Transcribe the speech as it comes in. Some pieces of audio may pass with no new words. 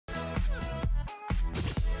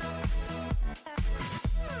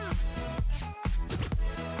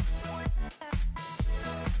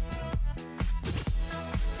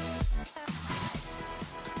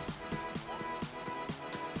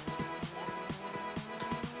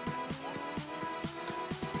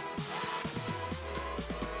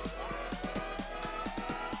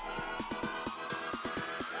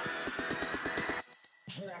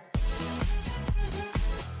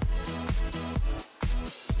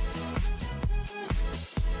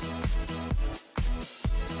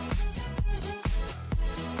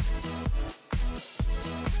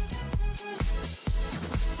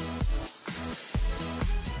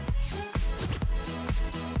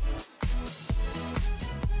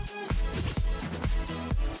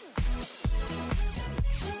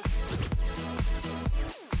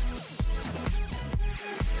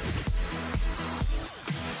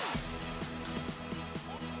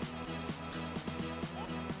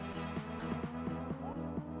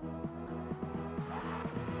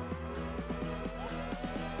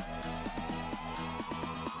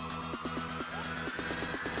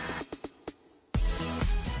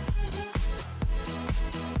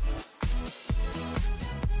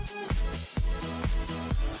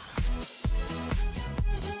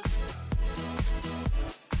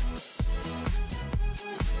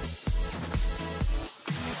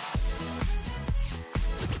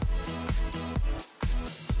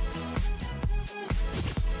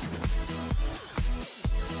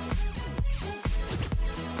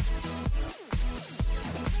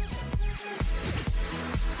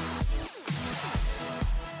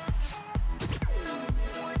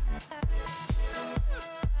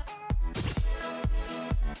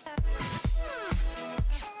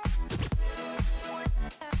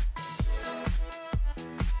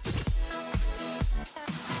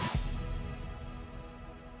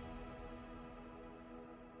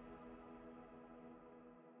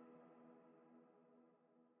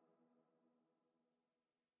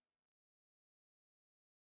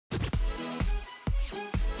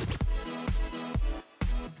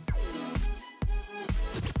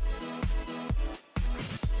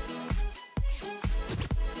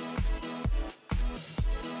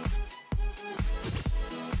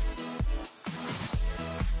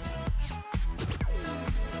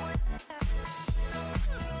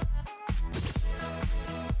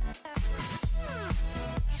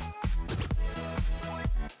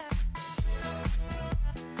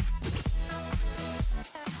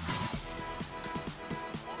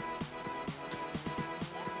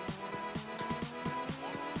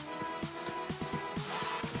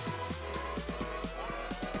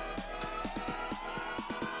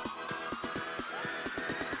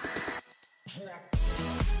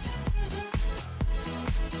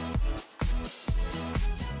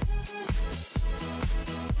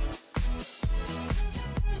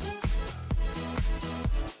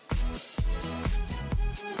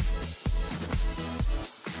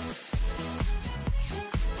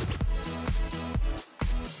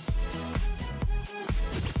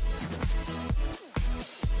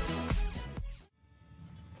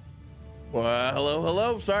Hello,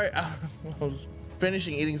 hello. Sorry, I was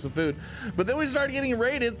finishing eating some food, but then we started getting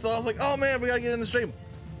raided, so I was like, oh man, we gotta get in the stream.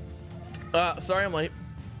 Sorry I'm late.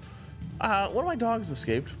 One of my dogs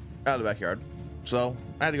escaped out of the backyard, so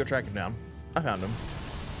I had to go track him down. I found him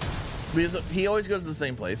because he always goes to the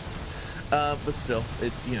same place, but still,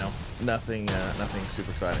 it's, you know, nothing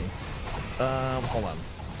super exciting. Hold on.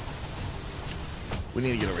 We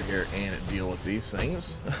need to get over here and deal with these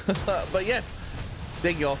things. But yes,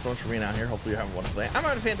 thank you all so much for being out here. Hopefully you're having a wonderful day. I'm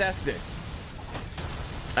having a fantastic day,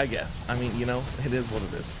 I guess. I mean, you know, it is what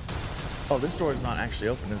it is. Oh, this door is not actually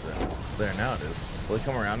open, is it? There, now it is. Will they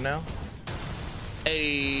come around now?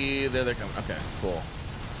 Hey, there they're coming. Okay, cool.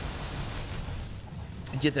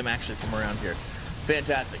 Get them actually come around here.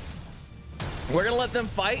 Fantastic. We're gonna let them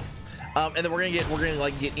fight, and then we're gonna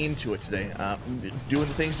like get into it today. Doing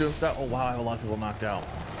stuff. Oh wow, I have a lot of people knocked out.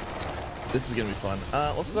 This is gonna be fun.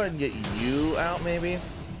 Let's go ahead and get you out, maybe.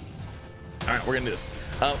 All right, we're gonna do this.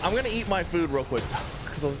 I'm gonna eat my food real quick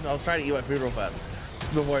because I was trying to eat my food real fast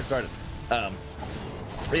before I started.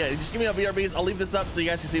 But yeah, just give me a BRBs. I'll leave this up so you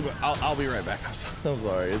guys can see, but I'll be right back. I'm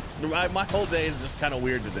sorry. My whole day is just kind of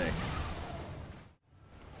weird today.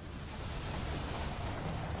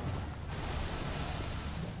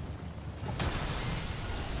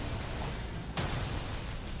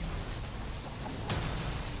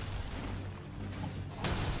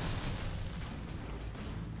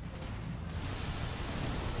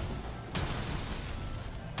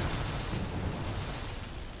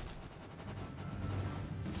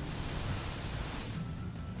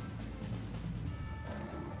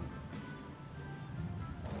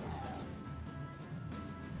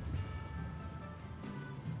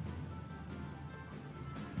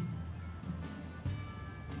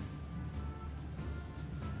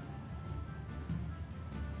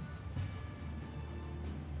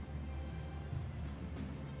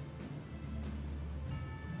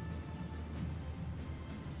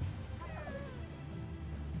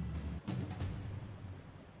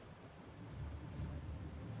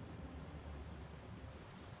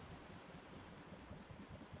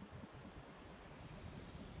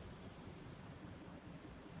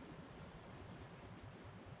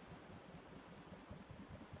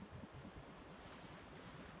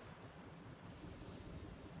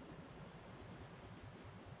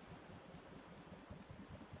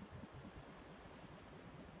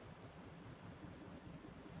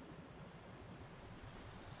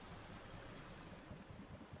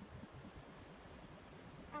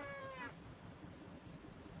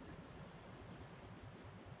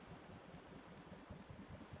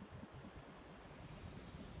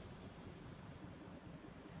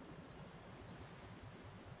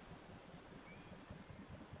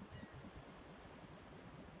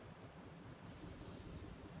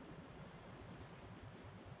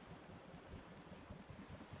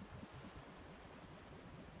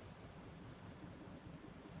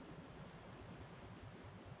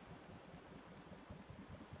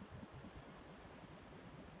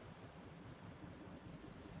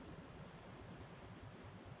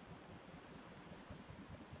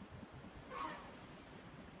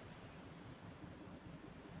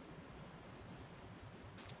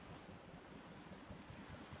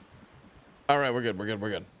 All right, we're good.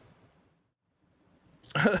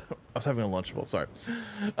 I was having a Lunchable, sorry.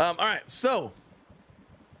 All right, so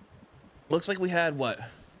looks like we had what?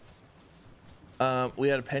 We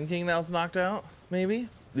had a Pen King that was knocked out, maybe.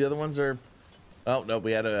 The other ones are. Oh no,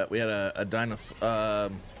 we had a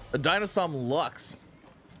Dinosaur Lux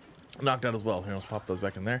knocked out as well. Here, let's pop those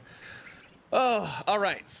back in there. Oh, all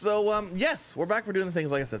right. So yes, we're back for doing the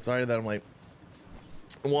things. Like I said, sorry that I'm late.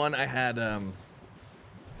 One, I had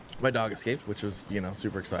my dog escaped, which was, you know,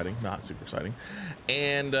 super exciting, not super exciting.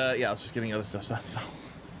 And yeah, I was just getting other stuff, so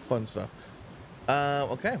fun stuff.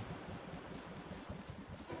 Okay.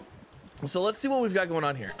 So let's see what we've got going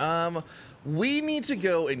on here. We need to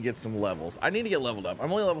go and get some levels. I need to get leveled up.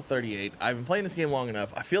 I'm only level 38. I've been playing this game long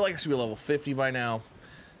enough. I feel like I should be level 50 by now,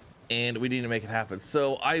 and we need to make it happen.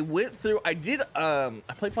 So I went through, I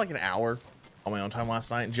played for like an hour on my own time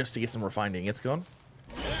last night just to get some refined ingots going.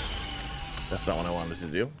 That's not what I wanted to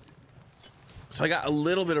do. So I got a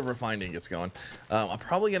little bit of refined ingots going. I'm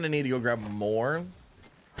probably gonna need to go grab more.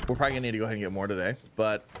 We're probably gonna need to go ahead and get more today,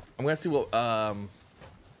 but I'm gonna see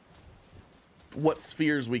what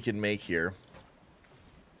spheres we can make here.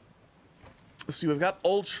 So we've got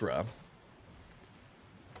Ultra.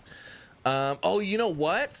 Oh, you know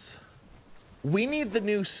what? We need the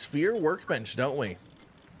new sphere workbench, don't we?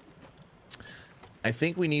 I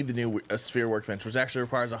think we need the new sphere workbench, which actually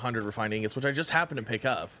requires 100 refined ingots, which I just happened to pick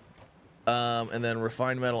up. And then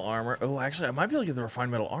refined metal armor. Oh, actually, I might be able to get the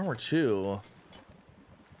refined metal armor too.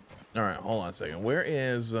 All right, hold on a second. Where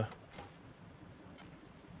is?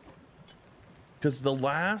 Because the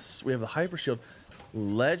last we have the hyper shield,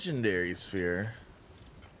 legendary sphere,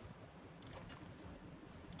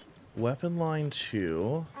 weapon line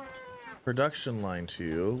 2, production line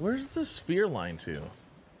 2. Where's the sphere line 2?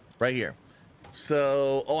 Right here.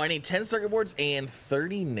 So, oh, I need 10 circuit boards and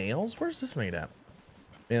 30 nails. Where's this made at?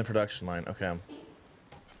 In the production line. Okay.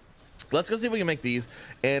 Let's go see if we can make these,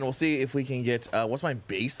 and we'll see if we can get. What's my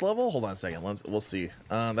base level? Hold on a second. We'll see.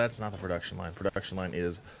 That's not the production line. Production line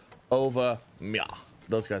is over. Yeah.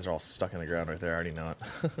 Those guys are all stuck in the ground right there. I already know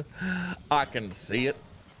it. I can see it.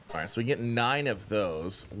 All right, so we get 9 of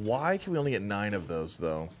those. Why can we only get 9 of those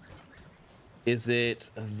though? Is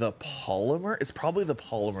it the polymer? It's probably the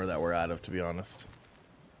polymer that we're out of, to be honest.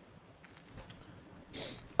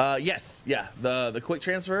 Yes, yeah, the quick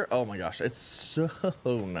transfer. Oh my gosh, it's so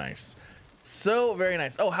nice. So very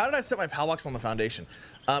nice. Oh, how did I set my PAL box on the foundation?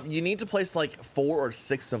 You need to place like 4 or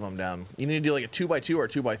 6 of them down. You need to do like a 2x2 or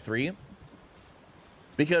 2x3.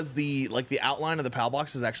 Because the outline of the PAL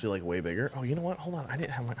box is actually like way bigger. Oh, you know what? Hold on, I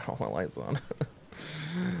didn't have all my lights on.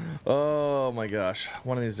 Oh my gosh.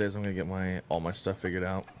 One of these days I'm gonna get all my stuff figured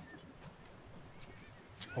out.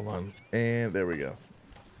 Hold on. And there we go.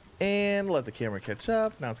 And let the camera catch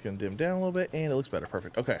up. Now it's gonna dim down a little bit and it looks better.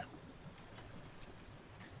 Perfect. Okay.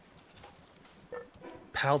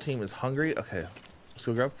 PAL team is hungry. Okay. Let's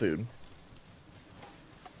go grab food.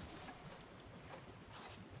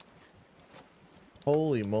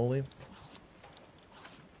 Holy moly.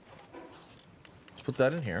 Let's put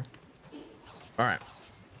that in here. All right.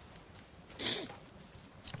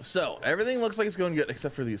 So everything looks like it's going good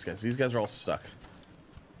except for these guys. These guys are all stuck.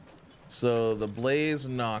 So the Blaze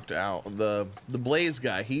knocked out. The Blaze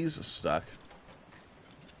guy, he's stuck.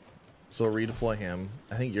 So redeploy him.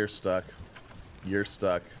 I think you're stuck. You're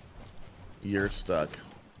stuck. You're stuck.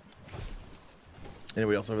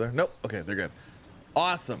 Anybody else over there? Nope. Okay, they're good.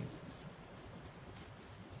 Awesome.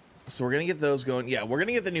 So we're gonna get those going. Yeah, we're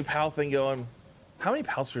gonna get the new PAL thing going. How many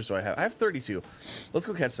PAL spheres do I have? I have 32. Let's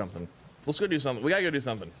go catch something. Let's go do something. We gotta go do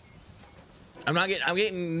something. I'm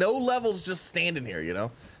getting no levels just standing here, you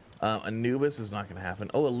know? Anubis is not gonna happen.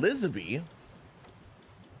 Oh, Elizabeth.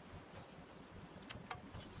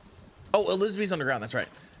 Oh, Elizabeth's underground, that's right.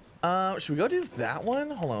 Should we go do that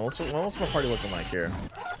one? Hold on, what's my party looking like here?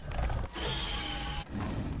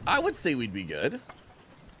 I would say we'd be good.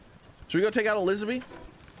 Should we go take out Elizabeth?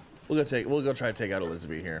 We'll go try to take out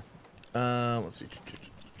Elizabeth here. Let's see.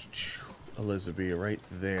 Elizabeth right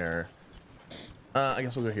there. I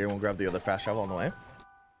guess we'll go here and we'll grab the other fast travel on the way.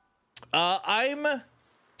 I'm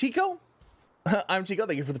Tico. I'm Tico.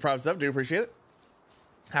 Thank you for the prime sub. Do appreciate it.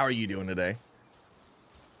 How are you doing today?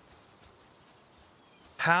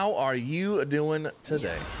 How are you doing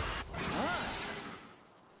today?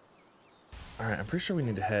 All right, I'm pretty sure we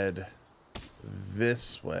need to head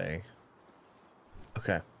this way.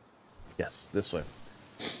 Okay. Yes, this way.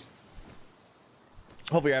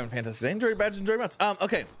 Hopefully you're having a fantastic day. Enjoy your badges, enjoy your mounts.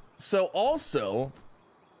 Okay, so also,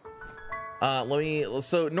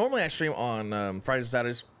 so normally I stream on Fridays and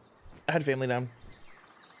Saturdays. I had family down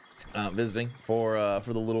visiting for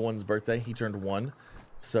the little one's birthday. He turned 1,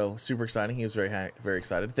 so super exciting. He was very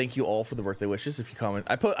excited. Thank you all for the birthday wishes. If you comment,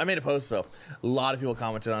 I made a post, so a lot of people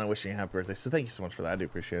commented on it wishing you a happy birthday. So thank you so much for that. I do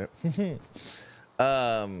appreciate it.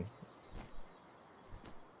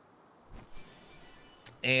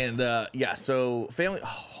 And yeah, so family. Oh,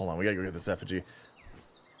 hold on, we gotta go get this effigy.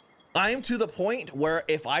 I am to the point where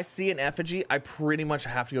if I see an effigy, I pretty much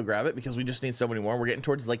have to go grab it because we just need so many more. We're getting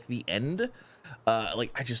towards like the end.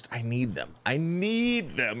 Like I need them. I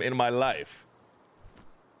need them in my life.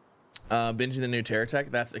 Binging the new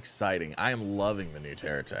Terratech, that's exciting. I am loving the new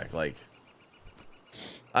Terratech. Like,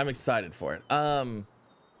 I'm excited for it.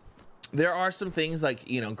 There are some things like,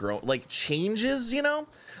 you know, like changes, you know,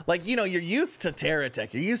 like, you know, you're used to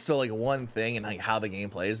Terratech, you're used to like one thing and like how the game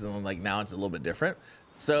plays, and then like now it's a little bit different.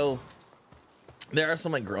 So there are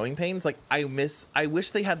some like growing pains. Like I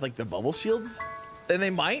wish they had like the bubble shields, and they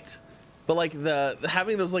might, but like the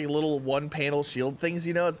having those like little one panel shield things,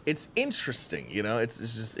 you know, it's interesting, you know, it's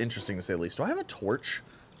just interesting to say the least. Do I have a torch?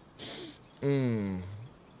 Oh,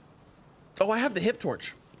 I have the hip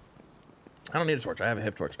torch. I don't need a torch. I have a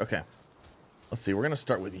hip torch. Okay. Let's see. We're going to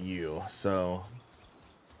start with you. So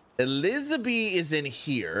Elizabeth is in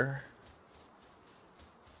here.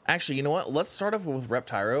 Actually, you know what? Let's start off with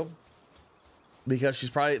Reptyro, because she's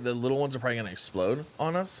probably, the little ones are probably going to explode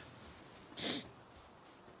on us.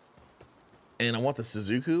 And I want the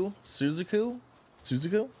Suzuku.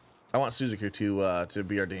 I want Suzuku to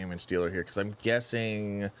be our damage dealer here, because I'm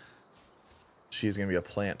guessing she's gonna be a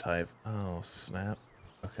plant type. Oh snap.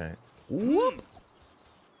 Okay. Whoop.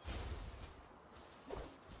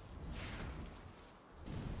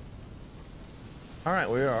 All right,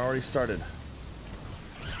 we are already started.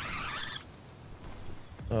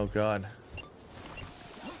 Oh god.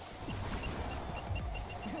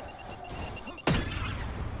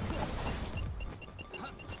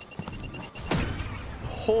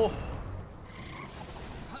 Oh.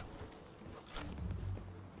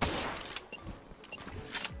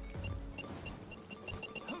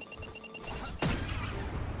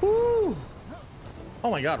 Woo.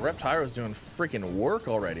 Oh my god, Reptyro's doing freaking work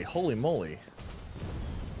already. Holy moly.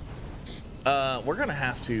 We're gonna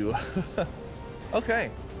have to okay.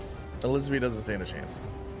 Elizabeth doesn't stand a chance.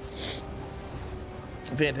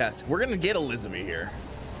 Fantastic. We're gonna get Elizabeth here.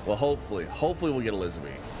 Well, hopefully we'll get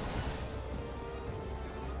Elizabeth.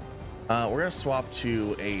 We're gonna swap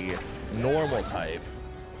to a normal type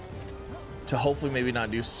to hopefully maybe not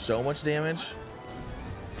do so much damage.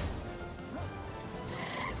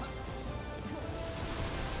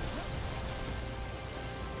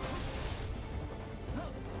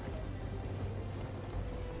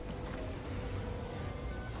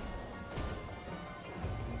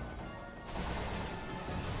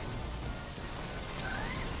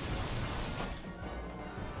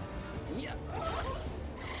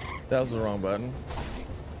 That was the wrong button.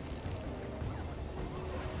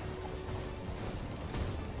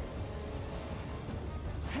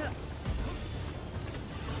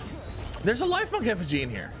 There's a life monk effigy in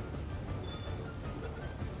here.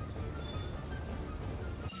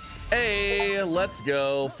 Hey, let's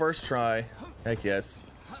go. First try. Heck yes.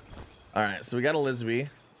 All right, so we got Elizabeth.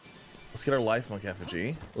 Let's get our life monk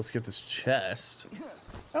effigy. Let's get this chest.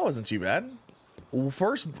 That wasn't too bad.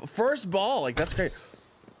 First ball, like that's great.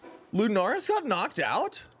 Lunaris got knocked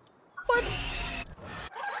out? What?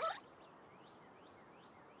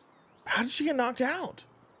 How did she get knocked out?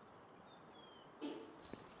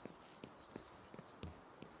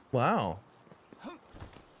 Wow.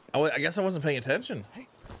 I guess I wasn't paying attention.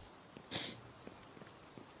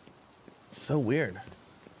 So weird.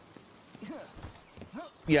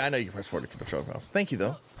 Yeah, I know you can press forward to control mouse. Thank you,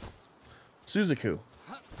 though. Suzuku.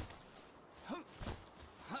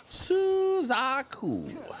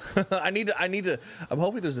 Suzaku. I need to. I'm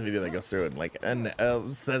hoping there's a video that goes through it and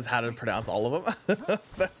says how to pronounce all of them.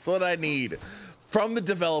 That's what I need from the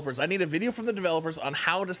developers. I need a video from the developers on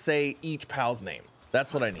how to say each pal's name.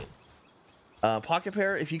 That's what I need. Pocket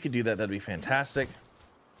Pair, if you could do that, that'd be fantastic.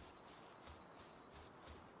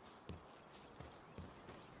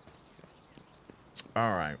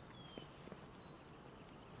 All right.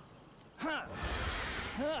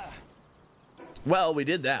 Well, we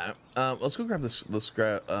did that. Let's go grab this. Let's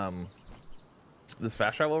grab this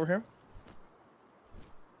fast travel over here.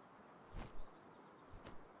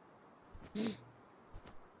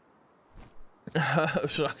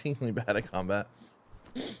 Shockingly bad at combat.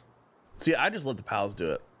 See, I just let the pals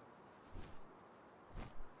do it.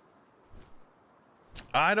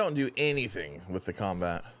 I don't do anything with the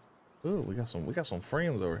combat. Ooh, we got some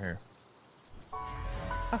friends over here.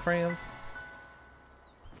 Hi, friends.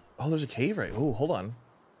 Oh, there's a cave right. Oh, hold on.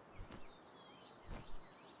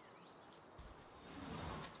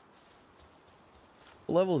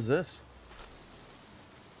 What level is this?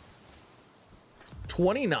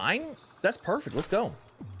 29? That's perfect. Let's go.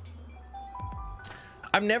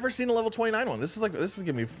 I've never seen a level 29 one. This is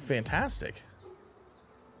gonna be fantastic.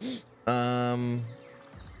 Probably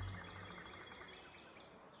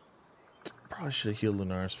should have healed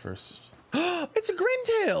Lunaris first. It's a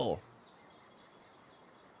Grintail.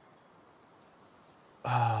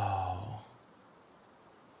 Oh.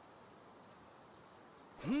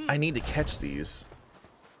 I need to catch these.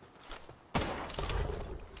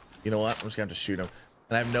 You know what? I'm just gonna have to shoot them.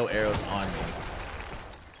 And I have no arrows on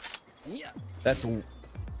me. That's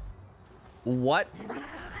what?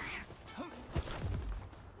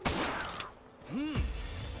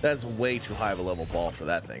 That's way too high of a level ball for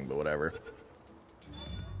that thing, but whatever.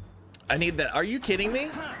 I need that. Are you kidding me?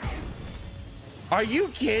 Are you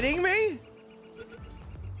kidding me?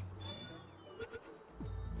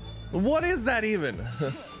 What is that even?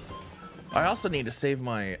 I also need to save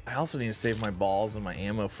my balls and my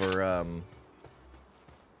ammo for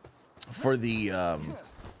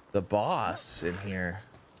the boss in here.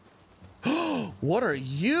 What are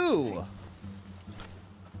you?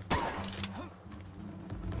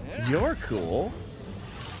 You're cool.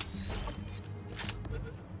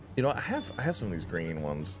 You know, I have some of these green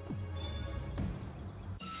ones.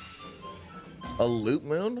 A loop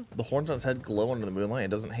moon? The horns on its head glow under the moonlight. It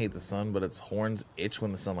doesn't hate the sun, but its horns itch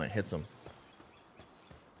when the sunlight hits them.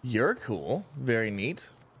 You're cool. Very neat.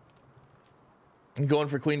 I'm going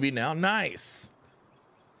for queen bee now. Nice.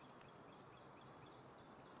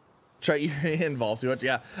 Try you involved too much.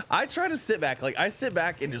 Yeah, I try to sit back. Like I sit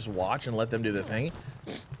back and just watch and let them do their thing.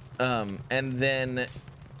 And then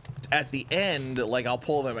at the end, like I'll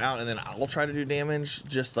pull them out and then I'll try to do damage,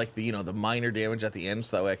 just like the, you know, the minor damage at the end,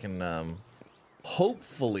 so that way I can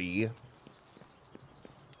hopefully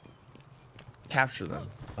capture them.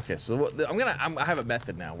 Okay, so I have a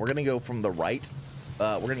method now. We're gonna go from the right.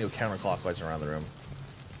 We're gonna go counterclockwise around the room.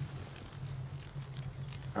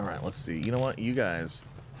 All right, let's see. You know what? You guys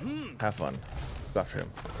have fun. Go after him.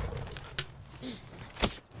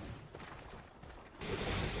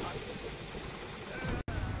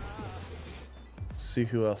 See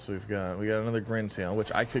who else we've got. We got another Grintail,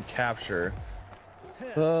 which I could capture.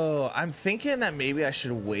 Oh, I'm thinking that maybe I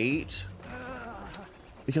should wait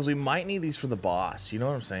because we might need these for the boss. You know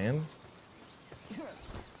what I'm saying?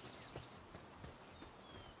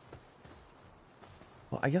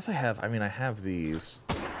 Well, I guess I have. I mean, I have these.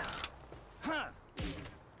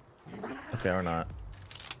 Okay, or not.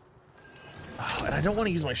 Oh, and I don't want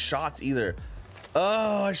to use my shots either.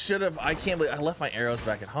 Oh, I should have. I can't believe I left my arrows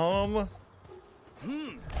back at home.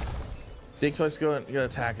 Dig twice, go and you gotta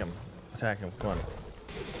attack him. Attack him. Come on.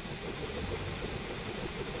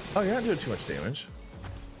 Oh, you're not doing too much damage.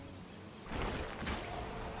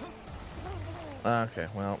 Okay,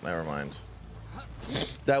 well, never mind.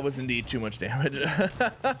 That was indeed too much damage.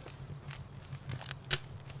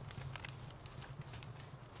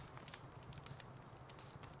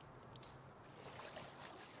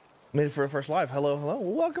 Made it for a first live. Hello, hello.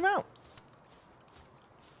 Welcome out.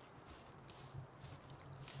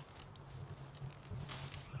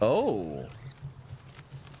 Oh.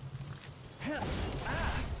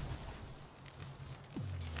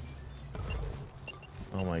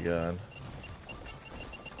 Oh my god.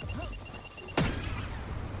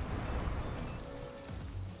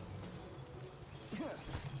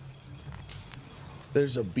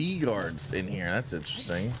 There's a bee guards in here. That's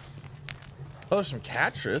interesting. Oh, there's some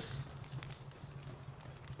Catris.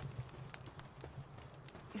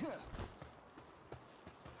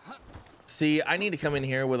 See, I need to come in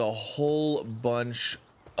here with a whole bunch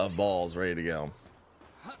of balls ready to go.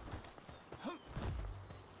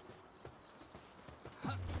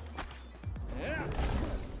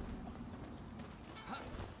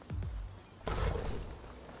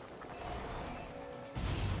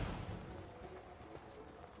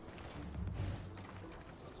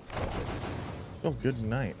 Oh, good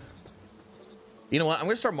night. You know what? I'm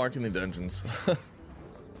gonna start marking the dungeons.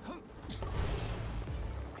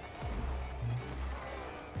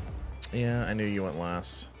 Yeah, I knew you went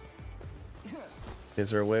last. Is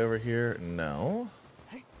there a way over here? No.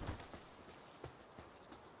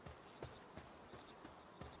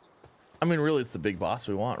 I mean, really, it's the big boss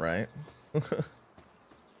we want, right?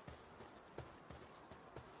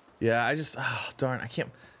 Yeah, I just... Oh, darn, I can't...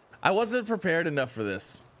 I wasn't prepared enough for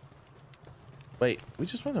this. Wait, we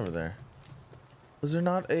just went over there. Was there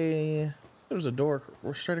not a... There was a door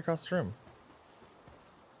straight across the room.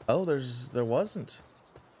 Oh, there wasn't.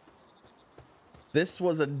 This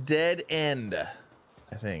was a dead end,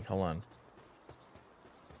 I think. Hold on.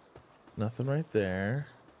 Nothing right there.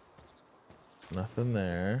 Nothing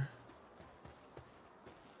there.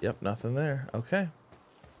 Yep, nothing there. Okay.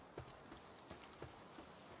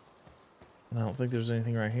 And I don't think there's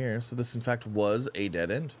anything right here. So this, in fact, was a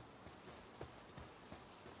dead end.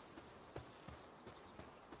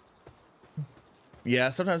 Yeah,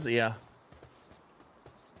 sometimes, yeah.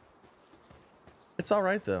 It's all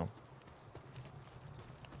right, though.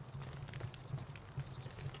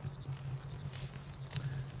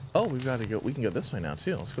 Oh, we've got to go. We can go this way now,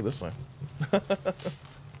 too. Let's go this way.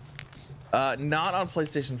 Not on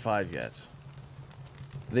PlayStation 5 yet.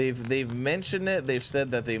 They've mentioned it. They've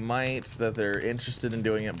said that they might, that they're interested in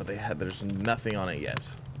doing it, but there's nothing on it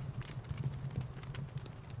yet.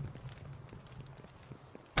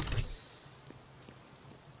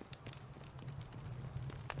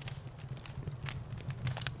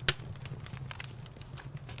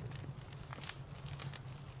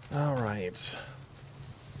 All right.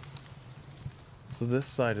 So this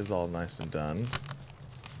side is all nice and done.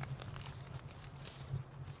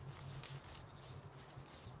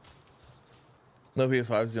 No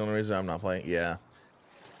PS5 is the only reason I'm not playing. Yeah.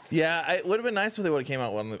 Yeah, it would have been nice if they would have came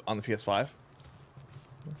out on the PS5.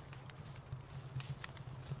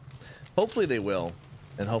 Hopefully they will.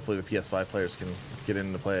 And hopefully the PS5 players can get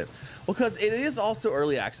in to play it. Well, because it is also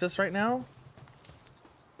early access right now.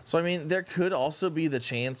 So I mean, there could also be the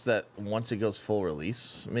chance that once it goes full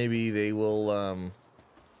release, maybe they will,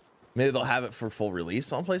 maybe they'll have it for full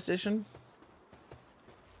release on PlayStation.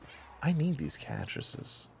 I need these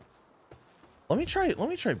Catrices. Let me try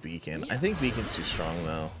Beacon. I think Beacon's too strong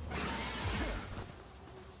though.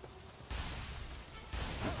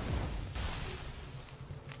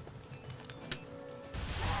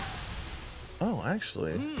 Oh,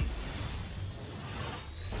 actually.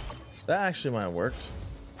 That actually might have worked.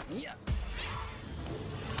 Yeah.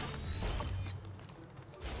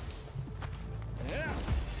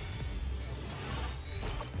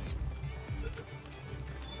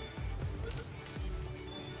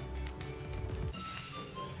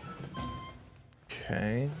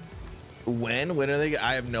 Okay. When are they?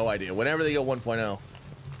 I have no idea. Whenever they go 1.0,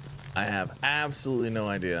 I have absolutely no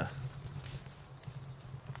idea.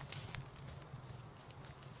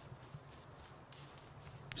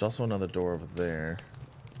 There's also another door over there.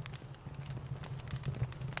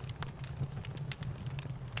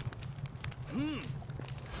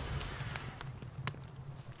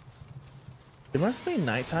 It must be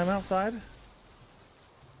nighttime outside.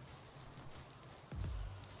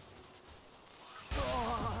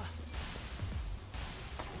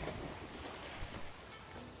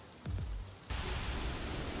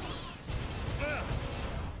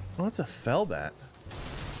 Oh, it's a Fellbat.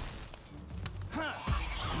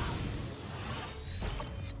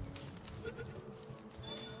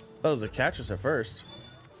 That was a Catchus at first.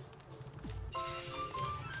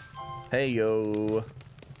 Hey yo.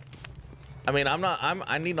 I mean,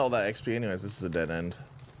 I need all that XP anyways. This is a dead end.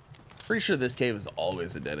 Pretty sure this cave is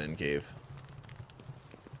always a dead end cave.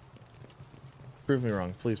 Prove me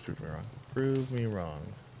wrong. Please prove me wrong. Prove me wrong.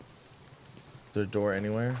 Is there a door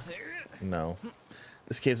anywhere? No.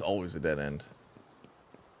 This cave's always a dead end.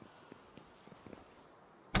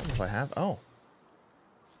 I don't know if I have. Oh.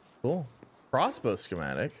 Cool. Crossbow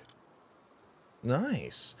schematic.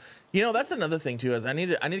 Nice. You know, that's another thing too, is I need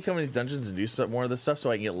to come in these dungeons and do stuff, more of this stuff, so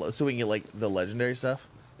I can get, so we can get like the legendary stuff.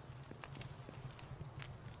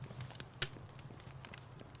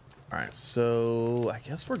 All right, so I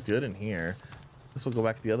guess we're good in here. Guess we'll go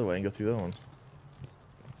back the other way and go through that one.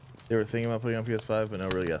 They were thinking about putting on PS5, but no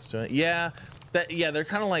real yes to it. Yeah, they're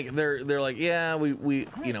kind of like they're like, yeah, we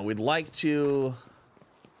you know, we'd like to,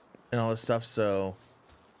 and all this stuff. So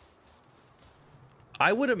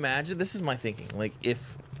I would imagine, this is my thinking, like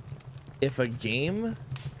if a game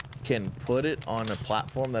can put it on a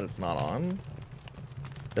platform that it's not on,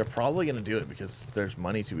 they're probably gonna do it because there's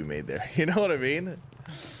money to be made there. You know what I mean?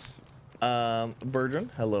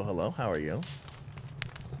 Bergen, hello, how are you?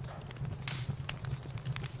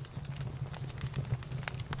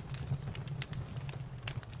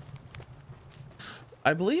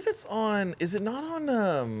 I believe it's on, is it not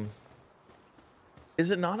on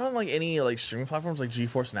like any like streaming platforms like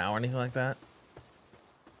GeForce Now or anything like that?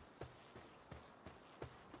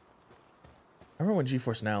 I remember when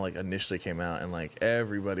GeForce Now like initially came out and like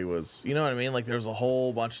everybody was, you know what I mean? Like there was a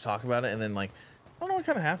whole bunch of talk about it, and then like, I don't know what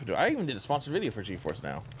kind of happened to it. I even did a sponsored video for GeForce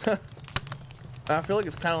Now. I feel like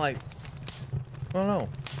it's kind of like, I don't know.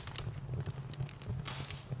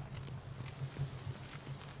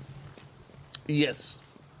 Yes.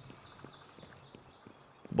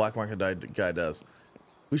 Black Market guy does.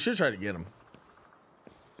 We should try to get him.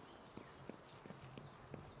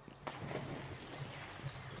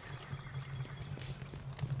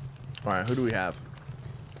 All right, who do we have?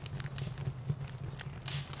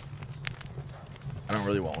 I don't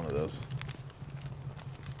really want one of those.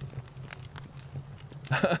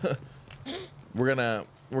 We're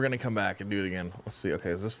gonna come back and do it again. Let's see. Okay,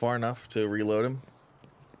 is this far enough to reload him?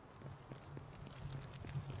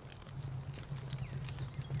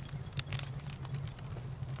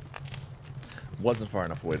 Wasn't far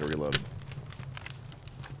enough away to reload him.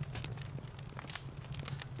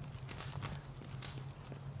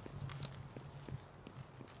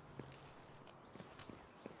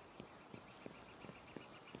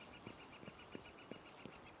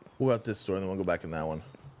 What about this door? And then we'll go back in that one.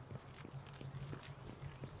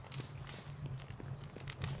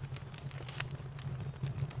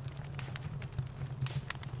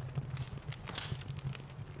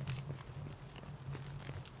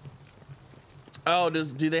 Oh,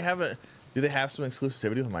 do they have some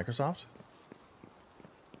exclusivity with Microsoft?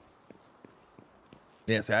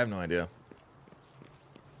 Yes, I have no idea.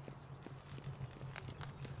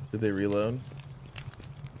 Did they reload?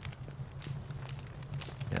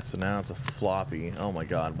 Yeah, so now it's a floppy. Oh my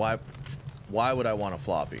god, why would I want a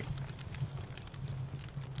floppy?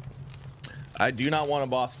 I do not want a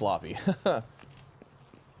boss floppy.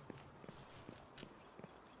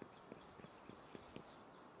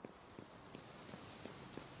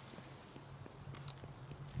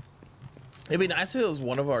 It'd be nice if it was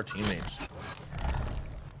one of our teammates.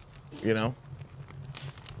 You know?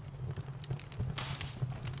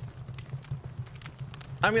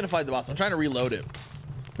 I'm gonna fight the boss. I'm trying to reload it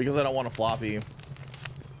because I don't want a floppy.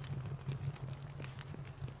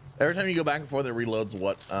 Every time you go back and forth, it reloads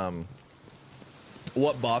what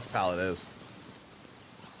boss palette is.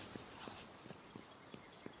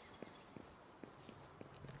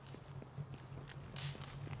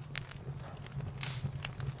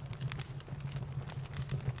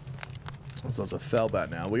 So it's a Felbat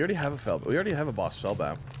now. We already have a Felbat. We already have a boss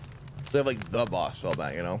Felbat. We have like the boss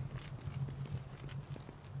Felbat, you know?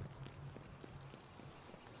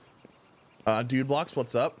 Dude Blocks,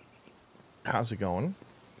 what's up? How's it going?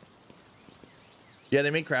 Yeah, they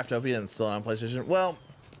made Craftopia and it's still on PlayStation. Well,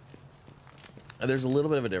 there's a little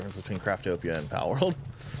bit of a difference between Craftopia and Palworld.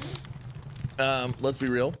 Let's be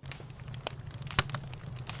real.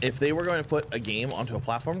 If they were going to put a game onto a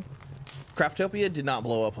platform, Craftopia did not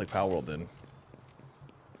blow up like Palworld did.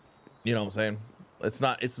 You know what I'm saying? It's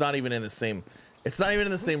not even in the same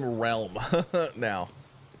realm now.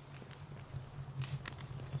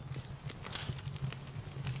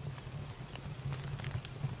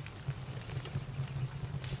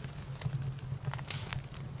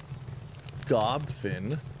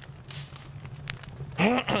 Gobfin.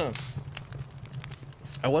 I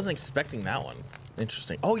wasn't expecting that one.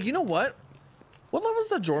 Interesting. Oh, you know what? What level is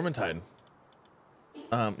the Jormuntide?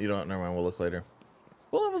 You don't, never mind, we'll look later.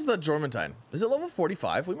 What level is the Jormuntide? Is it level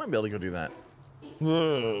 45? We might be able to go do that.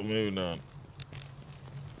 Whoa, maybe not.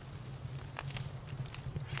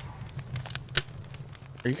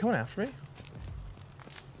 Are you coming after me?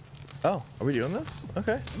 Oh, are we doing this?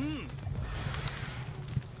 Okay.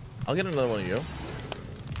 I'll get another one of you.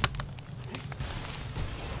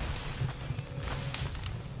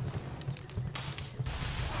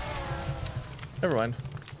 Never mind.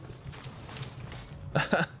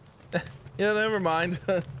 Yeah, never mind.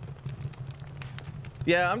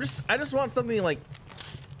 Yeah, I just want something like,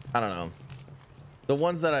 I don't know. The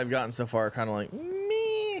ones that I've gotten so far are kind of like,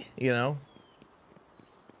 me, you know?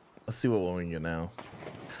 Let's see what one we can get now.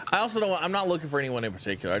 I also don't want, I'm not looking for anyone in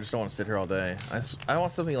particular. I just don't want to sit here all day. I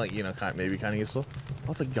want something like, you know, maybe kind of useful.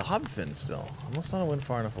 Oh, it's a Gobfin still. I must not have went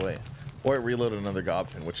far enough away. Or it reloaded another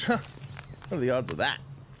Gobfin, which, what are the odds of that?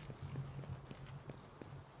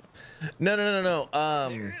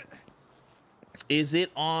 No. Is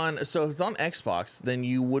it on, so if it's on Xbox, then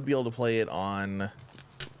you would be able to play it on,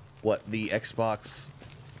 what, the Xbox,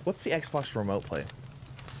 what's the Xbox Remote Play?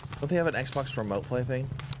 Don't they have an Xbox Remote Play thing?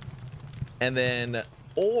 And then,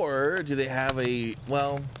 or do they have a,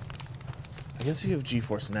 well, I guess if you have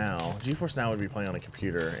GeForce Now, GeForce Now would be playing on a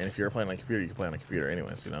computer, and if you're playing on a computer, you can play on a computer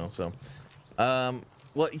anyways, you know, so,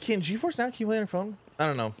 well, can GeForce Now, can you play on your phone? I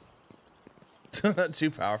don't know. Too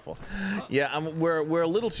powerful. Yeah, we're a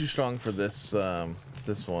little too strong for this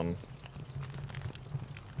this one.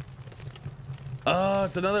 Oh,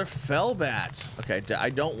 it's another Felbat. Okay, I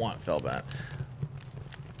don't want Felbat.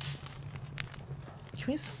 Give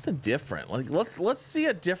me something different. Like let's see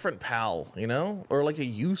a different pal, you know, or like a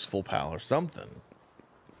useful pal or something.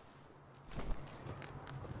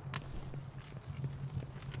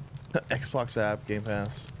 Xbox app, Game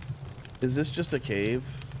Pass. Is this just a cave?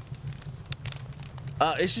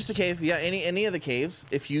 It's just a cave. Yeah, any of the caves.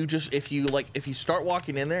 If you start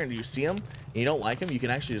walking in there and you see them and you don't like them, you can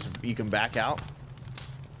actually you can back out,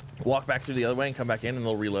 walk back through the other way and come back in, and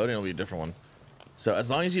they'll reload and it'll be a different one. So as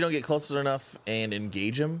long as you don't get close enough and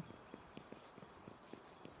engage them,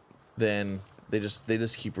 then they just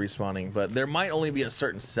keep respawning. But there might only be a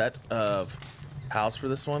certain set of pals for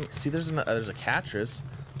this one. See, there's a Catris.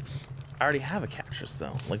 I already have a Catris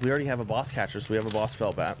though. Like we already have a boss Catris. We have a boss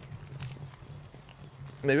Felbat.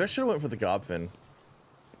 Maybe I should have went for the Gobfin.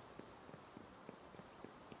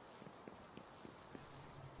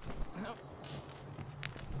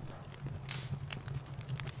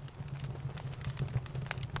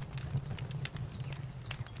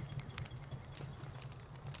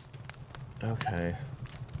 Okay.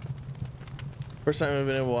 First time I've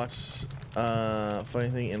been able to watch. Funny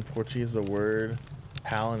thing, in Portuguese, the word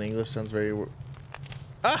 "pal" in English sounds very.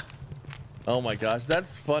 Ah! Oh my gosh,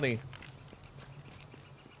 that's funny.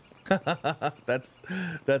 that's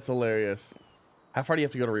hilarious. How far do you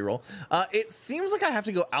have to go to reroll? It seems like I have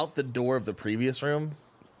to go out the door of the previous room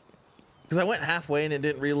because I went halfway and it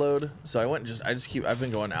didn't reload. So I've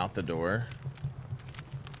been going out the door.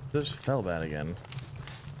 There's Felbat again.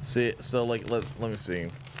 See, so like let me see.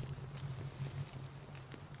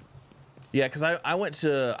 Yeah, because I went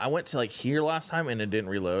to like here last time and it didn't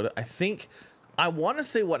reload. I want to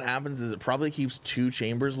say what happens is it probably keeps 2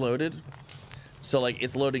 chambers loaded. So like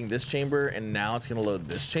it's loading this chamber and now it's gonna load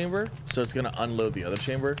this chamber. So it's gonna unload the other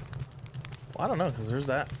chamber. Well, I don't know, because there's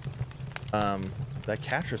that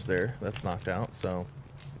Catrus there that's knocked out. So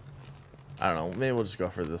I don't know. Maybe we'll just go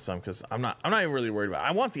for this because I'm not even really worried about it.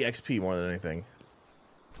 I want the XP more than anything.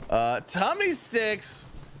 Tummy Sticks,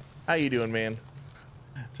 how you doing, man?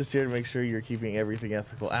 Just here to make sure you're keeping everything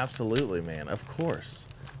ethical. Absolutely, man. Of course.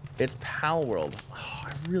 It's Pal World. Oh,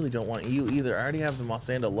 I really don't want you either. I already have the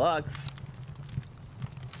Mossando Lux.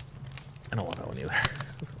 I don't want that one either.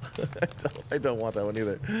 I don't want that one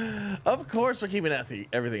either. Of course we're keeping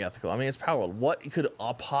everything ethical. I mean, it's Power World. What could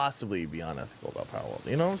possibly be unethical about Power World?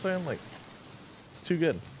 You know what I'm saying? Like, it's too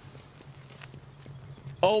good.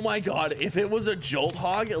 Oh my God, if it was a Jolt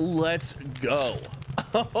Hog, let's go.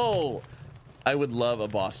 Oh, I would love a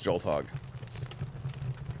boss Jolt Hog.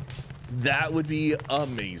 That would be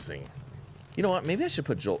amazing. You know what? Maybe I should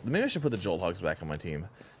put the Jolt Hogs back on my team.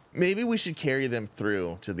 Maybe we should carry them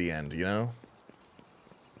through to the end, you know?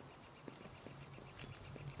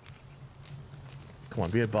 Come on,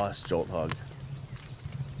 be a boss Jolt Hog.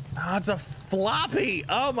 Ah, it's a Floppy.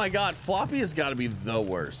 Oh my God, Floppy has got to be the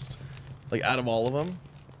worst. Like out of all of them,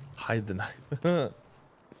 hide the knife.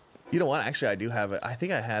 You know what? Actually, I do have it. I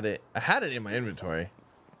think I had it in my inventory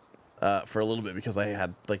for a little bit because I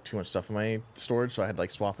had like too much stuff in my storage, so I had to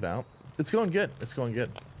like swap it out. It's going good. It's going good.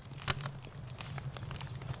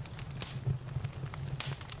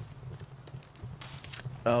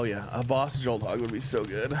 Oh yeah, a boss Jolt Hog would be so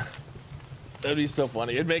good. That'd be so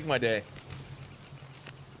funny. It'd make my day.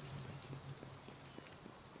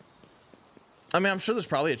 I mean, I'm sure there's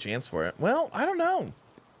probably a chance for it. Well, I don't know.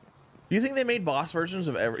 Do you think they made boss versions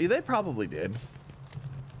of every? They probably did.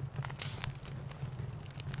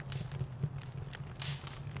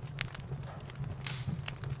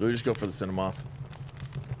 We just go for the Cinnamoth.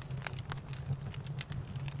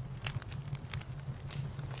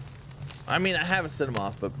 I mean, I have a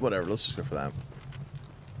Cinnamoth, but whatever. Let's just go for that.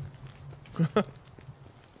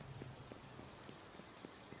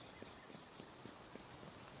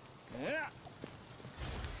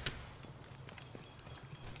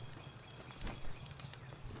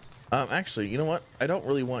 Actually, you know what? I don't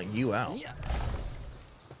really want you out.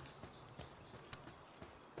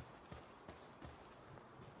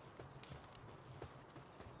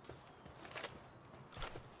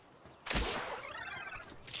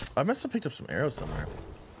 I must have picked up some arrows somewhere.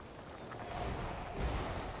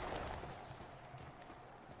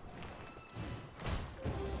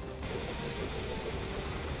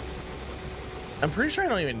 I'm pretty sure I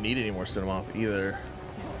don't even need any more Cinnamoth either.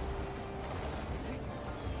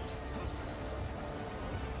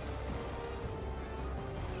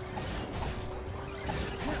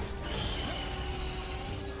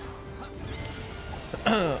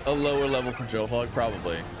 A lower level for Jolt Hog,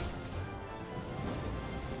 probably.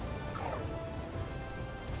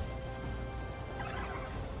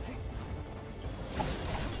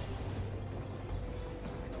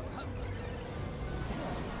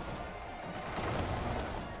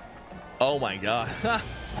 Oh my God.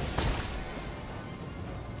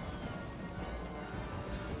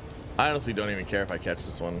 I honestly don't even care if I catch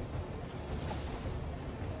this one.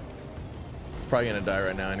 Probably gonna die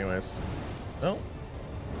right now anyways. No.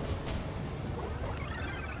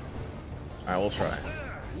 All right, we'll try.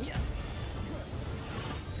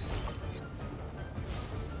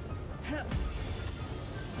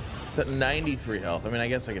 It's at 93 health. I mean, I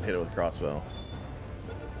guess I could hit it with crossbow.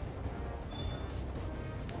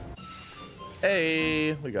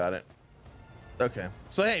 Hey, we got it. Okay.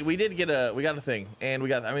 So hey, we got a thing, and we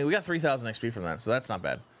got 3,000 XP from that, so that's not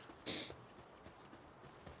bad.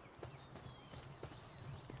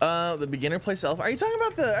 The beginner place elf. Are you talking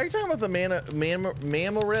about the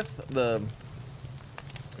Mamoreth? The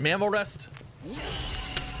Mamorest?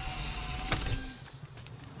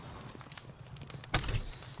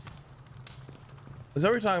 Is that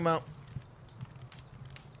what you're talking about?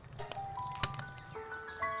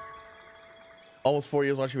 Almost 4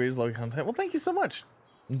 years watching videos, love content. Well, thank you so much.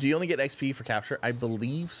 Do you only get XP for capture? I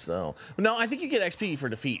believe so. No, I think you get XP for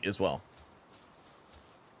defeat as well.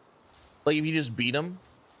 Like if you just beat them,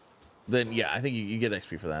 then yeah, I think you get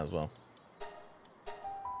XP for that as well.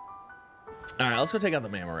 All right, let's go take out the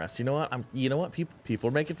Mamorest. You know what? People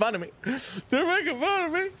are making fun of me. They're making fun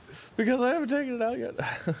of me because I haven't taken it out yet.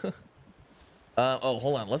 Oh,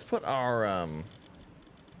 hold on. Let's put our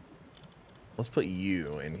let's put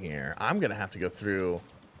you in here. I'm gonna have to go through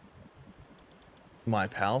my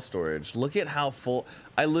PAL storage. Look at how full.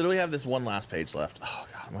 I literally have this one last page left. Oh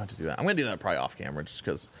God, I'm gonna have to do that. I'm gonna do that probably off camera just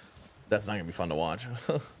because that's not gonna be fun to watch.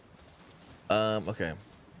 Okay.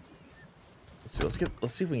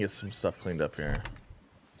 Let's see if we can get some stuff cleaned up here.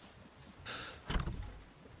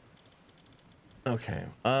 Okay.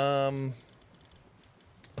 Let's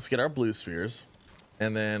get our blue spheres,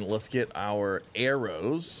 and then let's get our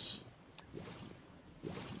arrows.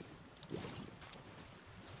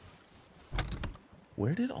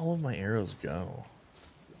 Where did all of my arrows go?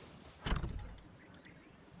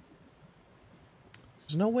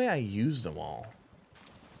 There's no way I used them all.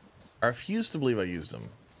 I refuse to believe I used them.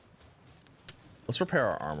 Let's repair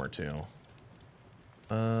our armor too.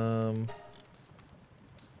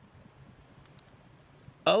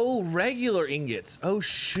 Oh, regular ingots. Oh,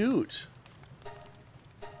 shoot.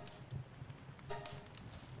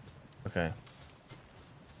 Okay.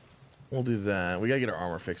 We'll do that. We gotta get our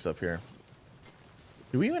armor fixed up here.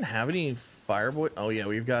 Do we even have any Fireboy? Oh, yeah,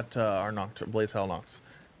 we've got our Blaze Hell Nox.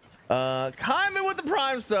 Kyman with the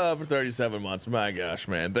Prime sub for 37 months. My gosh,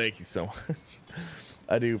 man. Thank you so much.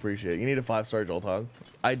 I do appreciate it. You need a 5-star Joltog?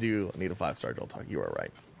 I do need a 5-star Joltog. You are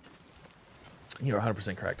right. You're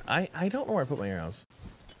 100% correct. I don't know where I put my arrows.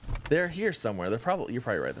 They're here somewhere. You're probably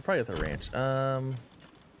right. They're probably at the ranch.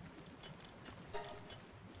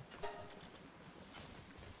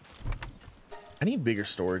 I need bigger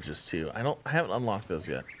storages too. I haven't unlocked those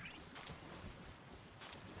yet.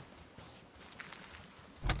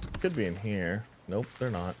 Could be in here. Nope,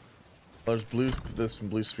 they're not. Oh, there's some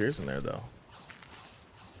blue spheres in there though.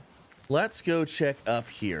 Let's go check up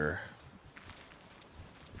here.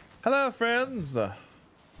 Hello, friends.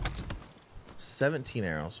 17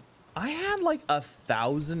 arrows. I had like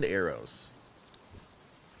 1,000 arrows.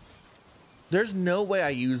 There's no way I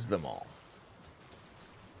used them all.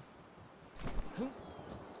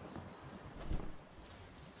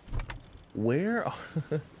 Where are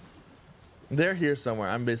they're here somewhere.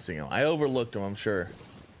 I'm missing them. I overlooked them, I'm sure.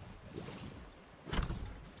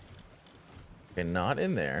 Okay, not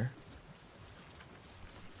in there.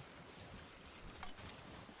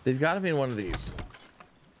 They've got to be in one of these.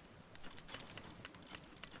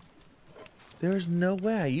 There's no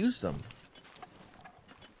way I used them.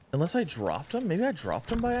 Unless I dropped them. Maybe I dropped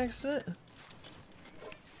them by accident.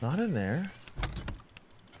 Not in there.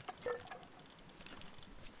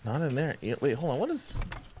 Not in there. Wait, hold on. What is...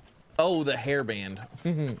 Oh, the hairband.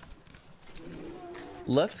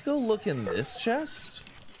 Let's go look in this chest.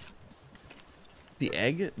 The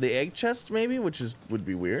egg chest maybe, which would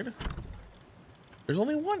be weird. There's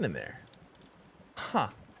only one in there. Huh.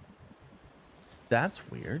 That's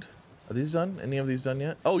weird. Are these done? Any of these done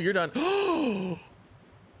yet? Oh, you're done.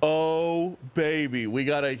 Oh, baby. We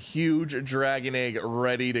got a huge dragon egg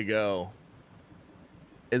ready to go.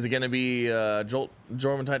 Is it going to be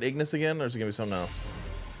Jormuntide Ignis again, or is it going to be something else?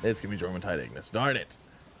 It's going to be Jormuntide Ignis. Darn it.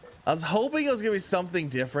 I was hoping it was going to be something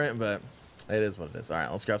different, but it is what it is. All right,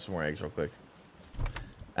 let's grab some more eggs real quick.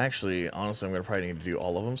 Actually, honestly, I'm going to probably need to do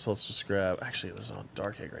all of them, so let's just grab... Actually, there's a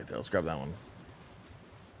dark egg right there. Let's grab that one.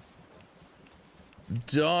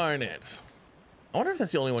 Darn it. I wonder if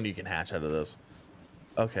that's the only one you can hatch out of this.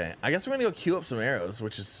 Okay, I guess we're going to go queue up some arrows,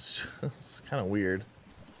 which is kind of weird.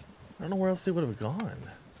 I don't know where else they would have gone.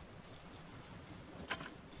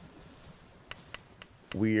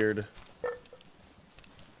 Weird.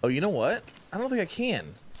 Oh, you know what? I don't think I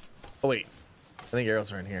can. Oh, wait. I think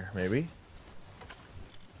arrows are in here, maybe.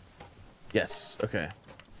 Yes, okay.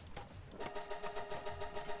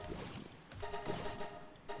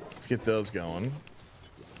 Let's get those going.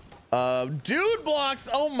 Dude Blocks,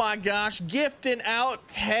 oh my gosh, gifting out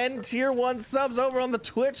 10 tier 1 subs over on the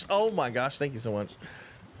Twitch. Oh my gosh, thank you so much.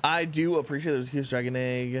 I do appreciate there's a huge dragon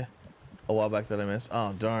egg a while back that I missed.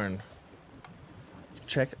 Oh, darn.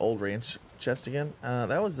 Check old ranch chest again.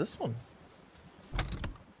 That was this one.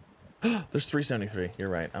 There's 373. You're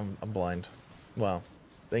right. I'm blind. Wow.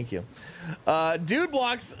 Thank you. Dude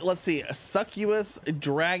Blocks, let's see. Succubus,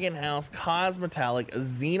 Dragon House, Cosmetallic,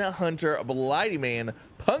 Xena Hunter, Blighty Man,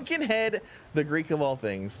 Pumpkinhead, the Greek of all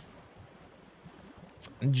things.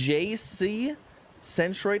 JC,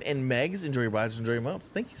 Centroid, and Megs, enjoy your badges, enjoy your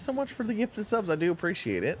emotes. Thank you so much for the gifted subs. I do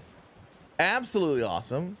appreciate it. Absolutely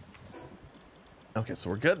awesome. Okay, so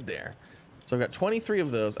we're good there. So I've got 23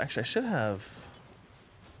 of those. Actually, I should have...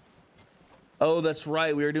 Oh, that's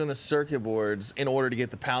right. We were doing the circuit boards in order to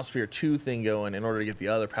get the Palsphere 2 thing going, in order to get the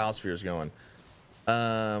other Palspheres going.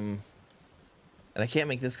 And I can't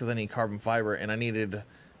make this because I need carbon fiber, and I needed...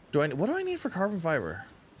 What do I need for carbon fiber?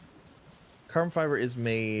 Carbon fiber is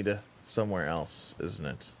made somewhere else, isn't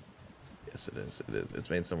it? Yes, it is. It is.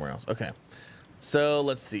 It's made somewhere else. Okay. So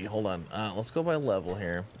let's see. Hold on. Let's go by level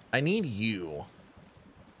here. I need you.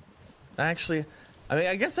 Actually, I mean,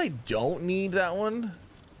 I guess I don't need that one.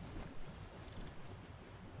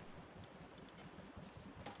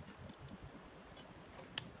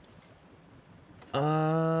 Use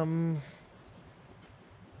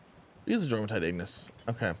the Dromatite Ignis.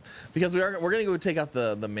 Okay. Because we're gonna go take out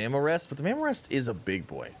the Mammorest, but the Mammorest is a big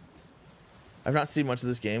boy. I've not seen much of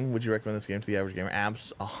this game. Would you recommend this game to the average gamer?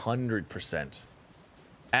 100%.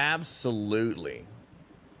 Absolutely.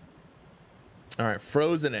 All right,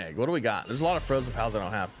 frozen egg. What do we got? There's a lot of frozen pals I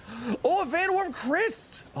don't have. Oh, a Van Worm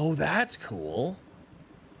Christ. Oh, that's cool.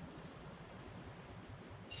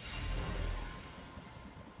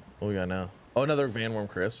 What we got now? Oh, another Van Worm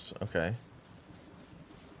Christ. Okay.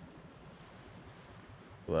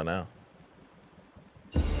 Well, now.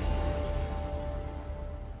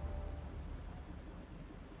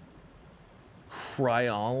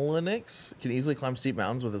 Cryolonyx can easily climb steep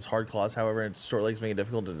mountains with its hard claws. However, its short legs make it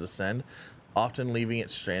difficult to descend, often leaving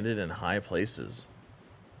it stranded in high places.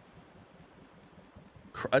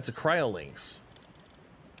 It's a Cryolynx.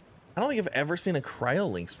 I don't think I've ever seen a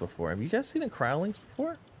Cryolynx before. Have you guys seen a Cryolynx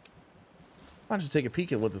before? Why don't you take a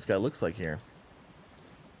peek at what this guy looks like here?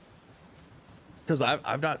 Because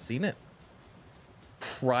I've not seen it.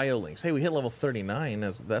 Cryolynx. Hey, we hit level 39.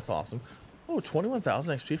 That's awesome. Oh,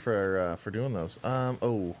 21,000 XP for doing those.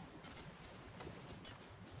 Oh.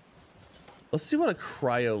 Let's see what a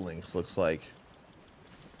Cryolynx looks like.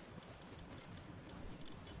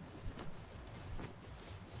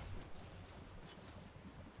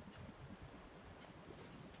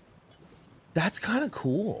 That's kind of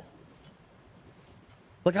cool.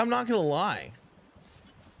 Like, I'm not gonna lie.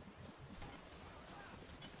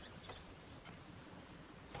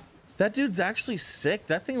 That dude's actually sick.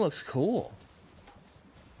 That thing looks cool.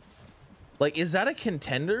 Like, is that a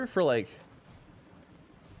contender for, like...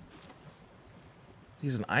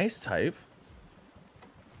 He's an ice type.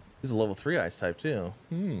 He's a level 3 ice type, too.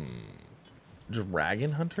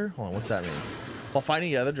 Dragon Hunter? Hold on, what's that mean? While finding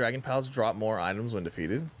the other dragon pals drop more items when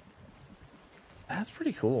defeated. That's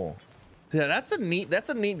pretty cool. Yeah, that's a neat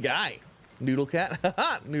guy. Noodle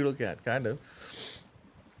Cat. Noodle Cat, kind of.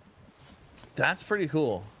 That's pretty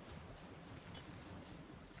cool.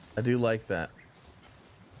 I do like that.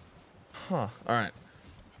 Huh. All right.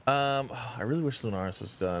 I really wish Lunaris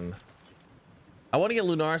was done. I want to get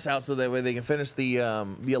Lunaris out so that way they can finish the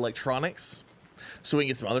electronics, so we can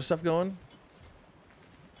get some other stuff going.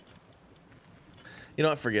 You know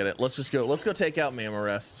what? Forget it. Let's just go. Let's go take out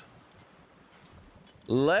Mammorest.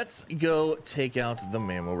 Let's go take out the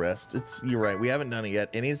Mammorest. You're right. We haven't done it yet.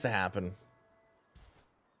 It needs to happen.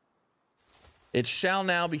 It shall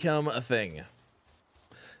now become a thing.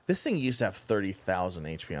 This thing used to have 30,000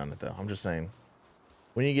 HP on it, though. I'm just saying.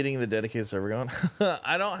 When are you getting the dedicated server going?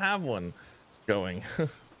 I don't have one going.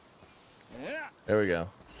 There we go.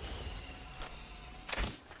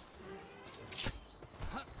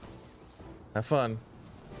 Have fun.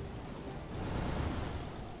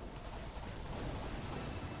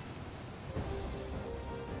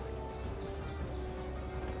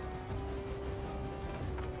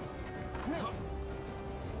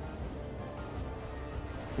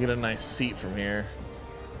 Get a nice seat from here.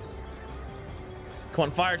 Come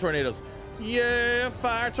on, fire tornadoes. Yeah,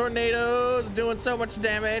 fire tornadoes doing so much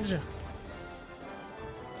damage.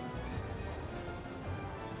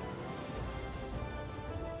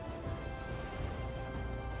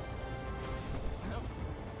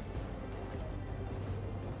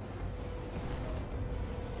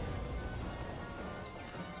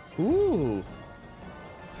 Ooh.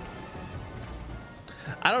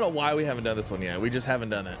 I don't know why we haven't done this one yet. We just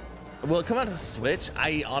haven't done it. Will it come out to Switch?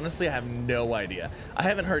 I honestly have no idea. I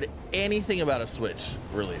haven't heard anything about a Switch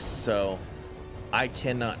release, so I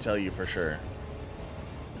cannot tell you for sure.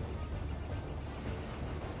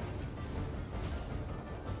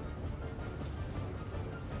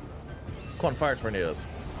 Come on, fire tornadoes.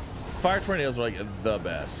 Fire tornadoes are like the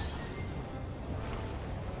best.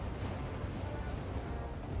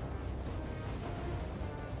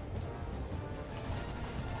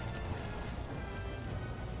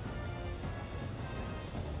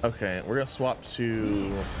 Okay, we're gonna swap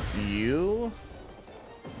to you.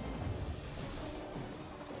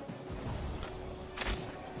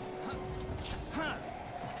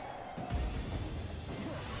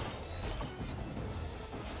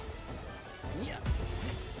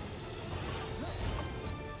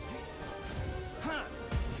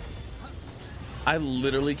 I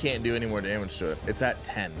literally can't do any more damage to it. It's at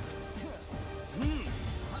 10.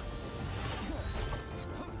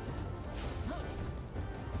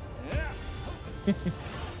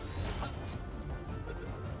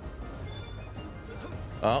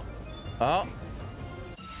 Oh.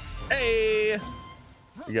 Hey!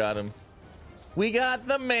 We got him. We got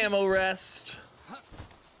the Mammorest.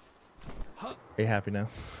 Are you happy now?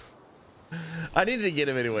 I needed to get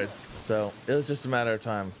him anyways, so it was just a matter of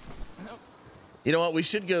time. You know what? We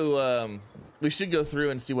should go through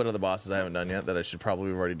and see what other bosses I haven't done yet that I should probably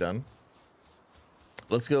have already done.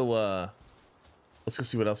 Let's go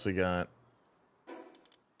see what else we got.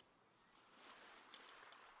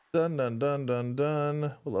 Dun dun dun dun dun.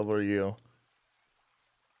 What level are you?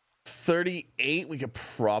 38. We could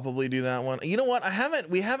probably do that one. You know what?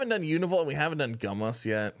 We haven't done Univolt and we haven't done Gummas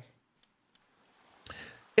yet.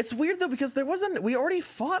 It's weird though because we already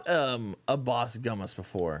fought a boss Gummas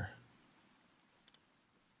before.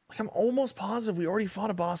 Like I'm almost positive we already fought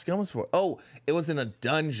a boss Gummas before. Oh, it was in a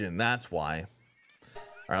dungeon. That's why. All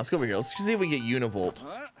right, let's go over here. Let's see if we get Univolt.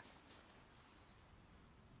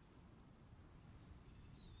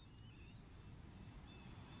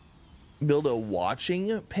 Build a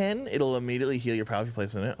watching pen. It'll immediately heal your power if you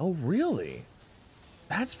place it in it. Oh, really?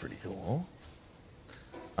 That's pretty cool.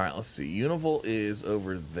 All right, let's see. Univolt is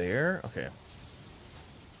over there. Okay.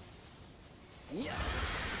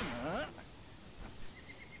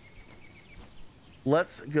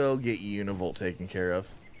 Let's go get Univolt taken care of.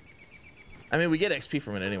 I mean, we get XP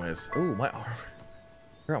from it anyways. Oh, my armor.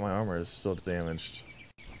 I forgot my armor is still damaged.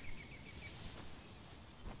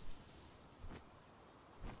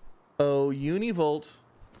 Oh, Univolt.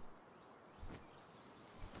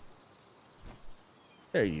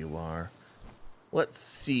 There you are. Let's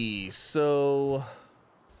see. So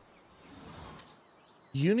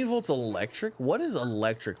Univolt's electric. What is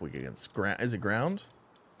electric weak against? Is it ground?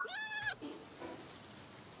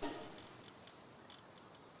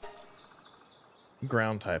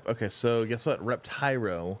 Ground type. Okay, so guess what?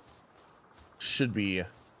 Reptyro should be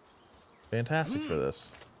fantastic for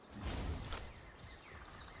this.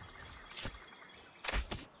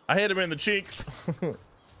 I hit him in the cheeks.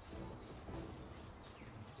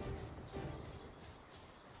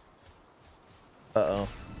 Uh-oh.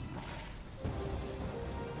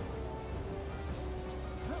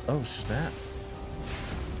 Oh, snap.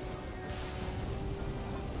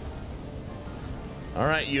 All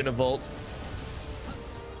right, Univolt.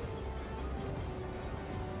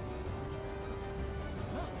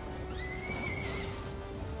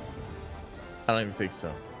 I don't even think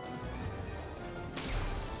so.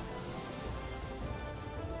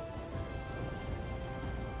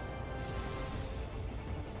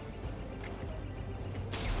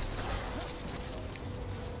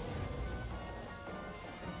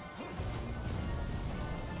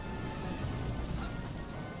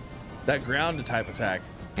 That ground type attack.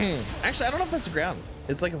 Actually, I don't know if that's a ground.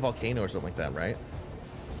 It's like a volcano or something like that, right?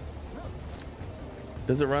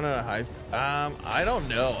 Does it run at a high? I don't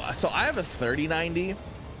know. So I have a 3090.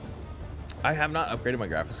 I have not upgraded my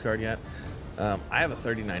graphics card yet. I have a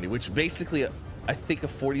 3090, which basically I think a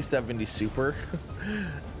 4070 Super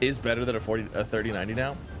is better than a 3090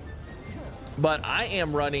 now. But I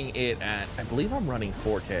am running it at, I believe I'm running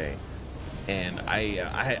 4K. And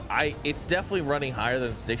it's definitely running higher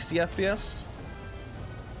than 60 FPS.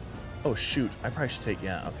 Oh shoot, I probably should take,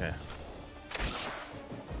 yeah, okay.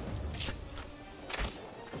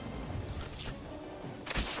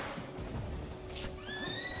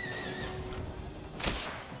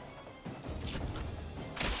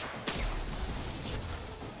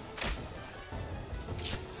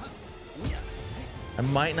 I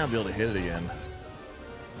might not be able to hit it again.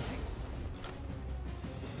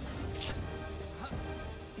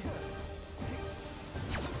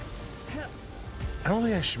 I don't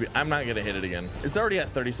think I should be. I'm not gonna hit it again. It's already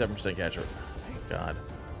at 37% catch rate. God.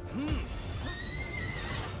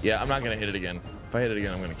 Yeah, I'm not gonna hit it again. If I hit it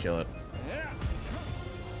again, I'm gonna kill it.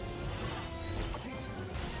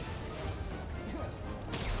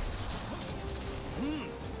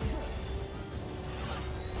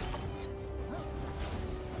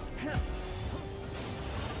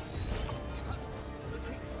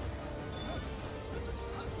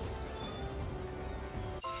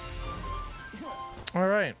 All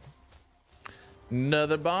right,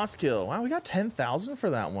 another boss kill. Wow, we got 10,000 for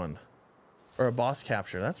that one, or a boss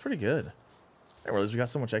capture. That's pretty good. I didn't realize we got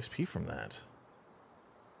so much XP from that.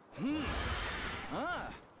 All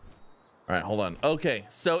right, hold on. Okay,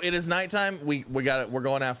 so it is nighttime. We got it. We're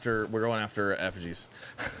going after effigies.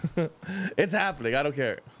 It's happening. I don't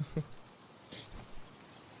care.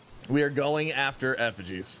 We are going after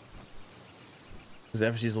effigies because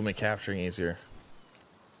effigies will make capturing easier.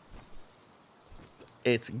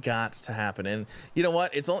 It's got to happen. And you know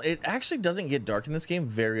what? It actually doesn't get dark in this game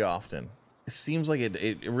very often. It seems like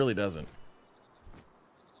it really doesn't.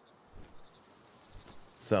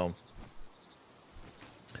 So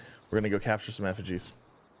we're gonna go capture some effigies.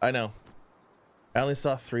 I know. I only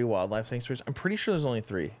saw 3 wildlife sanctuaries. I'm pretty sure there's only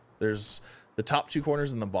 3. There's the top 2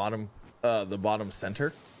 corners and the bottom the bottom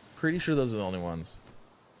center. Pretty sure those are the only ones.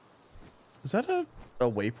 Is that a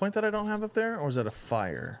waypoint that I don't have up there, or is that a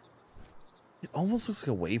fire? It almost looks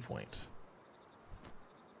like a waypoint.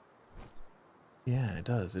 Yeah, it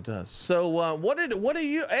does. It does. So, what are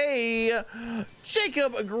you? Hey,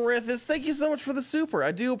 Jacob Griffiths, thank you so much for the super.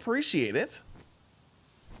 I do appreciate it.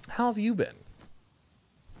 How have you been?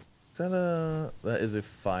 Is that is a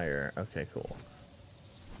fire? Okay, cool.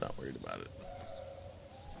 Not worried about it.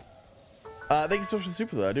 Thank you so much for the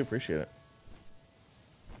super, though. I do appreciate it.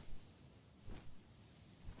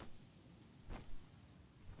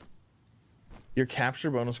 Your capture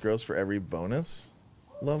bonus grows for every bonus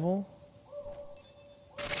level.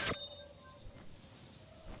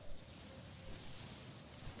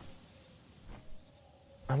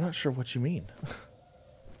 I'm not sure what you mean.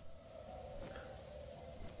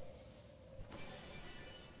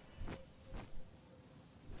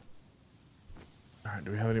 All right,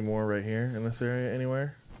 do we have any more right here in this area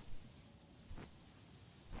anywhere?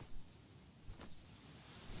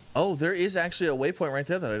 Oh, there is actually a waypoint right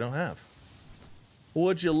there that I don't have.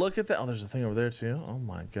 Would you look at that? Oh, there's a thing over there too. Oh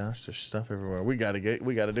my gosh, there's stuff everywhere. We gotta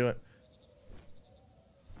do it.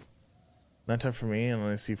 Not time for me, and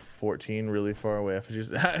I see 14 really far away effigies.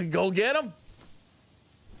 Go get them.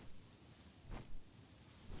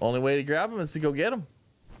 Only way to grab them is to go get them.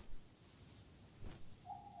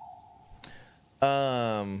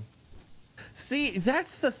 See,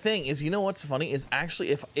 that's the thing, is, you know what's funny is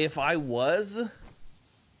actually if I was,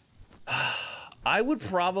 I would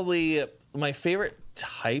probably, my favorite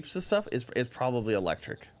types of stuff is probably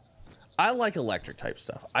electric. I like electric type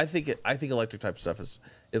stuff. I think electric type stuff is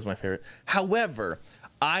my favorite. However,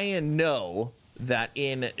 I know that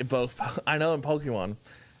in both, I know in Pokemon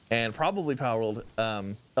and probably Power World,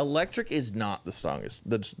 electric is not the strongest,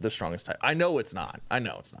 the strongest type. I know it's not.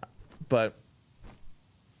 But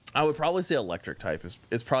I would probably say electric type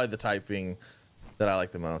is probably the typing that I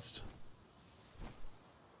like the most.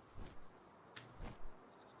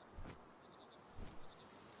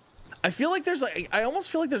 I feel like there's like, I almost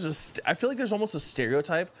feel like I feel like there's almost a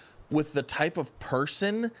stereotype with the type of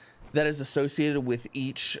person that is associated with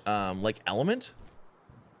each like element.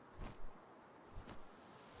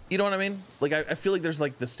 You know what I mean? Like I feel like there's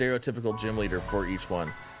like the stereotypical gym leader for each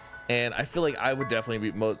one, and I feel like I would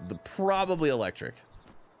definitely be probably electric.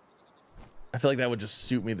 I feel like that would just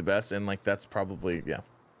suit me the best, and like that's probably, yeah.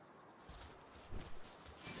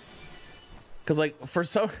 Cause like for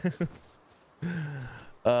some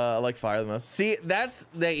I like fire the most. See, that's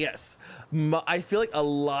that. Yes, I feel like a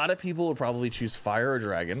lot of people would probably choose fire or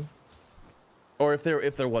dragon, or if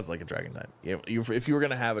there was like a dragon type. If you were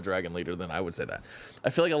gonna have a dragon leader, then I would say that. I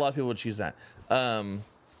feel like a lot of people would choose that.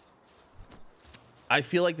 I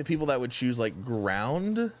feel like the people that would choose like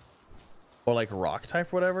ground or like rock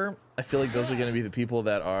type or whatever, I feel like those are gonna be the people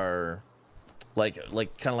that are like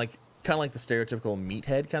kind of like the stereotypical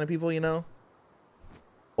meathead kind of people, you know,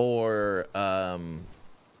 or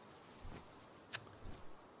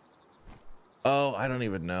oh, I don't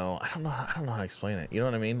even know. I don't know how to explain it. You know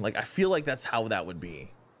what I mean? Like, I feel like that's how that would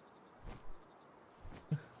be.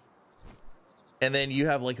 And then you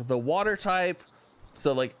have like the water type.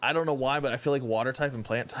 So like, I don't know why, but I feel like water type and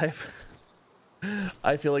plant type.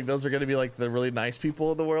 I feel like those are going to be like the really nice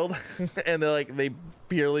people in the world. And they're like, they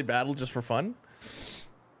purely battle just for fun.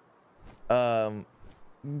 Darker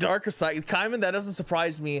side, Kaiman, that doesn't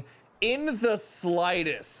surprise me in the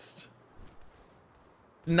slightest.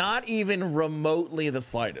 Not even remotely the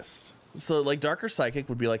slightest. So like Darker Psychic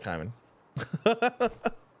would be like Kaiman.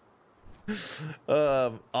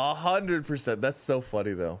 100%. That's so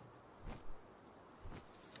funny though.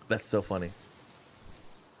 That's so funny.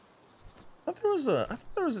 I thought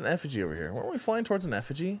there was an effigy over here. Weren't we flying towards an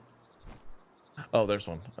effigy? Oh, there's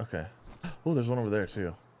one. Okay. Oh, there's one over there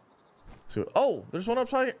too. So, oh, there's one up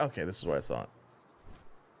here. Okay, this is where I saw it.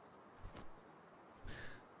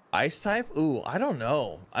 Ice type? Ooh, I don't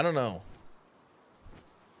know. I don't know.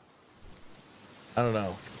 I don't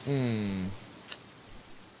know.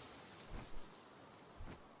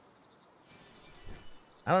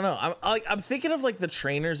 I'm thinking of like the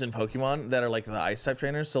trainers in Pokemon that are like the ice type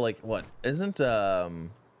trainers. So like what isn't or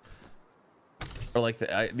like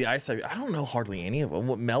the ice type? I don't know hardly any of them.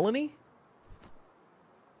 What, Melanie?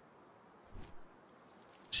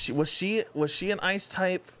 Was she an ice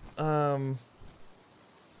type?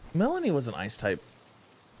 Melanie was an ice type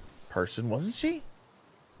person, wasn't she?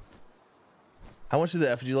 How much do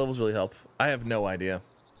the effigy levels really help? I have no idea.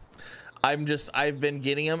 I've been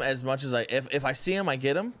getting them as much as if I see them, I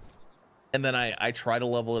get them, and then I try to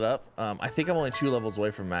level it up. I think I'm only 2 levels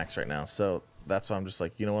away from max right now, so that's why I'm just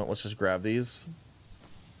like, you know what? Let's just grab these.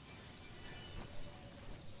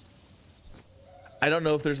 I don't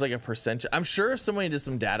know if there's like a percentage. I'm sure if somebody did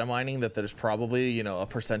some data mining that there's probably, you know, a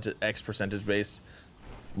percentage X percentage based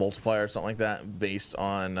multiplier or something like that based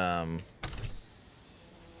on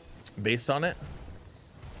it.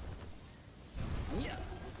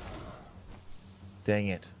 Dang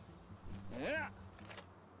it.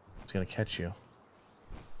 It's gonna catch you.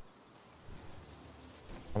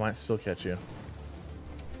 I might still catch you.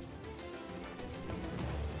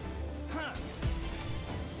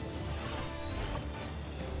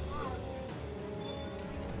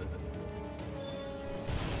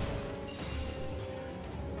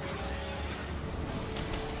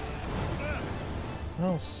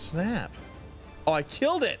 Oh, snap. Oh, I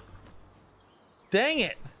killed it. Dang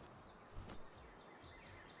it.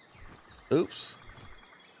 Oops.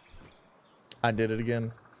 I did it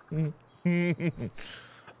again.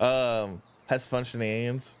 Has fun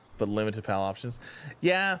shenanigans, but limited PAL options.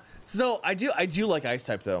 Yeah, so I do like ice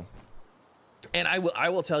type though. And I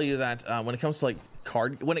will tell you that when it comes to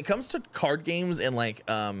card games and like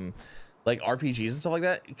RPGs and stuff like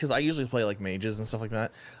that, because I usually play like mages and stuff like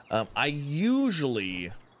that. I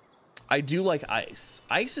do like ice.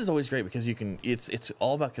 Ice is always great because you can. It's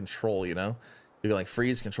all about control, you know. You can like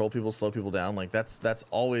freeze, control people, slow people down. Like that's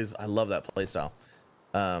always. I love that playstyle.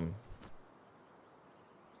 Oh,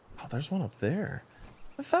 there's one up there.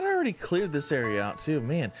 I thought I already cleared this area out too,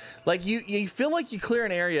 man. Like you feel like you clear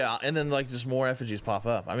an area out and then like just more effigies pop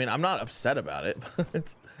up. I mean, I'm not upset about it, but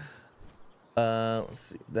let's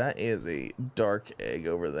see. That is a dark egg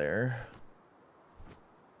over there.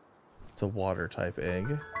 It's a water type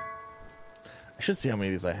egg. I should see how many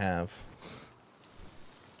of these I have.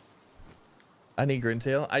 I need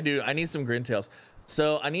Grintail. I do. I need some Grintails.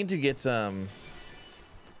 So I need to get some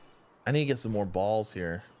more balls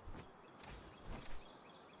here.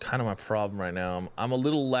 Kind of my problem right now. I'm a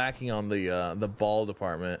little lacking on the ball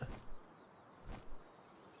department.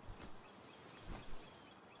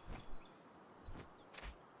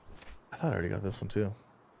 I thought I already got this one too.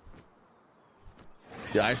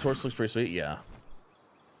 The ice horse looks pretty sweet. Yeah.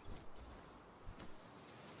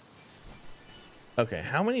 Okay,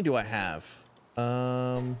 how many do I have?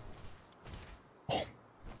 Oh.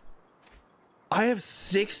 I have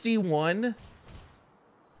 61.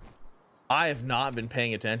 I have not been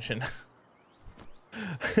paying attention.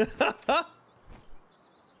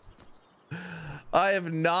 I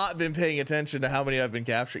have not been paying attention to how many I've been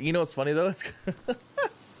capturing. You know what's funny though? It's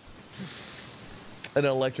an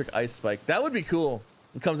electric ice spike. That would be cool.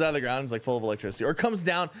 It comes out of the ground, it's like full of electricity, or it comes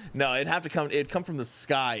down. No, it'd have to come. It'd come from the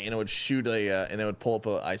sky, and it would shoot and it would pull up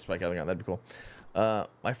an ice spike out of the ground. That'd be cool.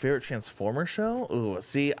 My favorite Transformer show. Ooh,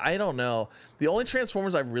 see, I don't know. The only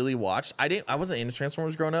Transformers I've really watched, I wasn't into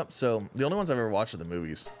Transformers growing up, so the only ones I've ever watched are the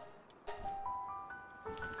movies.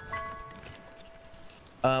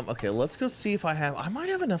 Okay, let's go see if I might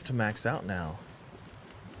have enough to max out now.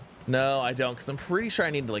 No, I don't, because I'm pretty sure I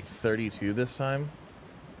need like 32 this time.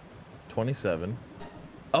 27.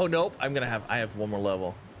 Oh, nope. I have one more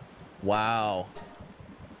level. Wow.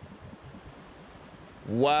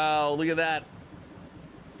 Wow, look at that.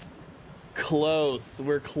 Close.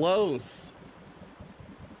 We're close.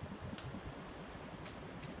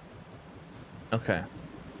 Okay.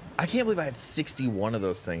 I can't believe I had 61 of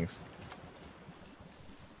those things.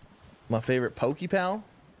 My favorite Pokepal.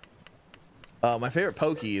 My favorite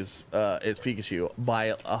Pokey is Pikachu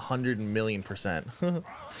by 100,000,000%.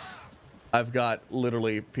 I've got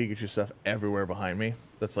literally Pikachu stuff everywhere behind me.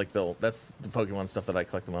 That's like that's the Pokemon stuff that I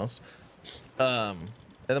collect the most. And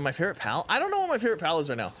then my favorite pal. I don't know what my favorite pal is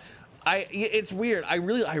right now. It's weird. I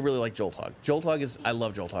really like Joltog. Joltog is. I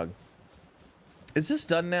love Joltog. Is this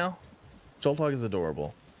done now? Joltog is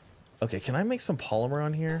adorable. Okay, can I make some polymer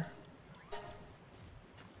on here?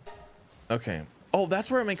 Okay. Oh, that's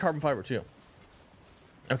where I make carbon fiber too.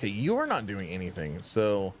 Okay, you are not doing anything,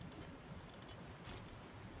 so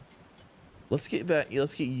let's get that.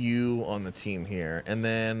 Let's get you on the team here, and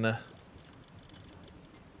then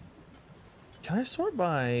can I sort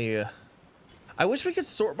by? I wish we could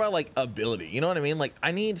sort by like ability. You know what I mean? Like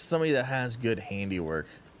I need somebody that has good handiwork.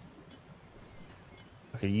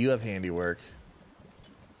 Okay, you have handiwork.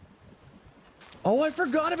 Oh, I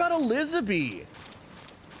forgot about Elizabeth.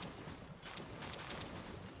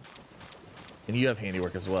 And you have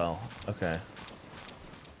handiwork as well. Okay.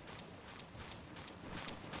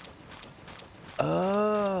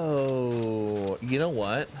 Oh, you know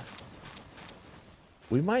what?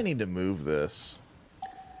 We might need to move this.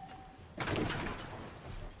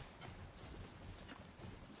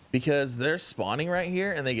 Because they're spawning right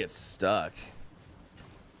here and they get stuck.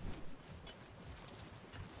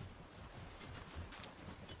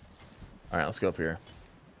 All right, let's go up here.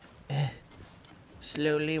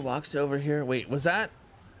 slowly walks over here. Wait, was that?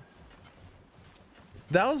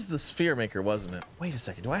 That was the sphere maker, wasn't it? Wait a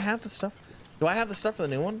second. Do I have the stuff? Do I have the stuff for the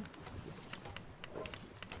new one?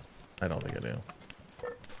 I don't think I do.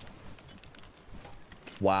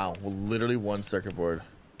 Wow, well, literally one circuit board.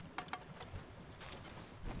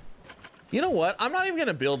 You know what? I'm not even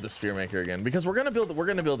gonna build the sphere maker again because we're gonna build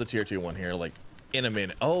the tier 2 one here like in a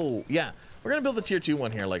minute. Oh yeah, we're gonna build the tier 2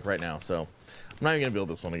 one here like right now. So I'm not even gonna build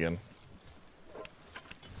this one again.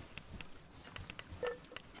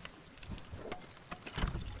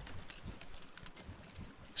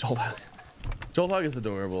 Jolthog is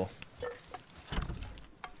adorable.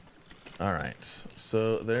 All right,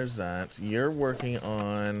 so there's that. You're working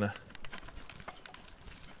on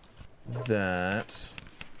that.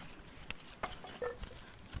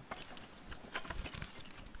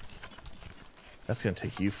 That's gonna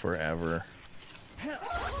take you forever.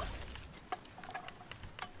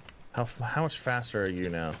 How much faster are you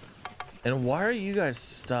now? And why are you guys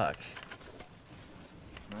stuck?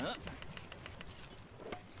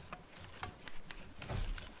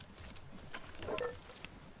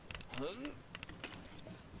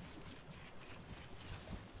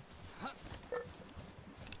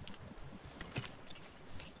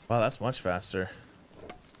 Wow, that's much faster.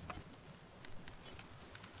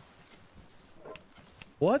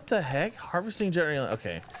 What the heck? Harvesting generating.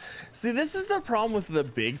 Okay. See, this is the problem with the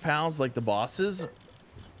big pals, like the bosses.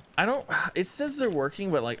 I don't. It says they're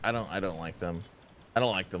working, but like I don't like them. I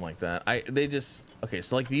don't like them like that. They just. Okay,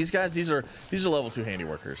 so like these guys, these are level 2 handy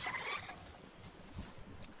workers.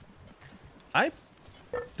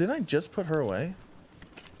 Did I just put her away?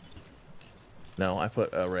 No, I put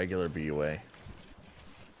a regular bee away.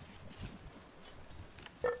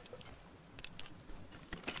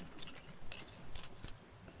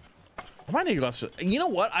 I might need to go after. You know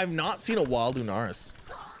what? I've not seen a wild Lunaris.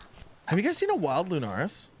 Have you guys seen a wild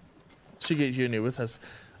Lunaris? Shigeru Anubis has.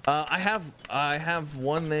 I have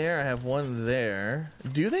one there. I have one there.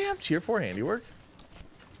 Do they have tier 4 handiwork?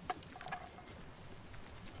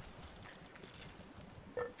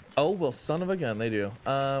 Oh well, son of a gun, they do.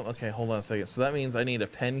 Okay, hold on a second. So that means I need a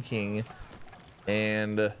Pen King,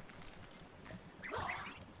 and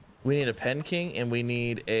we need a Pen King, and we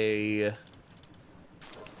need a.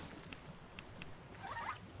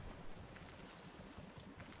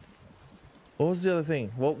 What was the other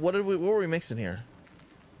thing? What were we mixing here?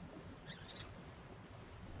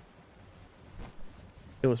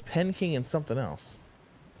 It was Pen King and something else.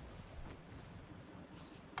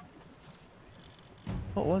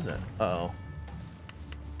 What was it? Uh-oh.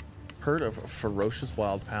 Herd of ferocious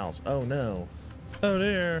wild pals. Oh no. Oh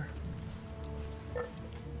dear.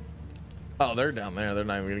 Oh, they're down there. They're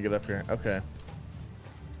not even gonna get up here. Okay.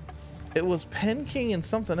 It was Pen King and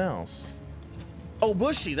something else. Oh,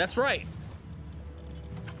 Bushy, that's right.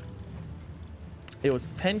 It was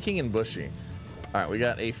Pen King and Bushy. All right, we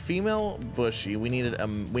got a female Bushy. We need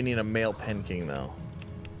a male Pen King though.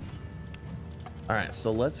 All right,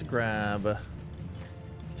 so let's grab.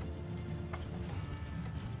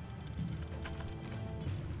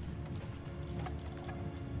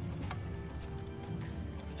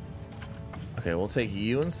 Okay, we'll take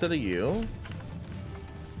you instead of you.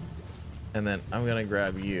 And then I'm gonna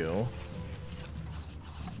grab you.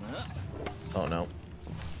 Oh no.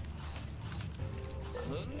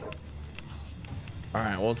 All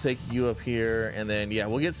right, we'll take you up here, and then yeah,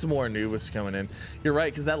 we'll get some more Anubis coming in. You're right,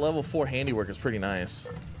 because that level 4 handiwork is pretty nice.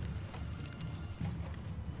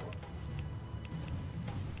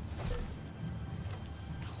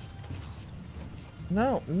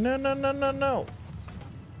 No, no, no, no, no, no.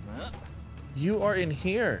 You are in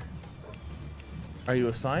here. Are you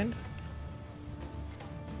assigned?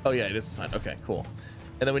 Oh yeah, it is assigned. Okay, cool.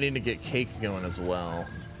 And then we need to get Cake going as well.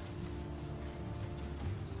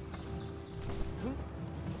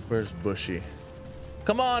 Where's Bushy?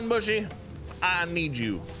 Come on, Bushy. I need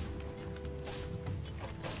you.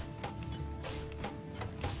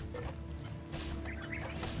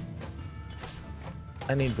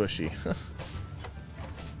 I need Bushy.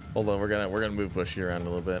 Hold on, we're gonna move Bushy around a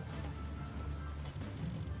little bit.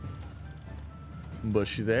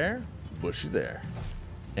 Bushy there, Bushy there.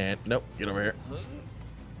 And nope, get over here.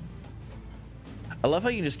 I love how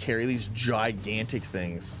you can just carry these gigantic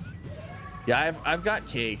things. Yeah, I've got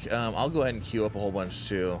Cake. I'll go ahead and queue up a whole bunch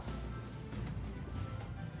too.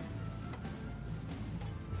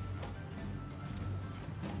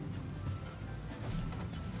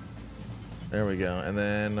 There we go. And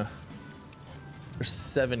then there's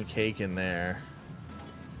 7 Cake in there.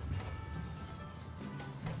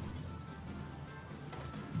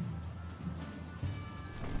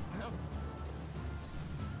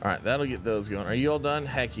 All right, that'll get those going. Are you all done?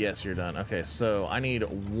 Heck yes, you're done. Okay, so I need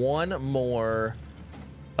one more.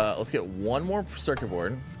 Let's get one more circuit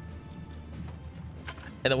board.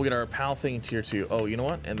 And then we'll get our PAL thing tier 2. Oh, you know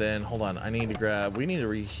what? And then hold on. I need to grab. I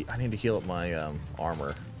need to heal up my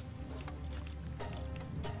armor.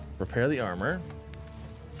 Repair the armor.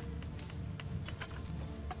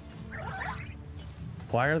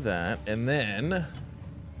 Acquire that, and then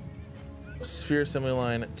sphere assembly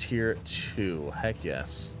line tier 2. Heck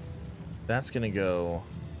yes. That's gonna go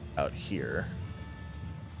out here.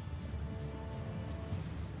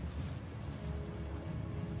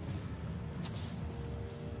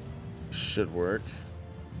 Should work.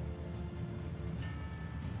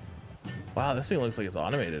 Wow, this thing looks like it's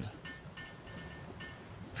automated.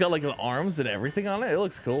 It's got like the arms and everything on it. It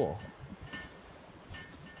looks cool.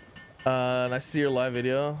 Nice to see your live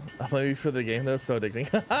video. Maybe for the game though, so addicting.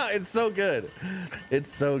 It's so good.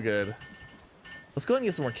 It's so good. Let's go ahead and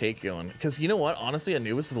get some more cake going. Because you know what? Honestly,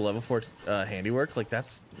 Anubis with a level 4 handiwork, like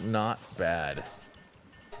that's not bad.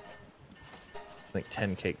 Like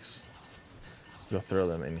 10 cakes. Go throw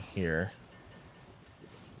them in here.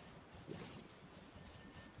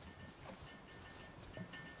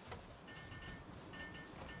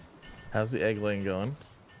 How's the egg laying going?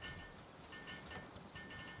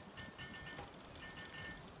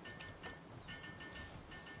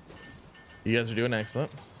 You guys are doing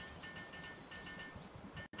excellent.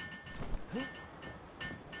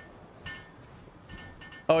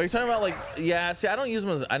 Oh, you're talking about like, yeah, see, I don't use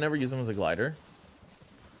them as, I never use them as a glider.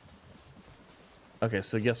 Okay,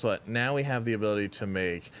 so guess what? Now we have the ability to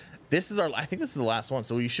make, this is our, I think this is the last one.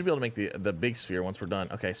 So we should be able to make the big sphere once we're done.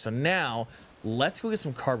 Okay, so now let's go get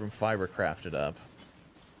some carbon fiber crafted up.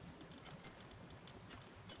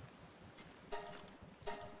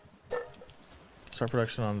 Start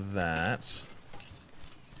production on that.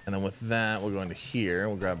 And then with that, we'll go into here.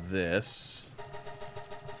 We'll grab this.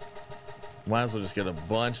 Might as well just get a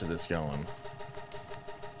bunch of this going.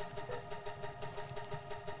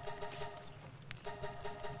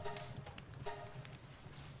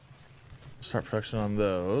 Start production on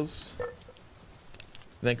those.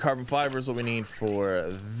 Then carbon fiber is what we need for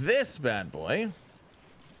this bad boy.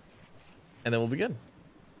 And then we'll be good.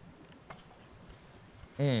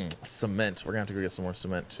 Cement. We're gonna have to go get some more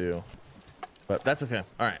cement too. But that's okay.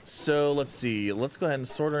 All right, so let's see. Let's go ahead and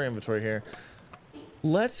sort our inventory here.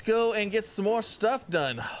 Let's go and get some more stuff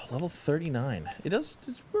done. Level 39. It does.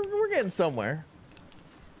 We're getting somewhere.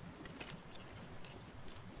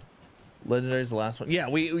 Legendary's the last one. Yeah,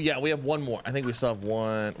 we have one more. I think we still have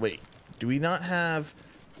one. Wait, do we not have?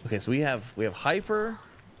 Okay, so we have hyper,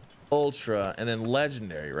 ultra, and then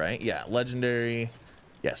legendary, right? Yeah, legendary.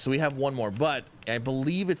 Yeah, so we have one more, but I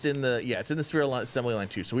believe it's in the, yeah, it's in the sphere assembly line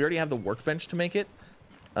too. So we already have the workbench to make it.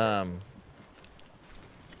 Oh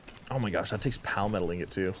my gosh, that takes PAL metal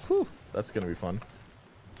ingot too. Whew, that's gonna be fun.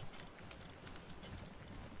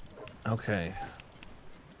 Okay.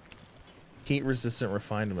 Heat resistant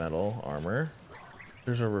refined metal armor.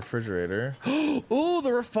 There's our refrigerator. Ooh,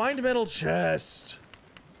 the refined metal chest.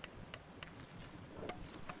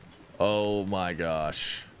 Oh my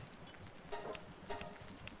gosh.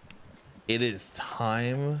 It is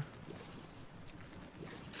time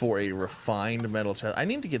for a refined metal chest. I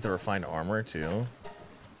need to get the refined armor too.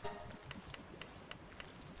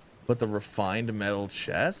 But the refined metal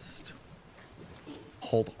chest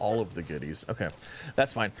hold all of the goodies. Okay,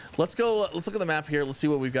 that's fine. Let's go. Let's look at the map here. Let's see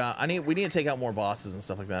what we've got. We need to take out more bosses and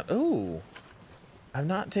stuff like that. Oh,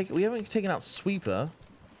 we haven't taken out Sweepa.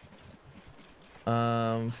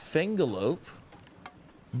 Fengalope,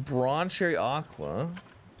 Bronze Cherry Aqua.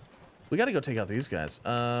 We got to go take out these guys.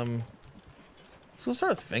 Let's go start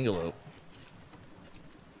with Fengalope.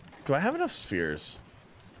 Do I have enough spheres?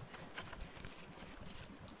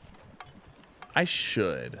 I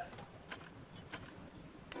should.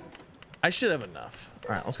 I should have enough.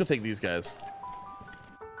 All right, let's go take these guys.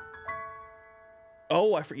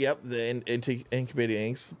 Oh, I forget. Yep, the incubating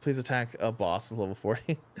eggs. Please attack a boss at level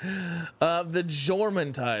 40. The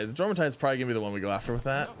Jormuntide. The Jormuntide is probably gonna be the one we go after with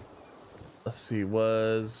that. Let's see.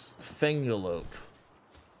 Was Fengalope.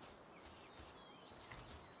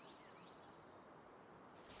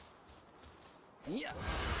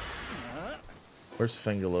 Where's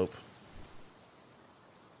Fengalope?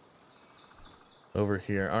 Over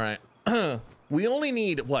here. All right. We only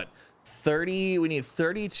need what? 30. We need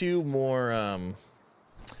 32 more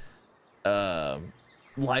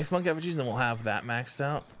life monk effigies, and then we'll have that maxed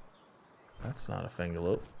out. That's not a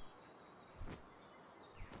Fengalope.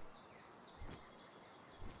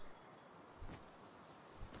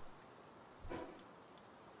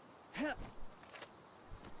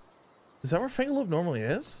 Is that where Fangalope normally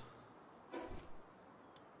is?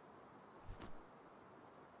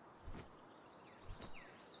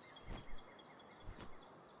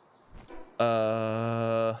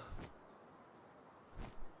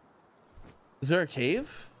 Is there a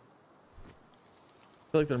cave?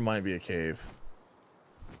 I feel like there might be a cave.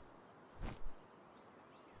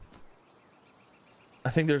 I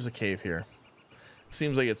think there's a cave here. It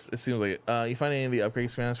seems like it seems like it. You find any of the upgrade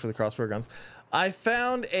schematics for the crossbow guns? I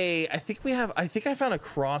found a. I think I found a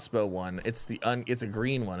crossbow one. It's it's a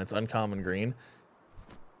green one. It's uncommon green.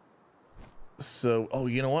 So, oh,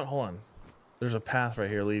 you know what? Hold on. There's a path right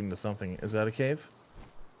here leading to something. Is that a cave?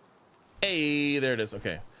 Hey, there it is.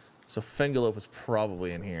 Okay. So Fangalope is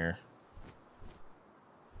probably in here.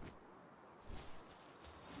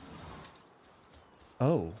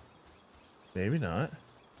 Oh. Maybe not.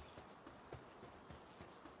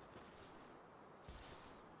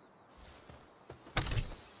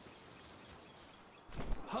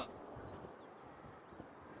 Huh.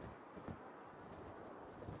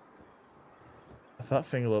 I thought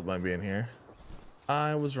Fangalope might be in here.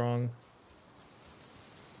 I was wrong.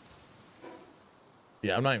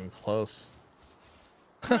 Yeah, I'm not even close.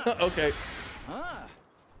 Okay.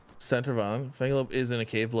 Center Von. Fangalope is in a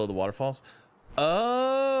cave below the waterfalls.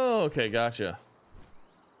 Oh, okay, gotcha.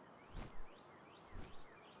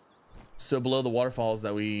 So below the waterfalls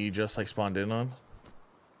that we just like spawned in on.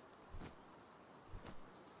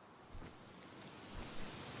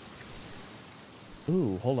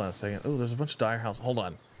 Ooh, hold on a second. Ooh, there's a bunch of dire houses. Hold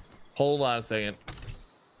on. Hold on a second.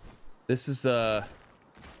 This is the...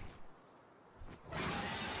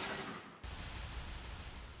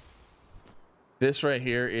 This right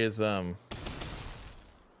here is a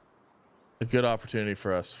good opportunity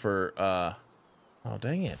for us for oh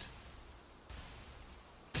dang it.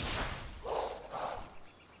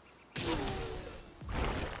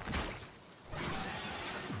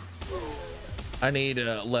 I need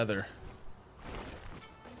leather.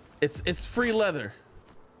 It's free leather.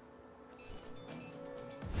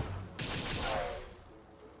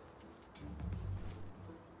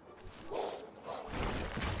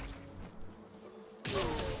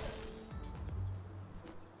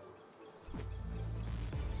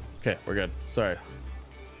 Okay, we're good. Sorry.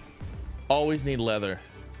 Always need leather.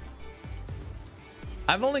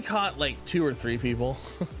 I've only caught like 2 or 3 people.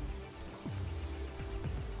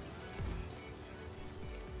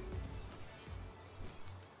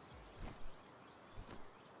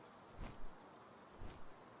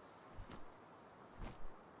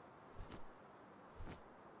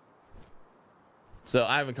 So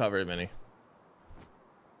I haven't caught very many.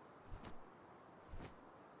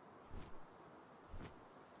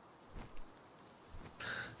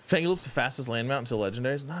 Fangalope's the fastest land mount until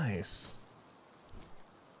legendaries. Nice.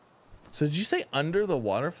 So did you say under the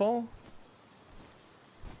waterfall?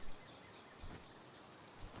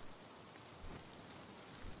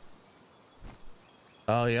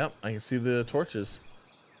 Oh, yep. I can see the torches.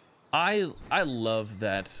 I love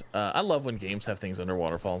that. I love when games have things under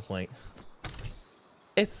waterfalls. Like,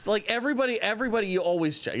 it's like everybody you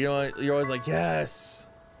always check. You know, you're always like, yes.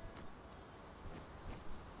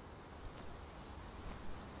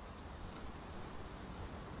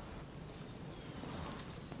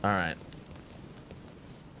 All right.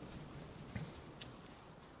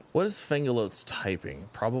 What is Fangalope's typing?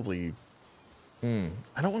 Probably.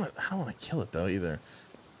 I don't want to kill it though either.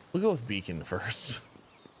 We'll go with Beacon first.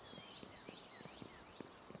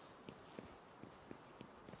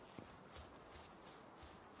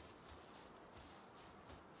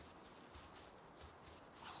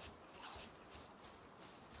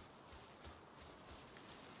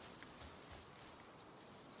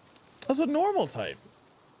 That's a normal type.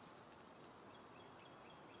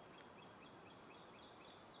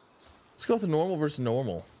 Let's go with the normal versus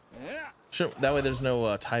normal. That way there's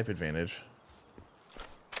no type advantage.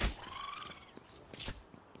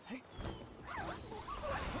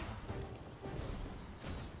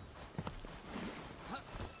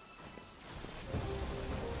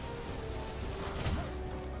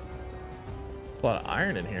 A lot of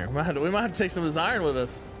iron in here. We might have to take some of this iron with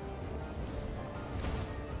us.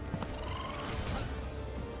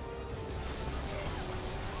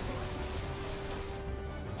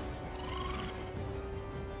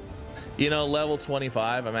 You know, level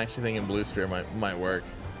 25, I'm actually thinking Blue Spear might work.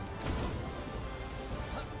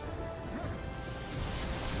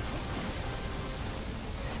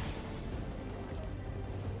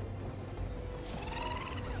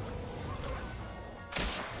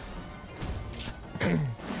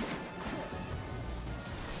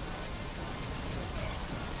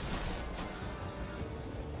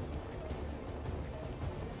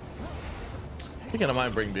 think I don't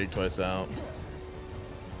mind bringing Dig Twice out.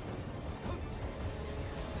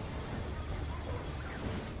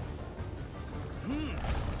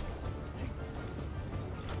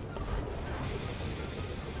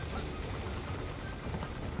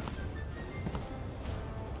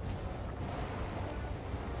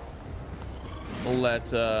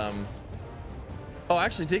 Let oh,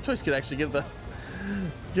 actually Dig Twice could actually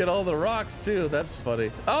get all the rocks too. That's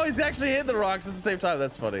funny. Oh, he's actually hitting the rocks at the same time.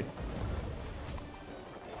 That's funny.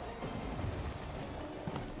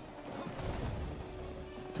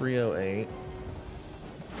 $308.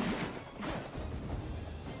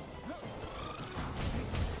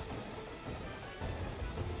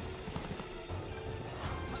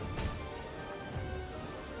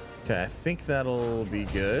 Okay, I think that'll be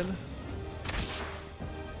good.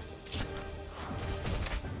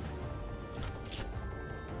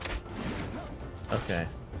 Okay.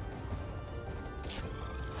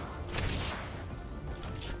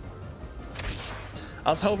 I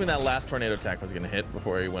was hoping that last tornado attack was going to hit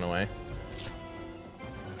before he went away.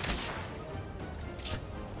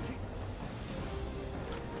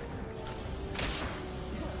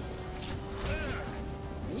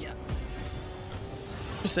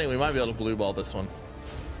 Just saying, we might be able to blue ball this one.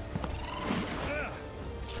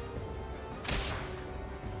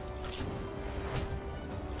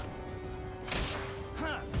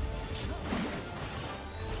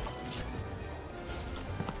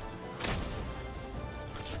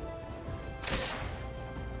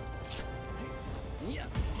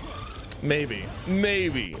 Maybe.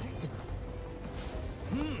 Maybe.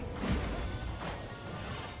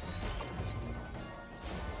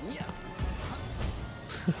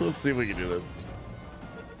 Let's see if we can do this.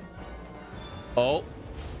 Oh.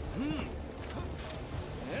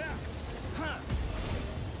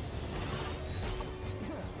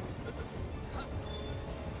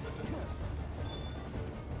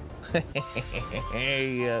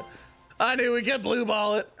 Hey, I knew we could blue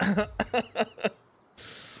ball it.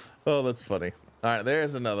 Oh, that's funny. All right,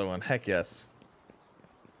 there's another one. Heck yes.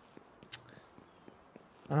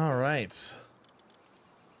 All right.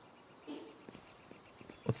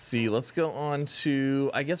 Let's see. Let's go on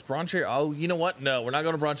to, I guess, Bronze Cherry. Oh, you know what? No, we're not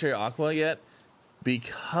going to Bronze Cherry Aqua yet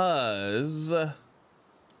because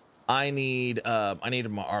I need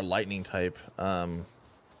our lightning type. The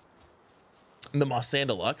Moss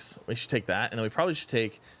Deluxe. We should take that, and then we probably should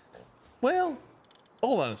take. Well,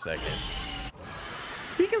 hold on a second.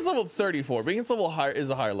 Beacon's level 34. Beacon's level higher is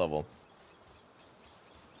a higher level.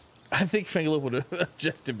 I think Fingerlip would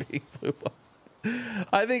object to being blue ball.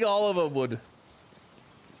 I think all of them would.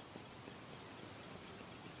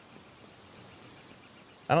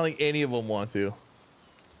 I don't think any of them want to.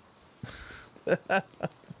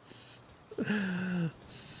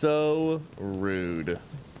 So rude.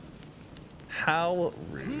 How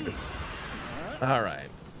rude. All right.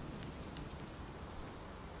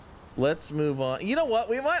 Let's move on. You know what?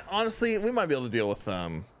 We might honestly, we might be able to deal with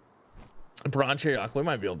Bronze Cherry Aqua. We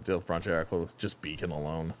might be able to deal with Bronze Cherry Aqua with just Beacon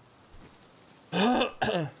alone.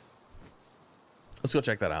 Let's go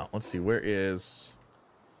check that out. Let's see. Where is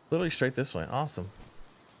literally straight this way? Awesome.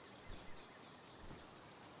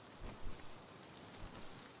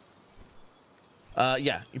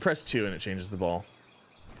 Yeah, you press 2 and it changes the ball.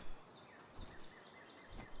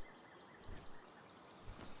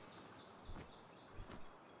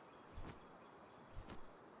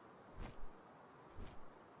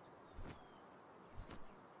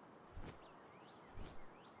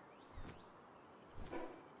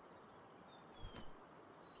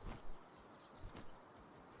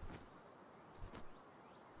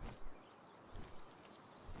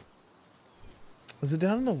 Is it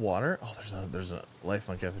down in the water? Oh, there's a life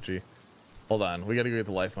monk effigy. Hold on, we gotta go get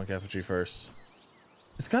the life monk effigy first.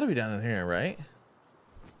 It's gotta be down in here, right?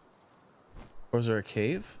 Or is there a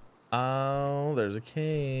cave? Oh, there's a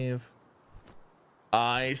cave.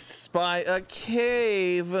 I spy a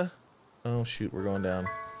cave. Oh shoot, we're going down. I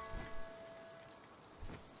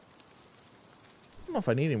don't know if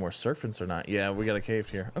I need any more serpents or not. Yeah, we got a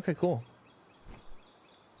cave here. Okay, cool.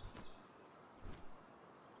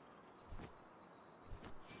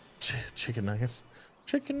 Chicken nuggets.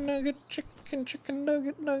 Chicken nugget, chicken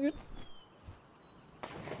nugget.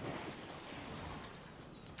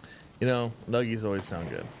 You know, nuggies always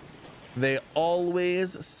sound good. They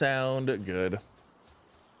always sound good.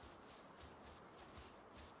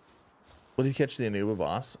 What did you catch the Anubis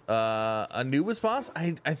boss? Anubis boss?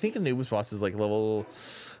 I think Anubis boss is like level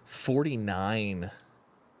 49.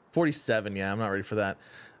 47, yeah, I'm not ready for that.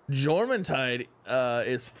 Jormuntide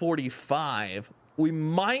is 45. We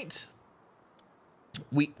might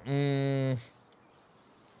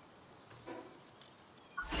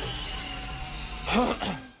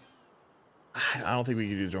I don't think we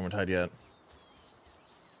can do Jormuntide yet.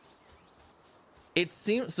 It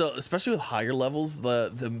seems so, especially with higher levels,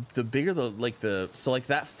 the bigger the like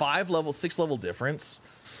that 5 level, 6 level difference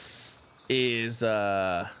is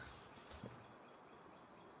need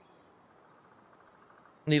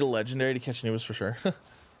a legendary to catch Anubis for sure.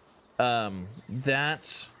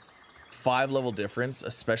 That 5 level difference,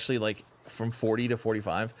 especially like from 40 to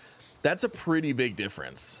 45, that's a pretty big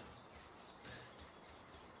difference.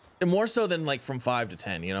 And more so than like from 5 to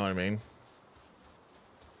 10, you know what I mean?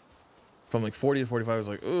 From like 40 to 45, I was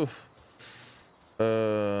like, oof.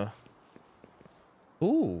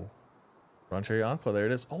 Ooh. Roncherry Aqua, there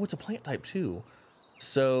it is. Oh, it's a plant type too.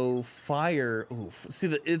 So fire, oof. See,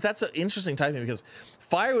 that's an interesting typing because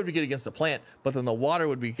fire would be good against the plant, but then the water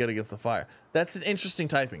would be good against the fire. That's an interesting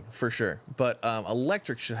typing for sure. But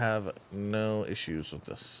electric should have no issues with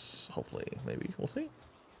this. Hopefully, maybe we'll see.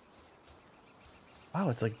 Wow,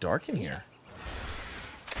 it's like dark in here.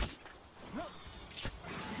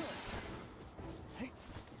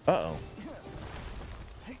 Uh-oh.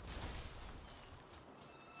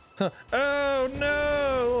 Huh. Oh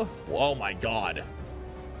no! Oh my god.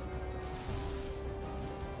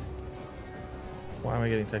 Why am I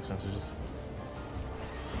getting text messages?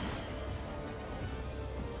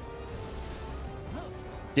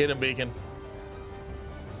 Get him, Beacon.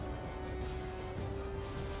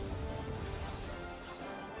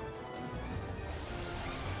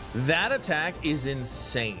 That attack is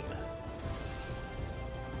insane.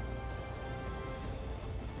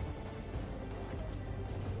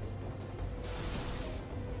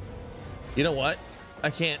 You know what? I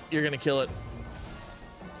can't. You're gonna kill it.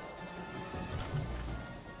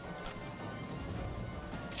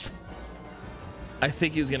 I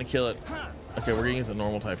think he was gonna kill it. Okay, we're gonna use a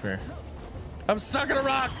normal type here. I'm stuck in a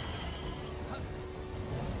rock.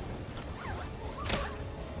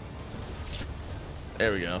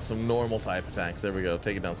 There we go. Some normal type attacks. There we go.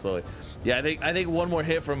 Take it down slowly. Yeah, I think one more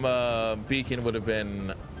hit from Beacon would have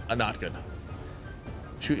been not good.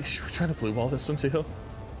 Should we try to blue ball this one too?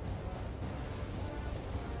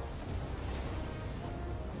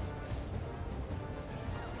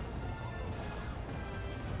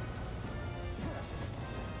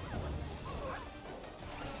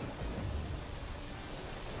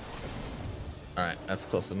 All right, that's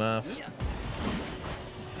close enough.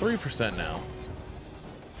 3% now.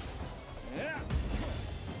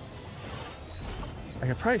 I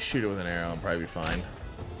could probably shoot it with an arrow and probably be fine. –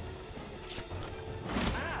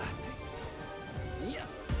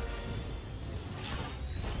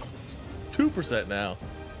 2% now.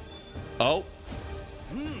 Oh.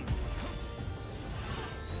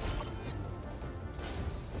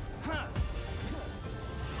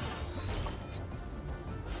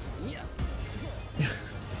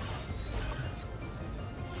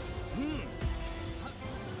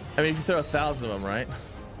 I mean, if you throw 1,000 of them, right?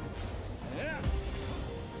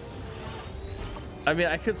 I mean,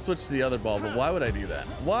 I could switch to the other ball, but why would I do that?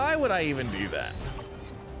 Why would I even do that?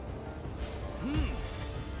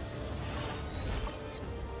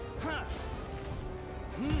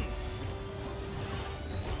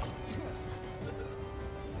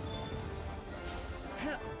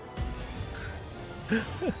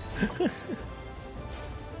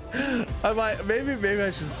 I might, maybe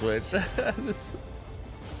I should switch.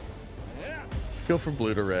 Go from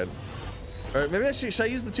blue to red. All right, maybe should I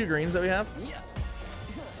use the 2 greens that we have?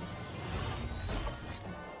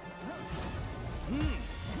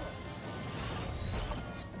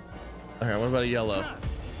 Okay, what about a yellow?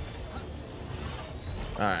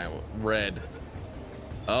 All right, red.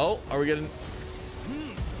 Oh, are we getting?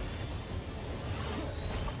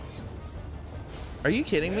 Are you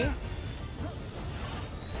kidding me?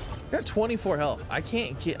 You're at 24 health. I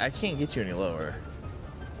can't get you any lower.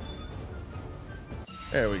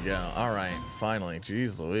 There we go. All right, finally.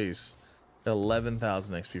 Jeez Louise.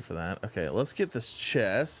 11,000 XP for that. Okay, let's get this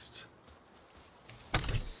chest.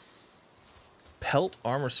 Pelt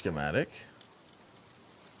armor schematic.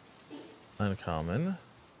 Uncommon. Is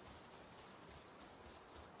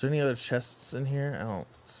there any other chests in here? I don't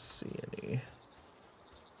see any.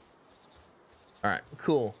 All right,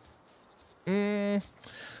 cool.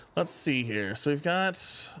 Let's see here. So we've got.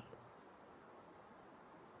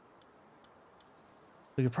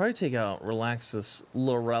 We could probably take out Relaxarus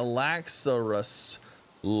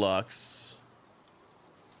Lux.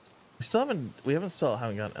 We haven't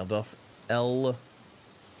gotten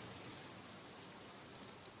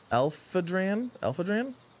Alphadran?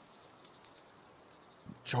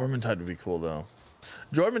 Jormuntide would be cool though.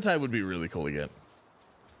 Jormuntide would be really cool to get.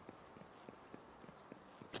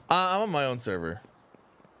 I'm on my own server.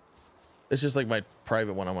 It's just like my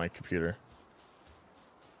private one on my computer.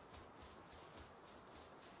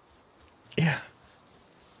 Yeah.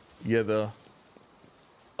 Yeah, the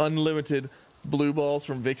unlimited blue balls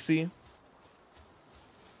from Vixie.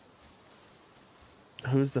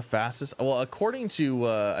 Who's the fastest? Well, according to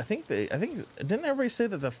I think didn't everybody say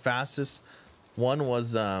that the fastest one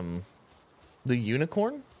was the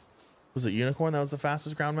unicorn? Was it unicorn that was the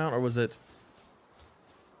fastest ground mount, or was it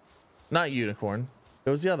not unicorn? It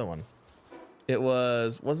was the other one. It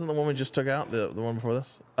wasn't the one we just took out, the one before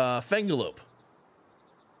this? Fangalope.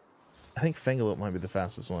 I think Fangalope might be the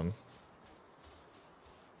fastest one.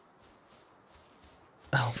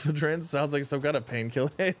 Alphadrin sounds like some kind of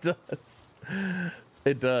painkiller. It does.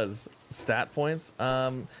 It does. Stat points.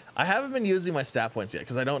 I haven't been using my stat points yet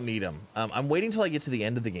because I don't need them. I'm waiting till I get to the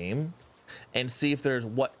end of the game and see if there's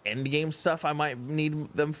what end game stuff I might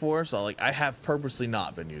need them for. So like I have purposely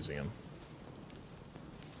not been using them.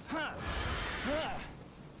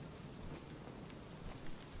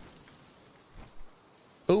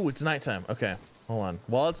 Oh, it's nighttime. Okay, hold on.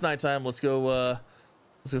 While it's nighttime, let's go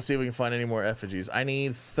see if we can find any more effigies. I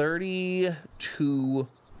need 32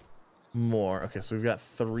 more. Okay, so we've got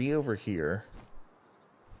 3 over here.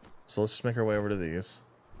 So let's just make our way over to these.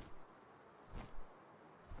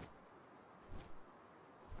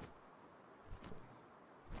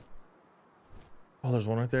 Oh, there's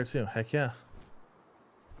one right there too. Heck yeah.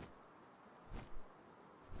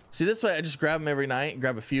 See, this way I just grab them every night,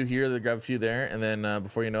 grab a few here, then grab a few there, and then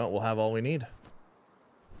before you know it, we'll have all we need.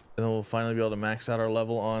 And then we'll finally be able to max out our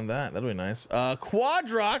level on that. That'll be nice.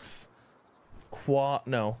 Quadrox.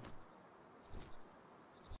 No.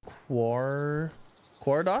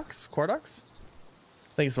 Quardox?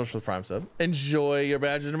 Thank you so much for the Prime sub. Enjoy your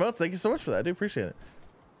badge and emotes. Thank you so much for that. I do appreciate it.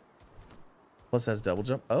 Plus it has double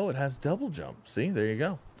jump. Oh, it has double jump. See, there you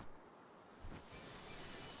go.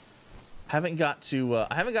 I haven't got to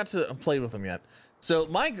play with them yet. So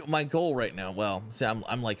my goal right now, well, see,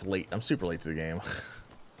 I'm like late. I'm super late to the game.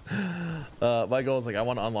 My goal is like I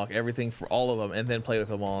want to unlock everything for all of them and then play with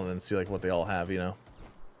them all and then see like what they all have, you know.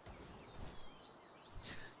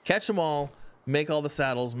 Catch them all, make all the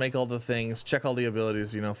saddles, make all the things, check all the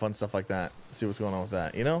abilities, you know, fun stuff like that. See what's going on with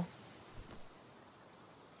that, you know?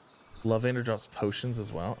 Lavander drops potions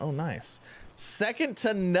as well. Oh, nice. Second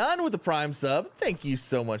to none with the Prime sub. Thank you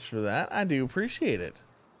so much for that. I do appreciate it.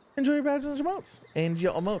 Enjoy your badges and your emotes. And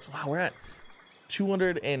your emotes. Wow, we're at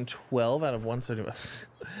 212 out of 175.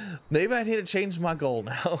 Maybe I need to change my goal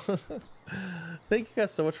now. Thank you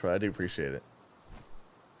guys so much for that. I do appreciate it.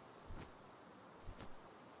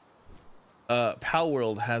 Pal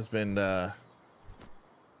World has been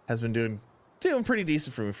doing pretty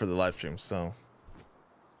decent for me for the live stream, so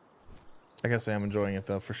I gotta say I'm enjoying it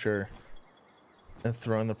though for sure. And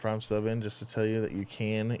throwing the Prime sub in just to tell you that you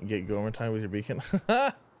can get Gorman time with your beacon.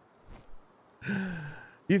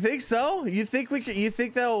 You think so? You think we could? You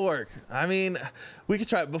think that'll work? I mean, we could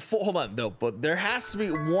try it before. Hold on, no, but there has to be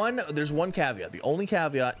one. There's one caveat. The only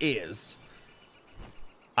caveat is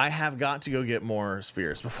I have got to go get more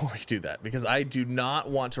spheres before we do that because I do not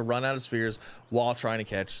want to run out of spheres while trying to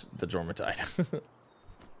catch the Jormatide.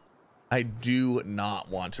 I do not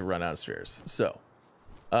want to run out of spheres. So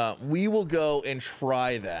we will go and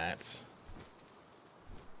try that.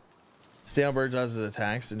 Stay on bird dodges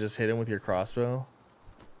attacks and just hit him with your crossbow.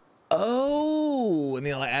 Oh, and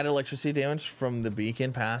then I add electricity damage from the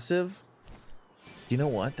beacon passive. You know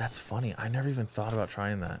what? That's funny. I never even thought about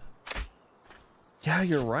trying that. Yeah,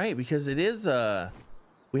 you're right, because it is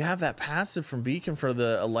we have that passive from beacon for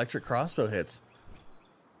the electric crossbow hits.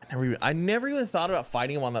 I never even thought about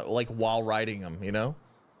fighting him on that, like while riding him, you know?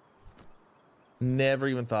 Never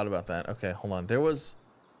even thought about that. Okay, hold on. Okay,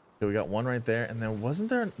 we got one right there, and then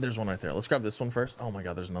there's one right there. Let's grab this one first. Oh my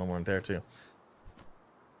god, there's another one there too.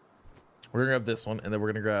 We're gonna grab this one, and then we're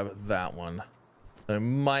gonna grab that one. I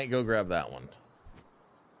might go grab that one.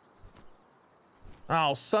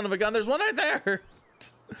 Oh, son of a gun, there's one right there.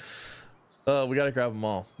 Oh, we gotta grab them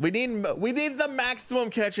all. We need the maximum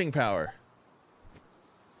catching power.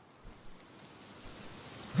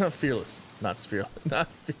 Fearless, not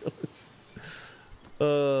fearless.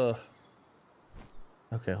 Okay,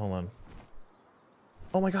 hold on.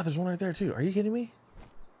 Oh my god, there's one right there too. Are you kidding me?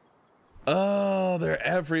 Oh, they're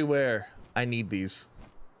everywhere. I need these.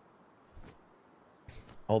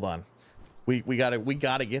 Hold on. We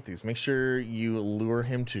gotta get these. Make sure you lure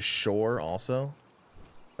him to shore also.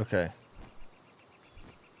 Okay.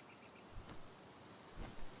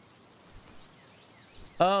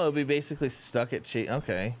 Oh, it'll be basically stuck at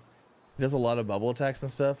okay. He does a lot of bubble attacks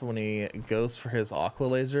and stuff. When he goes for his aqua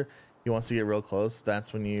laser, he wants to get real close.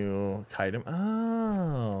 That's when you kite him.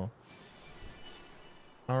 Oh.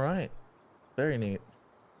 All right. Very neat.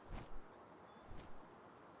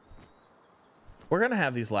 We're going to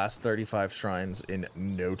have these last 35 shrines in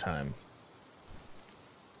no time.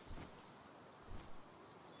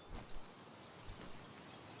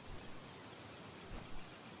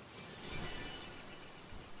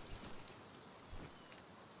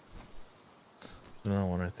 Another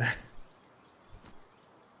one right there.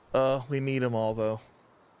 We need them all though.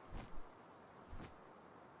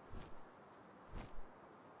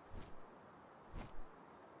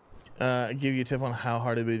 Give you a tip on how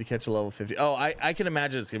hard it would be to catch a level 50. Oh, I can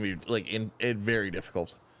imagine it's gonna be like very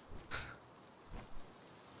difficult.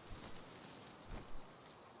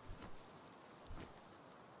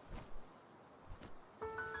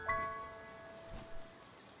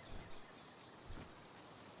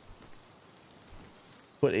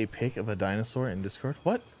 Put a pic of a dinosaur in Discord.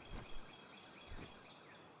 What?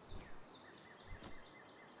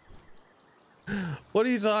 What are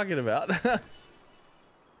you talking about?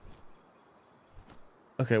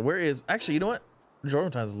 Okay, where is... Actually, you know what?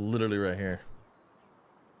 Jordan is literally right here.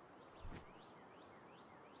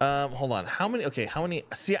 Hold on. How many... Okay, how many...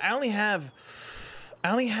 See, I only have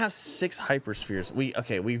 6 hyperspheres. We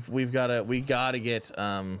gotta get...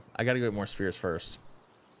 I gotta get more spheres first.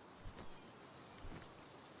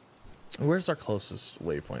 Where's our closest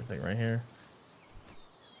waypoint thing? Right here.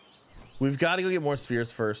 We've got to go get more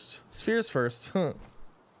spheres first. Spheres first. Huh.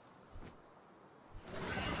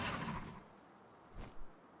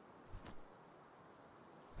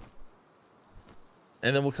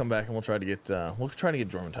 And then we'll come back and we'll try to get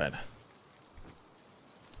Jormuntide.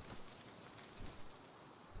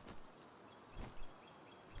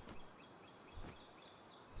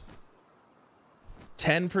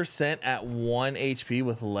 %, at 1 HP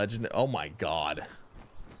with legend. Oh my god.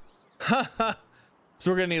 So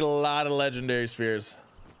we're gonna need a lot of legendary spheres.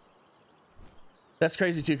 That's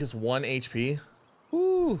crazy too, because 1 HP.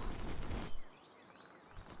 Woo.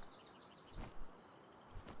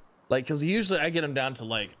 Like, because usually I get them down to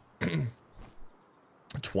like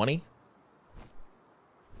 20.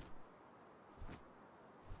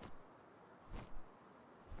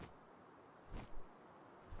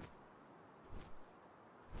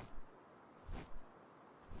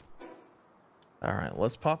 All right,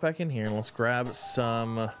 let's pop back in here and let's grab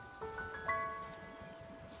some.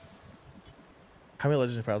 How many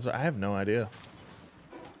legendary powers? I have no idea.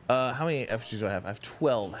 How many FGs do I have? I have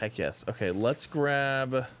 12. Heck yes. Okay, let's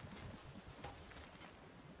grab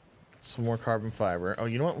some more carbon fiber. Oh,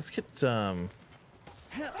 you know what? Let's get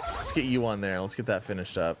you on there. Let's get that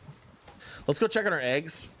finished up. Let's go check on our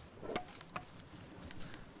eggs.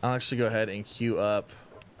 I'll actually go ahead and queue up.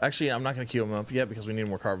 Actually, I'm not going to queue them up yet because we need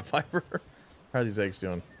more carbon fiber. How are these eggs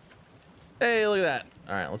doing? Hey, look at that.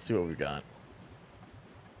 All right, let's see what we've got.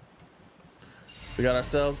 We got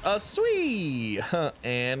ourselves a sweet,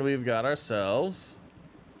 and we've got ourselves.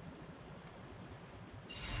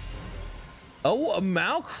 Oh, a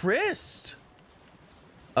Malchrist.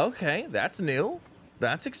 Okay, that's new.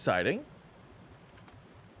 That's exciting.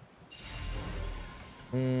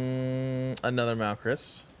 Another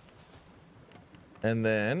Malchrist. And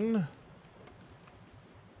then...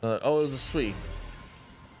 oh, it was a sweet.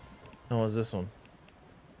 Oh, what was this one?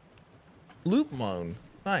 Loop Moan.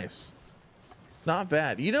 Nice. Not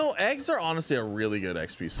bad. You know, eggs are honestly a really good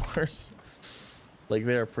XP source. Like,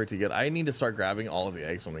 they're pretty good. I need to start grabbing all of the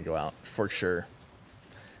eggs when we go out, for sure.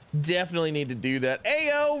 Definitely need to do that.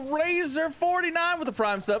 Ayo, Razor49 with the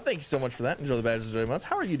Prime sub. Thank you so much for that. Enjoy the badges, enjoy the months.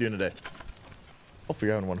 How are you doing today? Hopefully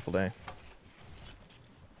you're having a wonderful day.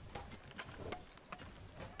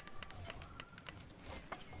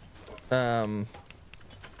 I'll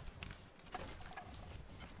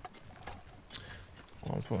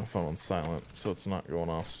put my phone on silent so it's not going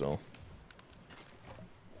off still.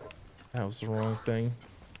 That was the wrong thing.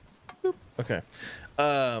 Boop. Okay.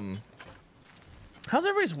 How's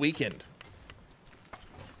everybody's weekend?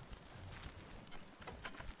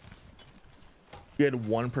 You had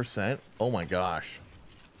 1%? Oh my gosh.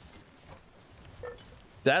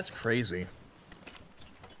 That's crazy.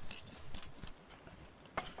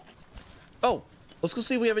 Oh, let's go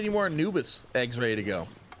see if we have any more Anubis eggs ready to go.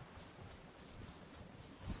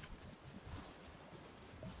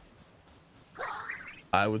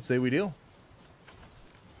 I would say we do.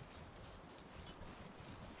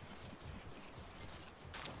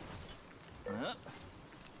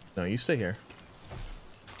 No, you stay here.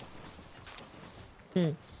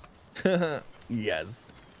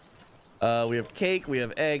 Yes. We have cake, we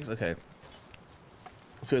have eggs. Okay.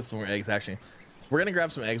 Let's get some more eggs, actually. We're gonna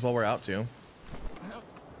grab some eggs while we're out too,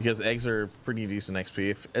 because eggs are pretty decent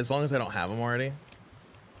XP as long as I don't have them already.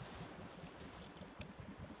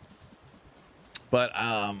 But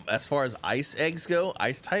as far as ice eggs go,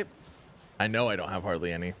 ice type, I know I don't have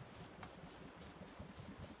hardly any.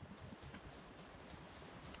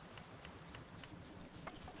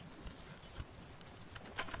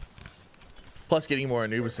 Plus, getting more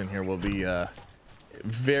Anubis in here will be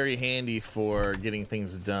very handy for getting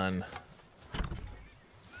things done.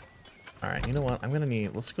 All right, you know what? I'm gonna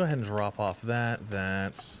need. Let's go ahead and drop off that,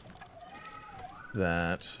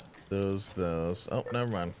 those. Oh, never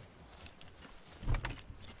mind.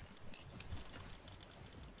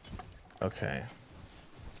 Okay.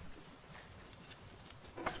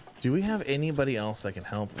 Do we have anybody else that can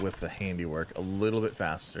help with the handiwork a little bit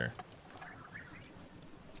faster?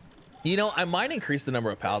 You know, I might increase the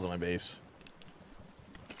number of pals on my base.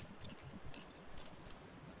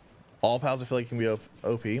 All pals I feel like can be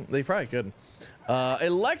OP. They probably could.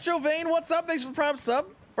 Electrovane, what's up? Thanks for the prime sub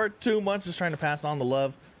for 2 months. Just trying to pass on the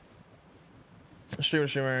love.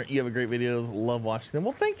 Streamer, you have a great videos. Love watching them.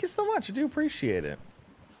 Well, thank you so much. I do appreciate it.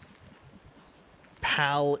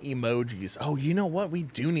 Pal emojis. Oh, you know what? We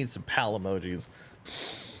do need some pal emojis.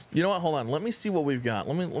 You know what? Hold on. Let me see what we've got.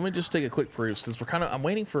 Let me just take a quick peruse because I'm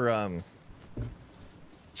waiting for I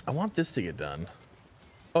want this to get done.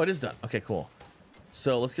 Oh, it is done. Okay, cool.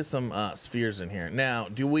 So let's get some spheres in here. Now,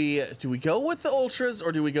 do we go with the ultras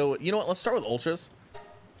or do we go with, you know what? Let's start with ultras.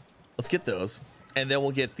 Let's get those and then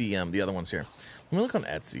we'll get the other ones here. Let me look on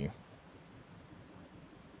Etsy.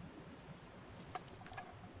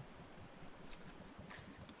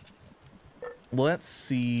 Let's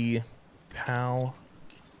see Pal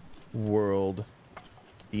World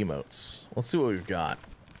emotes. Let's see what we've got.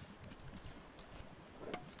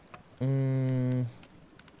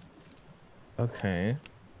 Okay.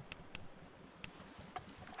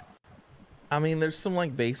 I mean, there's some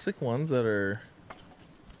like basic ones that are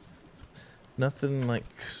nothing like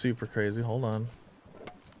super crazy. Hold on.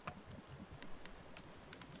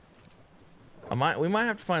 We might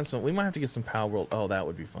have to find some. We might have to get some Pal World. Oh, that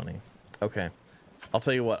would be funny. Okay. I'll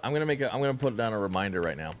tell you what. I'm gonna put down a reminder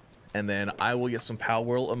right now, and then I will get some Pal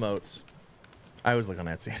World emotes. I always look on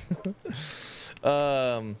Etsy.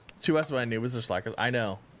 2S what I knew was their slackers. I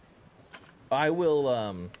know. I will.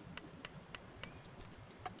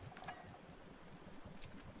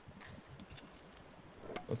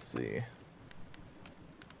 Let's see.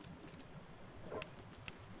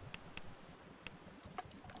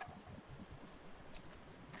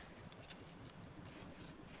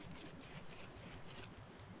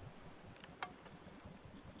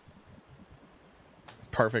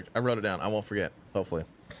 Perfect. I wrote it down. I won't forget. Hopefully.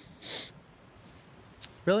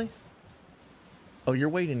 Really? Oh, you're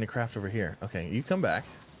waiting to craft over here. Okay, you come back.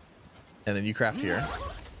 And then you craft here.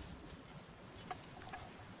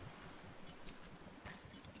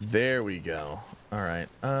 There we go. All right.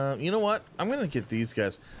 You know what? I'm going to get these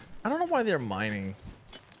guys. I don't know why they're mining.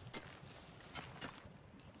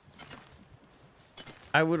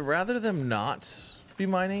 I would rather them not be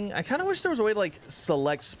mining. I kind of wish there was a way to like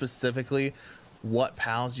select specifically what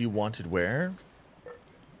pals you wanted where.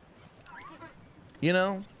 You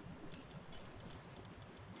know?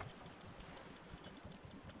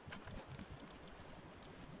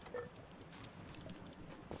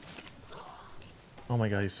 Oh my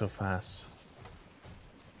god, he's so fast.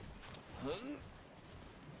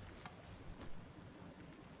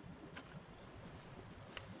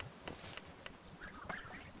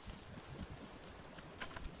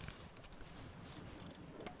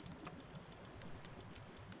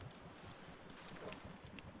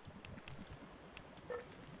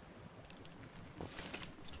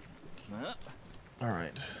 All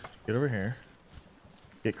right, get over here.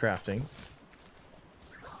 Get crafting.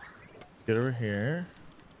 Get over here.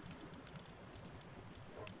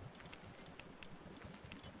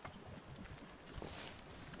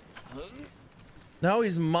 No,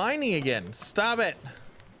 he's mining again. Stop it.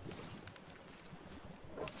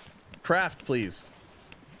 Craft, please.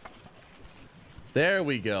 There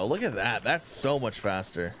we go. Look at that. That's so much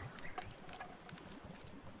faster.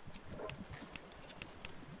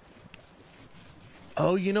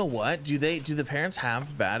 Oh, you know what? Do the parents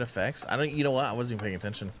have bad effects? I don't, you know what? I wasn't even paying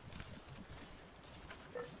attention.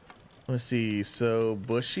 Let me see. So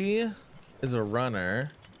Bushy is a runner.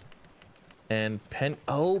 And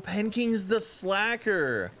Penking's the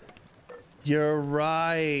slacker. You're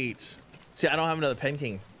right. See, I don't have another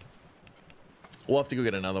Penking. We'll have to go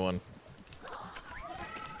get another one.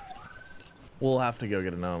 We'll have to go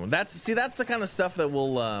get another one. That's the kind of stuff that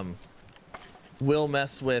we'll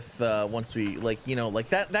mess with once we like, you know, like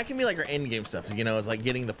that can be like our end game stuff, you know, is like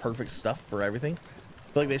getting the perfect stuff for everything.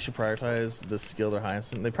 I feel like they should prioritize the skill they're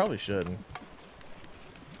highest in. They probably should.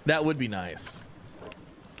 That would be nice.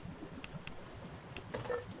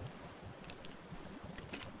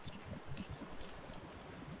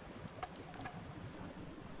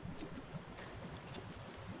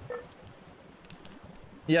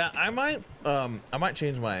 Yeah, I might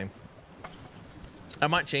change my. I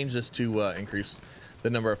might change this to increase the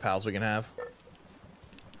number of pals we can have.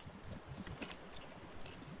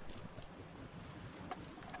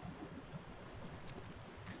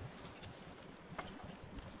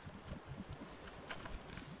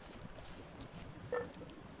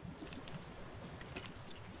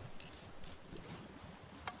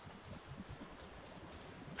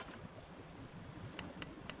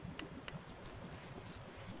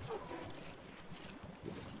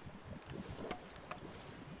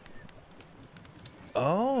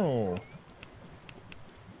 Oh.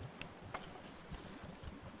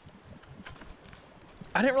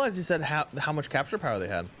 I didn't realize you said how much capture power they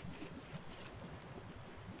had.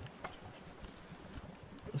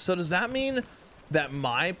 So does that mean that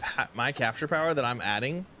my capture power that I'm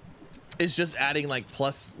adding is just adding like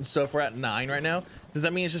plus? So if we're at 9 right now, does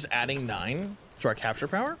that mean it's just adding 9 to our capture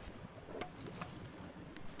power?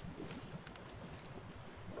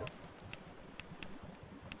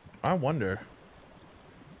 I wonder.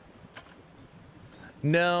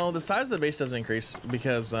 No, the size of the base doesn't increase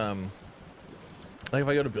because like if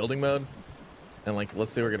I go to building mode and like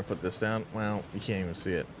let's say we're gonna put this down, well, you can't even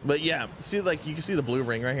see it, but yeah, see, like you can see the blue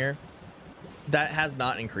ring right here, that has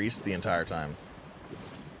not increased the entire time.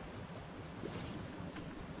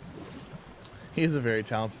 He is a very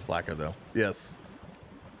talented slacker though. Yes.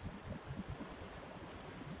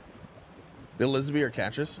 Elizabeth or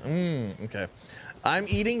Catches? Okay. I'm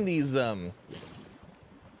eating these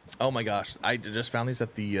oh my gosh, I just found these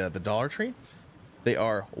at the Dollar Tree. They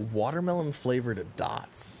are watermelon flavored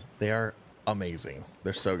dots. They are amazing.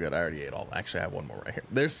 They're so good. I already ate all. Actually, I have one more right here.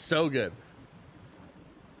 They're so good.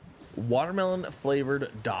 Watermelon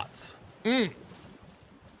flavored dots.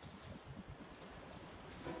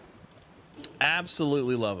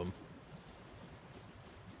 Absolutely love them.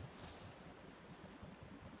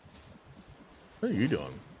 What are you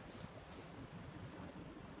doing?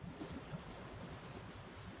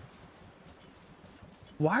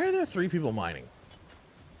 Why are there 3 people mining?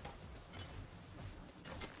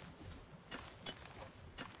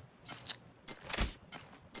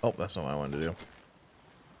 Oh, that's not what I wanted to do.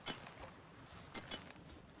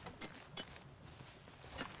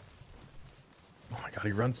 Oh my god,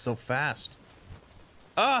 he runs so fast.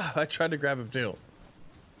 Ah, I tried to grab him too.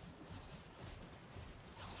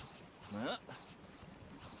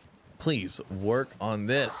 Please work on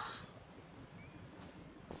this.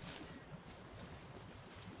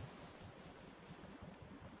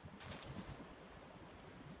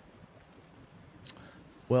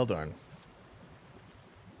 Well darn.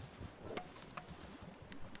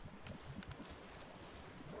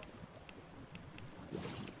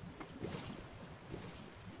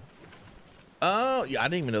 Oh, yeah, I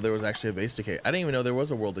didn't even know there was actually a base decay. I didn't even know there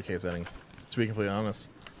was a world decay setting, to be completely honest.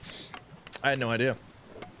 I had no idea.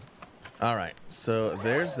 All right, so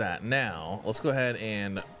there's that. Now, let's go ahead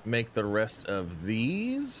and make the rest of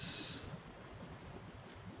these,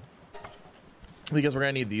 because we're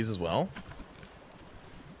gonna need these as well.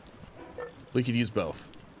 We could use both.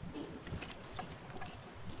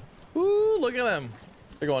 Ooh, look at them.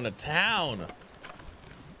 They're going to town.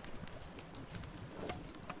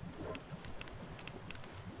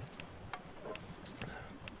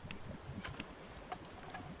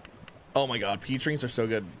 Oh my god, peach rings are so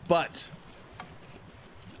good, but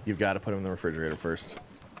you've got to put them in the refrigerator first.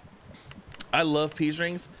 I love peach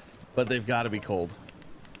rings, but they've got to be cold.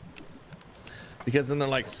 Because then they're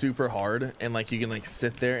like super hard and like you can like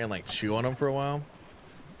sit there and like chew on them for a while.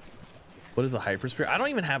 What is a hyper spear? I don't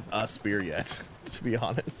even have a spear yet, to be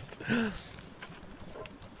honest.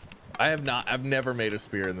 I've never made a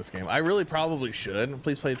spear in this game. I really probably should.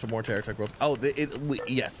 Please play for more TerraTech Worlds. Oh,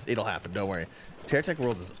 yes, it'll happen. Don't worry. TerraTech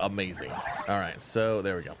Worlds is amazing. All right, so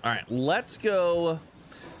there we go. All right, let's go.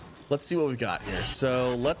 Let's see what we've got here.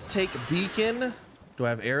 So let's take beacon. Do I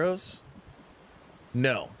have arrows?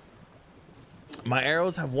 No. My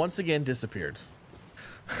arrows have once again disappeared.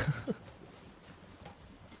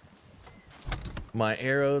 My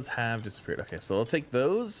arrows have disappeared. Okay, so I'll take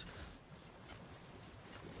those.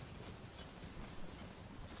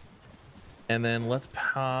 And then let's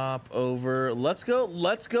pop over. Let's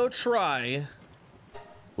go try.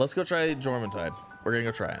 Let's go try Jormuntide. We're gonna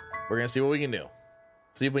go try it. We're gonna see what we can do.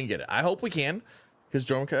 See if we can get it. I hope we can, because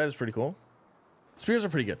Jormuntide is pretty cool. Spears are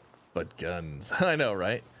pretty good, but guns. I know,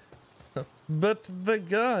 right? But the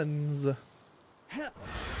guns.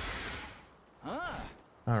 All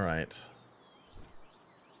right.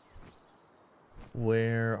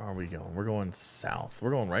 Where are we going? We're going south.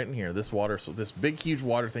 We're going right in here. This water, so this big, huge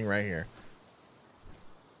water thing right here.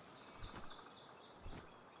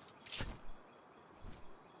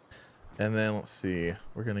 And then let's see,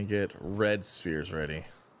 we're gonna get red spheres ready.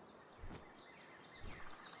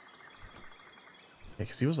 Yeah,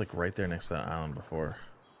 because he was like right there next to that island before.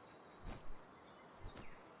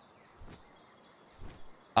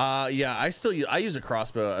 Yeah, I use a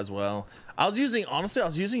crossbow as well. Honestly, I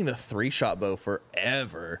was using the 3-shot bow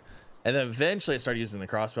forever. And then eventually I started using the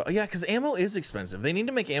crossbow. Yeah, because ammo is expensive. They need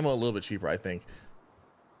to make ammo a little bit cheaper, I think.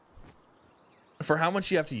 For how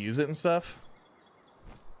much you have to use it and stuff.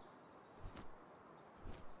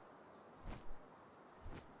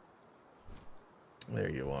 There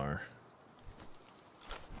you are.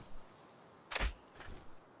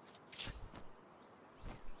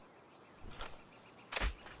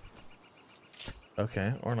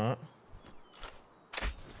 Okay, or not.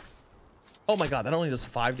 Oh my god, that only does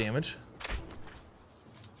 5 damage.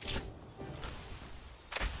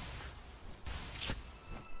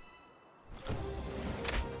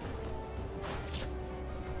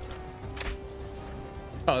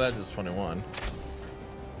 Oh, that does 21.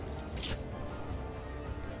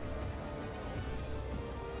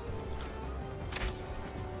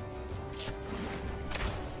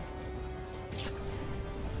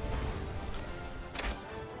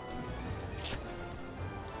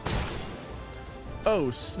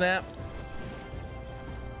 Oh, snap.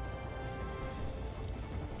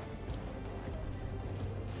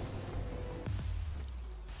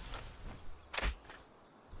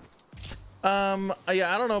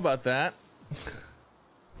 Yeah, I don't know about that.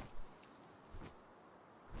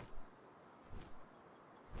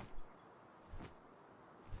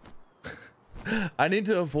 I need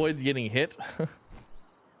to avoid getting hit.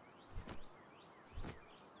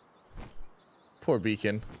 Poor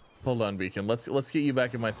Beacon. Hold on, Beacon. Let's get you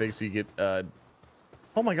back in my thing so you get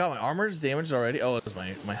oh my god, my armor is damaged already. Oh, it's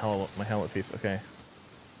my helmet piece. Okay.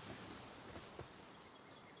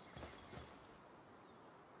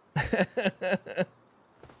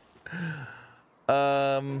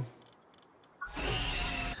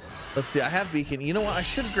 Let's see. I have Beacon. You know what? We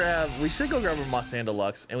should go grab a Mossand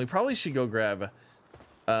Deluxe, and we probably should go grab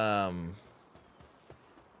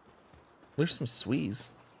there's some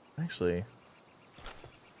Swees actually.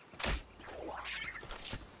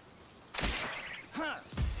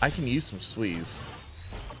 I can use some Swees.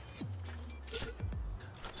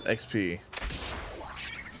 It's XP.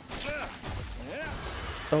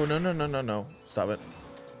 Oh, no. Stop it.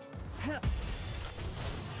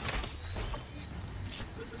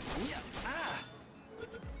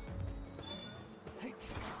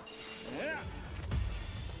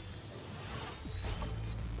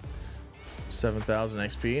 $7,000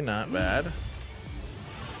 XP, not bad.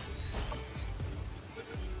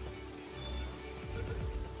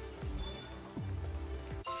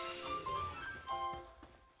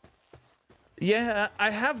 Yeah,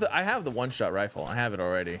 I have the one-shot rifle. I have it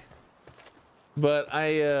already. But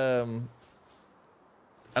I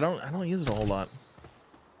don't use it a whole lot.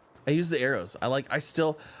 I use the arrows. I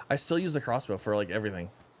still use the crossbow for like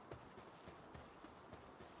everything.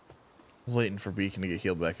 I was waiting for Beacon to get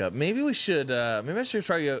healed back up. Maybe we should maybe I should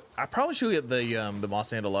try to I probably should get the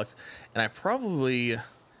Mossand Deluxe, and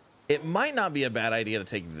it might not be a bad idea to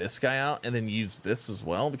take this guy out and then use this as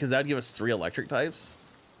well, because that would give us 3 electric types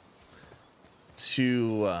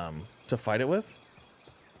to fight it with.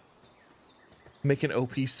 Make an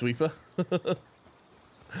OP sweeper.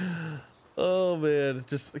 Oh man,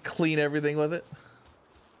 just clean everything with it.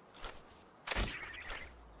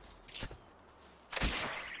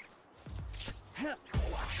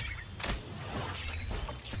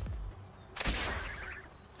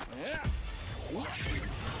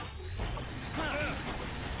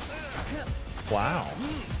 Wow.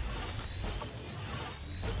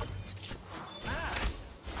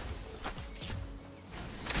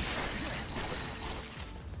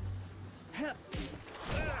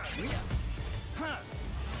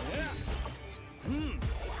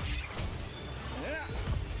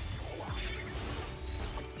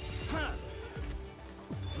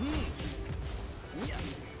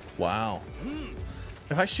 Wow.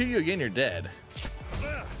 If I shoot you again, you're dead.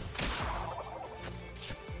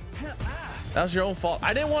 That was your own fault.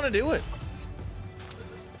 I didn't want to do it.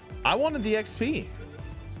 I wanted the XP.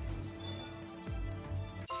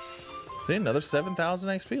 See, another 7,000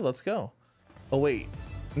 XP. Let's go. Oh, wait.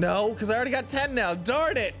 No, because I already got 10 now.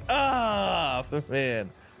 Darn it. Ah, man.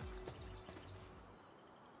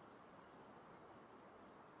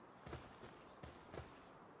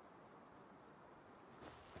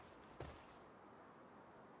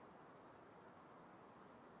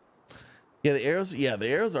 Yeah, the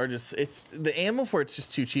arrows are just, it's the ammo for it's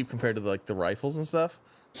just too cheap compared to the rifles and stuff.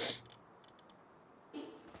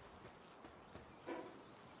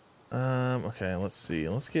 Okay, let's see.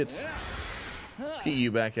 Let's get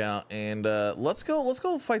you back out, and let's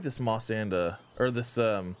go fight this Mossanda, or this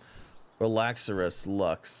Relaxarus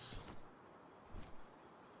Lux.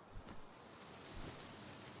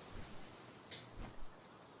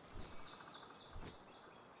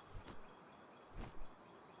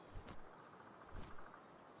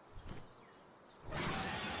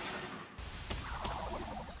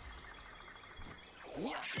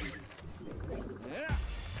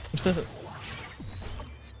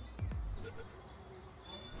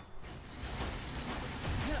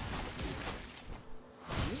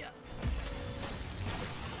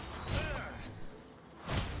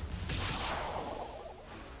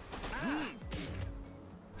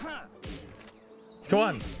 Come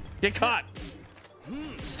on, get caught.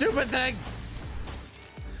 Stupid thing.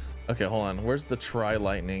 Okay, hold on. Where's the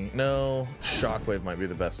Tri-Lightning? No, Shockwave might be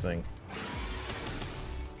the best thing.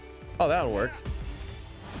 Oh, that'll work.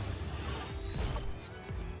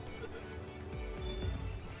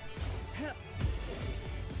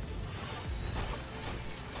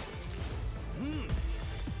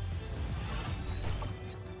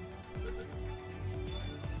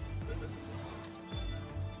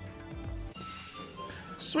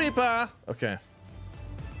 Sweeper. Okay.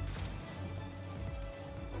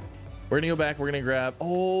 We're gonna go back. We're gonna grab.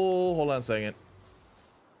 Oh, hold on a second.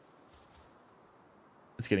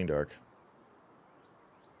 It's getting dark.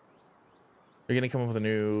 Are you gonna come up with a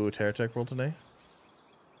new Terratech world today?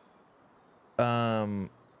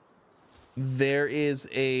 There is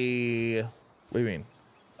a. What do you mean?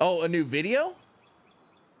 Oh, a new video?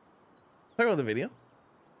 Talk about the video.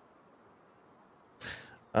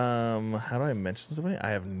 How do I mention somebody?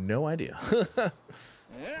 I have no idea.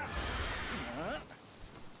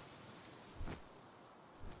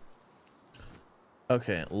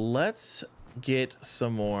 Okay, let's get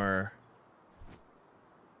some more.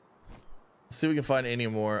 Let's see if we can find any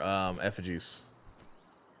more effigies.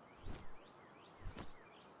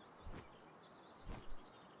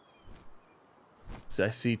 So I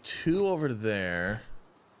see 2 over there.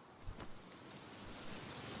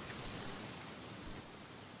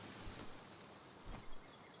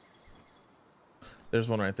 There's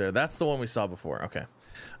one right there. That's the one we saw before. Okay. I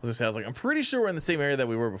was like, I'm pretty sure we're in the same area that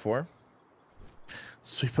we were before.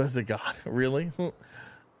 Sweeper is a god. Really?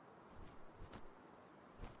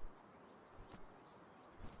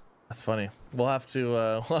 That's funny. We'll have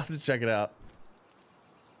to check it out.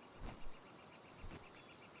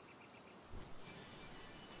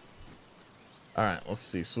 All right, let's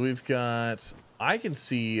see. So we've got, I can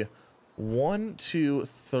see 1, 2,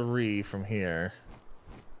 3 from here.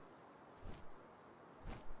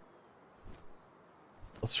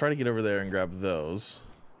 Let's try to get over there and grab those.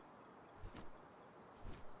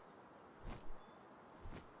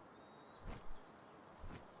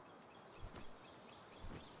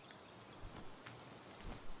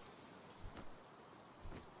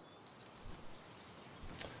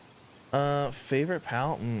 Favorite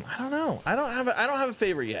pal? I don't know. I don't have a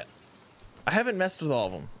favorite yet. I haven't messed with all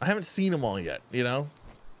of them. I haven't seen them all yet, you know?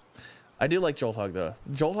 I do like Jolthog though.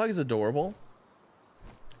 Jolthog is adorable.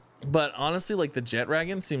 But honestly, like the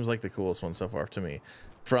Jetragon seems like the coolest one so far to me.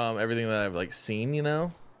 From everything that I've like seen, you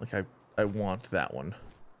know? Like I want that one.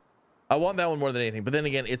 I want that one more than anything. But then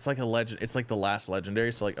again, it's like a legend. It's like the last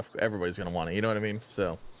legendary, so like everybody's gonna want it. You know what I mean?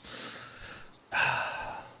 So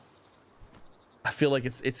I feel like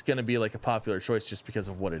it's gonna be like a popular choice just because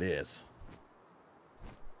of what it is.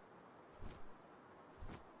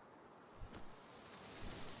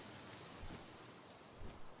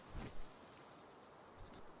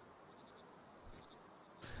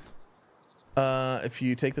 If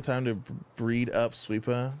you take the time to breed up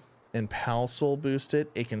Sweepa and Pal Soul boost it,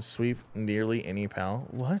 it can sweep nearly any pal.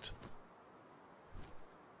 What?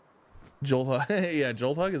 Jolthog. Yeah,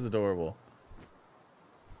 Jolthog is adorable.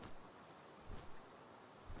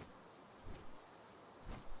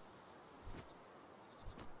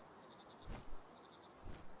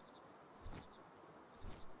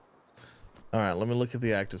 All right, let me look at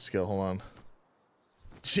the active skill. Hold on.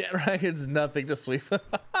 Jetragon's nothing to sweep.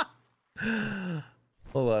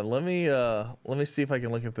 Hold on, let me see if I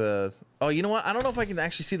can look at the. Oh, you know what? I don't know if I can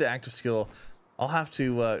actually see the active skill. I'll have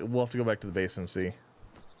to. We'll have to go back to the base and see.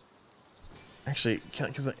 Actually,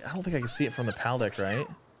 because I don't think I can see it from the PAL deck, right?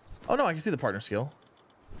 Oh no, I can see the partner skill.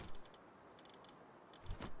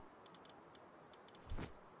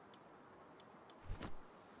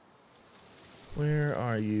 Where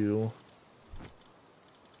are you?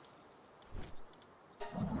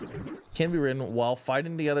 Can be written while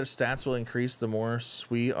fighting together. Stats will increase the more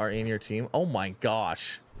we are in your team. Oh my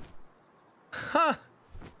gosh. Huh.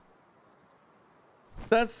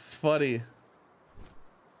 That's funny.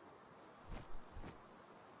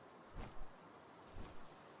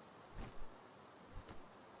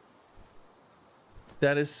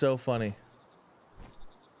 That is so funny.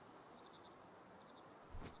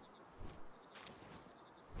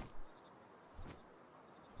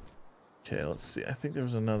 Okay, let's see. I think there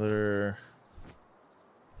was another...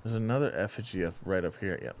 There's another effigy up right up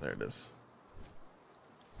here. Yep, there it is.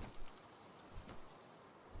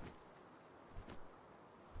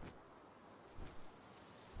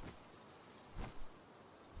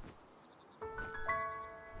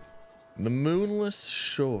 The Moonless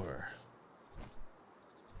Shore.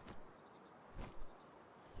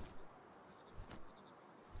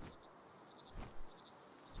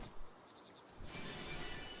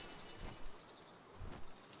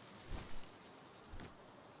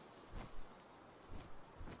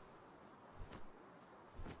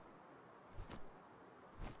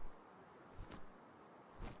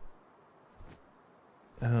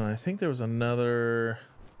 And then I think there was another...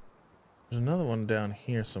 There's another one down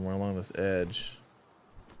here somewhere along this edge.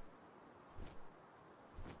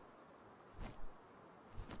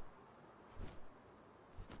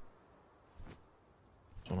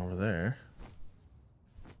 There's one over there.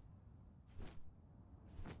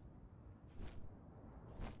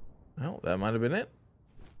 Oh, that might have been it.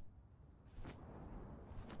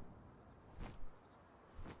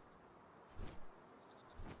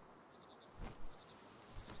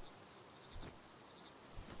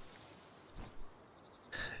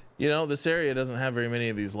 You know, this area doesn't have very many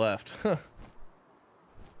of these left.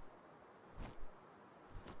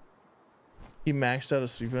 He maxed out a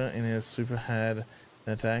sweeper and his sweeper had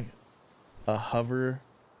an attack. A hover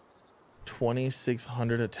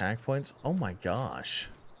 2,600 attack points. Oh my gosh.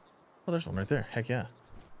 Oh, there's one right there. Heck yeah.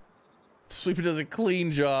 Sweeper does a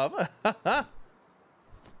clean job.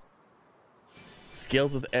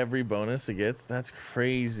 Scales with every bonus it gets. That's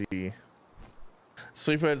crazy.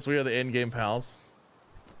 Sweeperheads, we are the in-game pals.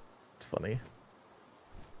 It's funny.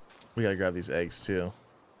 We gotta grab these eggs too.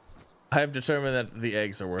 I have determined that the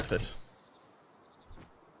eggs are worth it.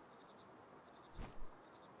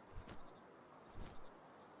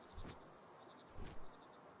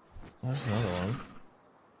 There's another one.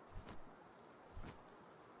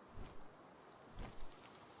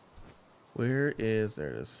 Where is... There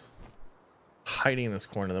it is. Hiding in this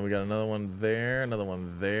corner. Then we got another one there, another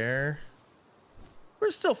one there. We're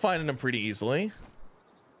still finding them pretty easily.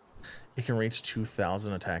 It can reach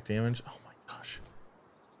 2,000 attack damage. Oh my gosh.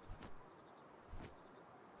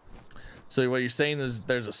 So what you're saying is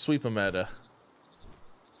there's a sweeper meta.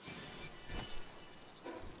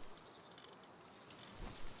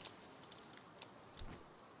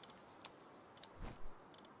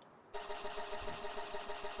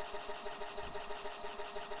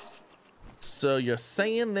 So you're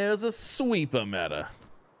saying there's a sweeper meta.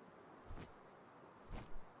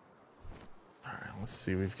 All right, let's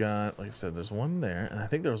see. We've got, like I said, there's one there, and I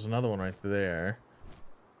think there was another one right there.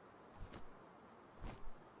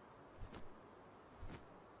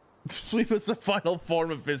 Sweep is the final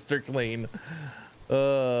form of Mr. Clean.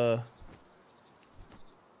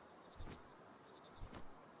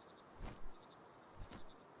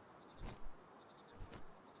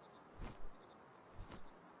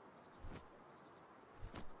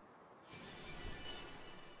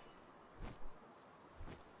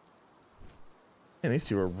 And these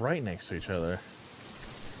two are right next to each other.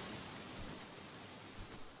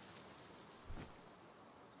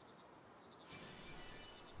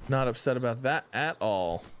 Not upset about that at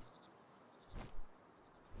all.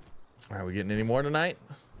 Are we getting any more tonight?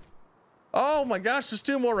 Oh my gosh, there's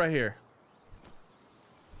two more right here.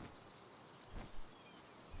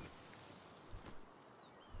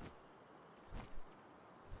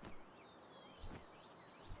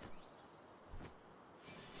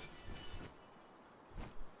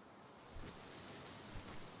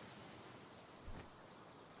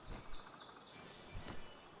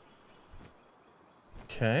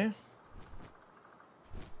 Okay.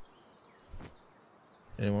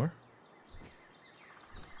 Any more?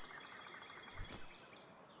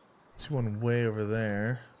 See one way over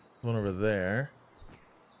there. One over there.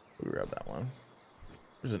 We grab that one.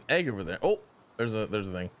 There's an egg over there. Oh, there's a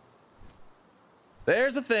thing.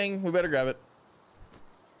 There's a thing. We better grab it.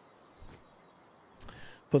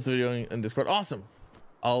 Post the video in Discord. Awesome.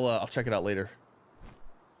 I'll check it out later.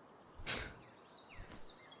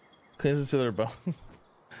 Cleans it to their bones.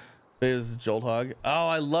 Is Jolthog. Oh,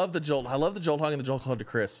 I love the Jolt. I love the Jolthog and the Jolthog to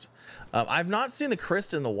Christ. I've not seen the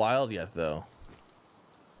Christ in the wild yet, though.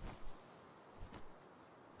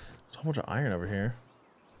 There's a whole bunch of iron over here.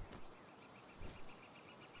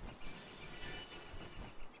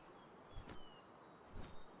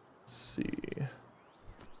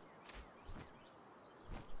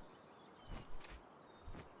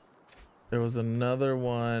 There was another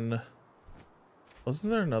one.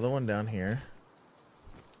 Wasn't there another one down here?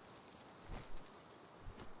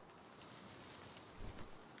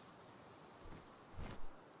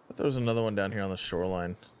 I thought there was another one down here on the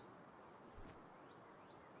shoreline.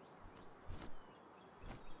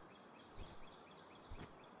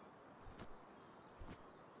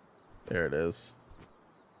 There it is.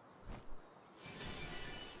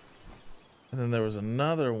 And then there was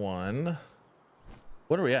another one.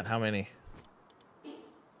 What are we at? How many?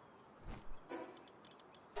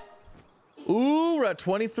 Ooh, we're at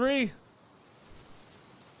 23. I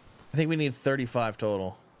think we need 35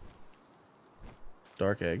 total.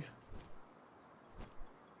 Dark egg.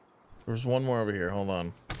 There's one more over here. Hold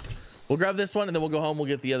on. We'll grab this one and then we'll go home. We'll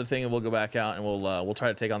get the other thing and we'll go back out and we'll try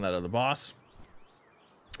to take on that other boss.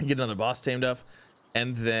 Get another boss tamed up,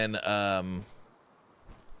 and then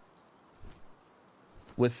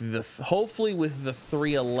with the hopefully with the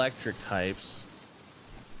 3 electric types,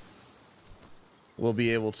 we'll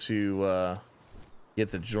be able to get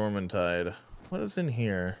the Jormuntide. What is in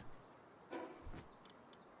here?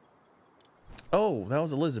 Oh, that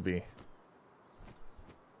was Elizabeth.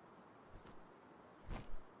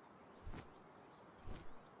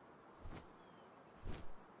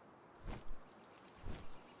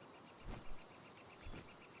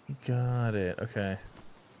 Got it. Okay.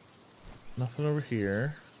 Nothing over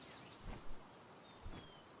here.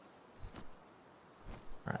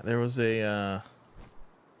 All right. There was a.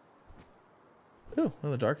 Ooh,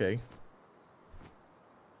 another dark egg.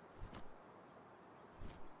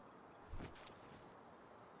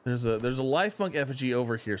 There's a life monk effigy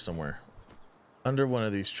over here somewhere, under one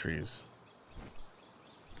of these trees.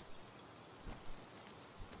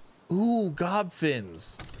 Ooh,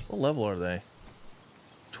 gobfins. What level are they?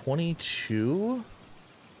 22?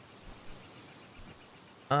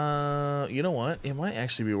 You know what? It might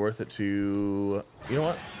actually be worth it to... You know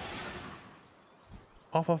what?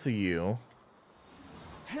 Pop off the U.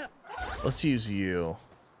 Let's use you.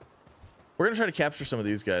 We're gonna try to capture some of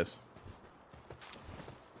these guys.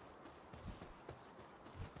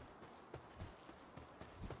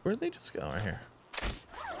 Where'd they just go? Right here.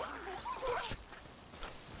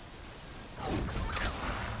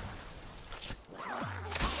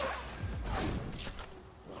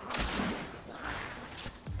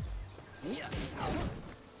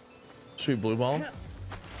 Should we blue ball him?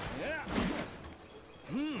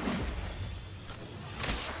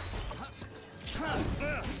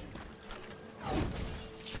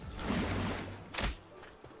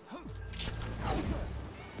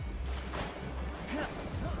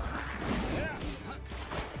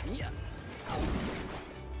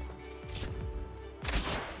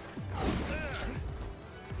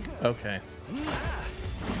 Okay.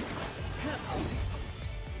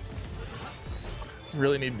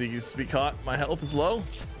 Really need these to be caught. My health is low.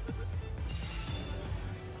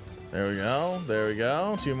 There we go. There we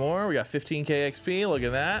go. 2 more. We got 15k XP. Look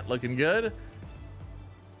at that. Looking good.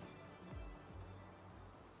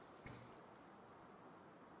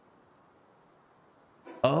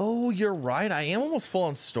 Oh, you're right. I am almost full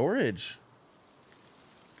on storage.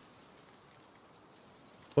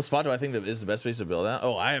 What spot do I think that is the best place to build at?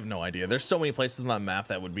 Oh, I have no idea. There's so many places on that map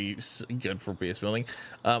that would be good for base building.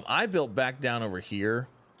 I built back down over here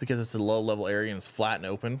because it's a low level area and it's flat and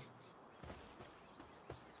open.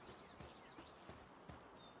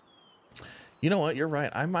 You know what? You're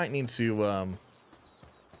right. I might need to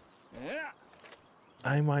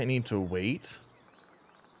wait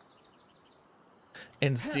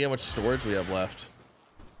and see how much storage we have left.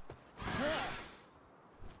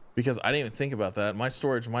 Because I didn't even think about that. My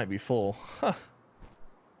storage might be full. Huh.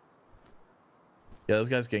 Yeah, those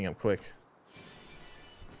guys getting up quick.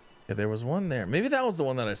 Yeah, there was one there. Maybe that was the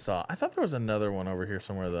one that I saw. I thought there was another one over here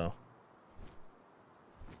somewhere, though.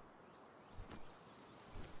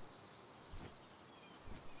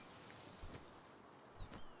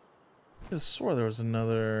 I just swore there was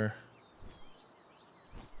another...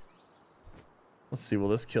 Let's see, will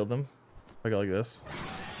this kill them? If I go like this.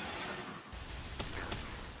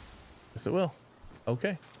 Yes, it will.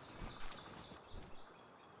 Okay.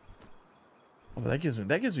 Oh, but that gives me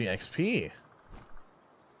XP.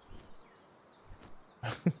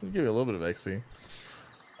 Give you a little bit of XP.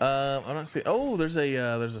 I'm not seeing. Oh, there's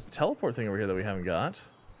a teleport thing over here that we haven't got.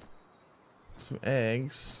 Some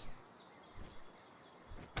eggs.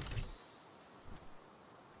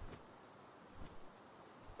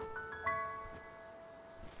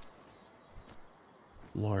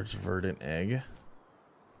 Large verdant egg.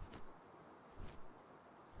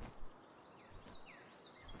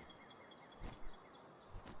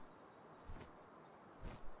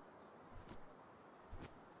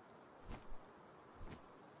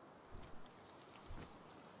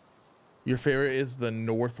 Your favorite is the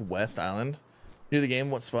Northwest Island. Near the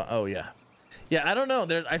game, what spot? Oh yeah. Yeah, I don't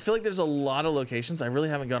know. I feel like there's a lot of locations. I really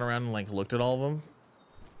haven't gone around and like looked at all of them.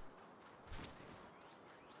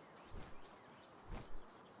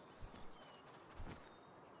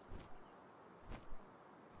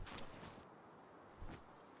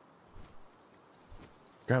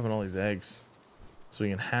 Grabbing all these eggs so we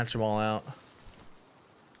can hatch them all out.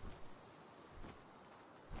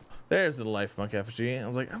 There's the Life Monk effigy. I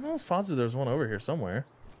was like, I'm almost positive there's one over here somewhere.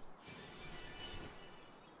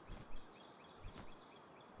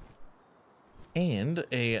 And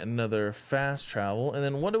another fast travel. And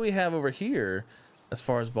then what do we have over here as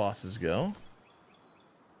far as bosses go?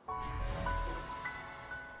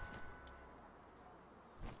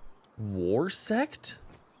 War Sect?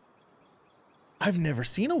 I've never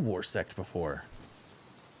seen a War Sect before.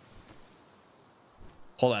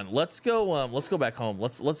 Hold on, let's go back home.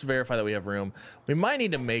 Let's verify that we have room. We might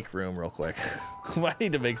need to make room real quick. We might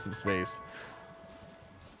need to make some space.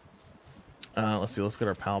 Let's see, let's get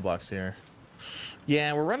our PAL box here.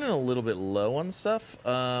 Yeah, we're running a little bit low on stuff.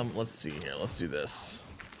 Let's see here, let's do this.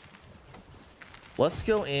 Let's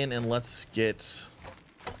go in and let's do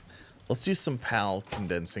some PAL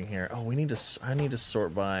condensing here. Oh, I need to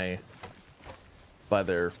sort by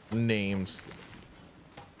their names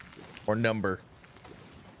or number.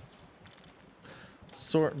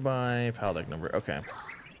 Sort by PAL deck number. Okay.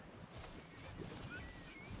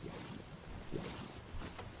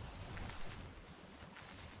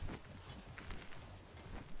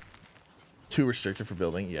 Too restricted for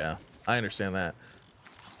building. Yeah, I understand that.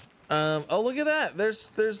 Oh, look at that.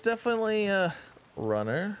 There's definitely a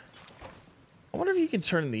runner. I wonder if you can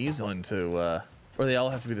turn these into, or they all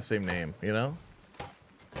have to be the same name, you know?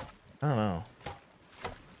 I don't know.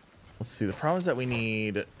 Let's see. The problem is that we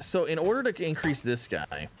need... So in order to increase this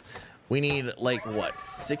guy, we need, like, what,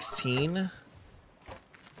 16?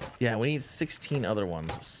 Yeah, we need 16 other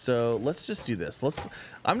ones. So let's just do this.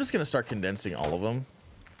 I'm just going to start condensing all of them.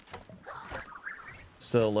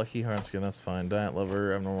 So Lucky Heart Skin, that's fine. Diet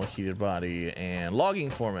Lover, Abnormal Heated Body, and Logging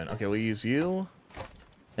Foreman. Okay, we'll use you.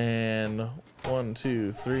 And 1,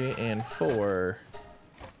 2, 3, and 4.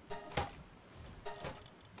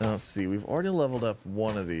 Now, let's see. We've already leveled up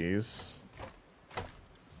one of these.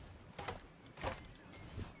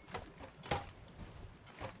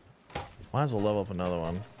 Might as well level up another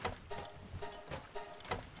one.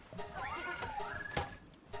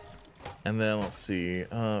 And then let's see.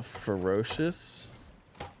 Ferocious.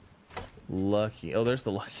 Lucky. Oh, there's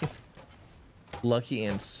the Lucky. Lucky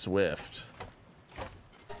and Swift.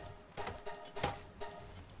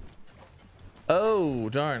 Oh,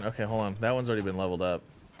 darn. Okay, hold on. That one's already been leveled up.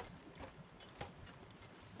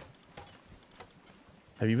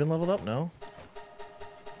 Have you been leveled up? No?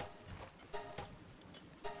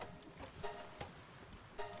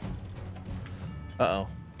 Uh-oh.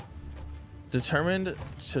 Determined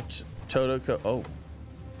to Totoko. Oh.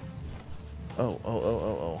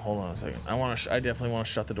 Oh. Hold on a second. I definitely want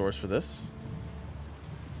to shut the doors for this.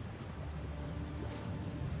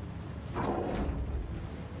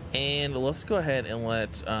 And let's go ahead and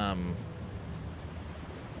let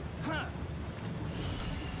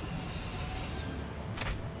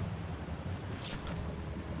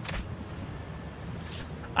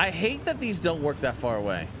I hate that these don't work that far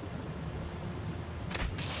away.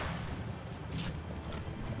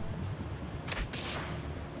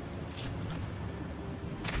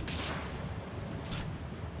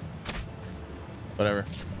 Whatever.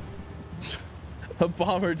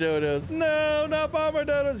 Bomber dodos. No, not bomber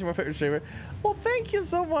dodos. You're my favorite streamer. Well, thank you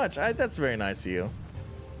so much. That's very nice of you.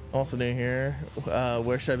 Also new here.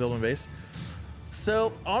 Where should I build my base?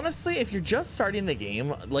 So honestly, if you're just starting the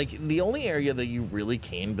game, like the only area that you really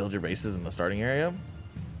can build your base is in the starting area.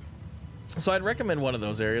 So I'd recommend one of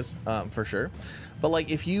those areas for sure. But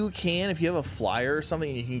like if you have a flyer or something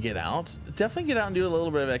and you can get out, definitely get out and do a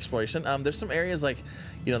little bit of exploration. There's some areas like,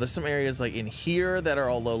 there's some areas like in here that are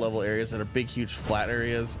all low level areas that are big, huge flat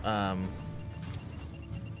areas.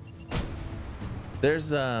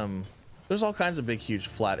 There's all kinds of big, huge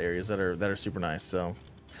flat areas that are super nice. So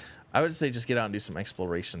I would say just get out and do some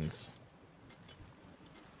explorations.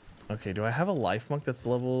 Okay, do I have a life monk that's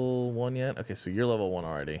level 1 yet? Okay, so you're level 1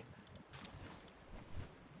 already.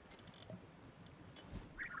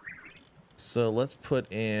 So let's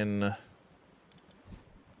put in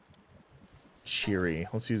Cheery.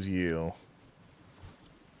 Let's use you.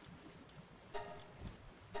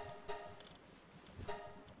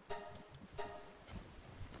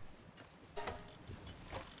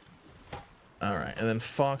 All right, and then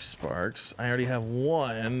Fox Sparks. I already have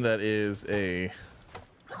one that is a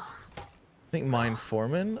think Mine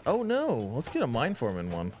Foreman. Oh no, let's get a Mine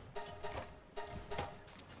Foreman one.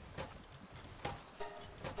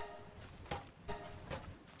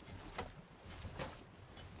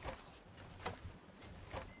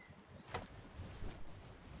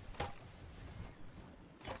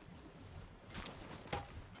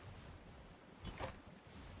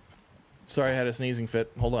 Sorry, I had a sneezing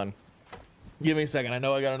fit. Hold on. Give me a second. I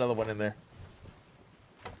know I got another one in there.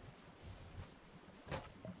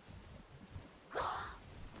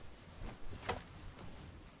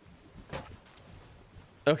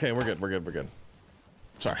 Okay, we're good. We're good. We're good.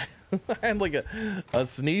 Sorry. I had like a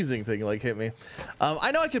sneezing thing like hit me.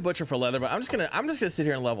 I know I could butcher for leather, but I'm just gonna sit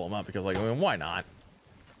here and level them up because, like, I mean, why not?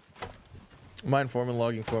 Mine Foreman,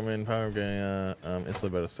 Logging Foreman, Power Instantly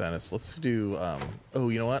Better Status. Let's do oh,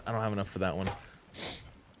 you know what? I don't have enough for that one.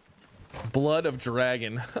 Blood of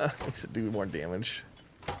Dragon. Makes it do more damage.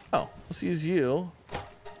 Oh, let's use you.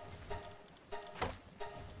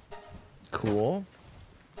 Cool.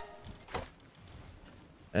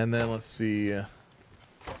 And then let's see.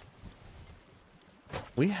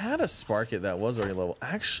 We had a Spark It that was already level.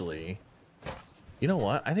 Actually, you know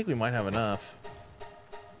what? I think we might have enough.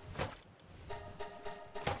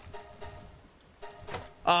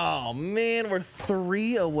 Oh man, we're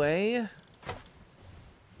 3 away.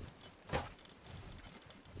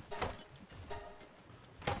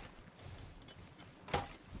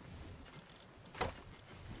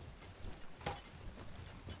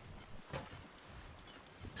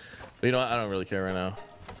 But you know what? I don't really care right now.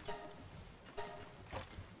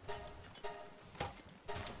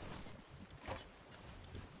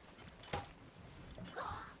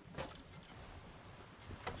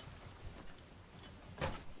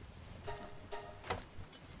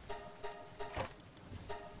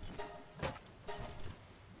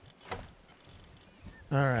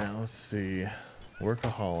 All right, let's see.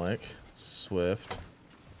 Workaholic, Swift.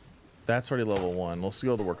 That's already level 1. Let's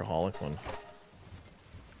go to the Workaholic one.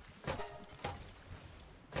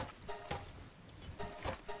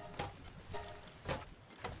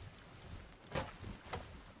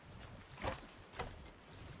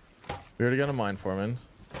 We already got a Mine Foreman.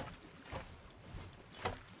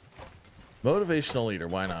 Motivational Leader,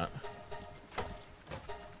 why not?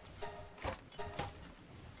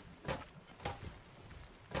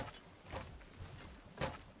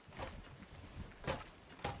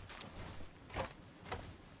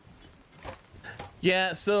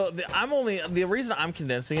 Yeah, so the reason I'm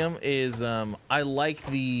condensing them is I like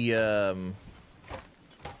the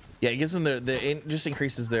yeah, it gives them it just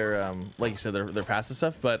increases their like you said their passive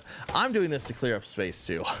stuff, but I'm doing this to clear up space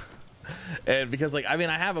too. And because, like, I mean,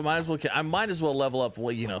 I might as well level up,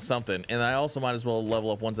 well, you know, something, and I also might as well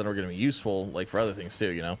level up ones that are going to be useful, like, for other things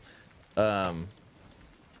too, you know.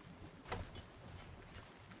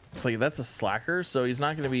 It's like that's a slacker, so he's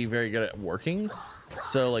not going to be very good at working.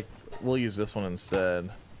 So, like, we'll use this one instead.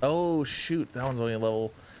 Oh shoot, that one's only a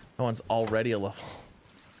level. That one's already a level.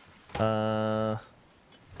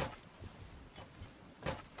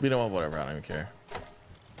 You know what? Whatever. I don't even care.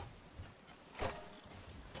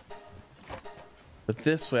 But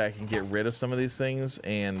this way, I can get rid of some of these things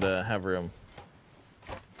and have room.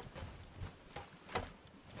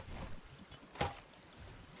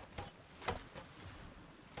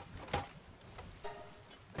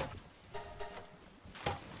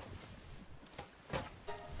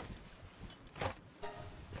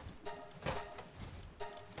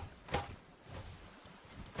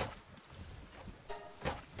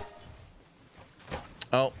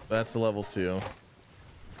 Oh, that's a level 2.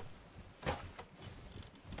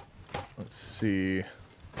 Let's see.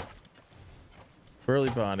 Burly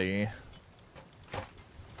Body.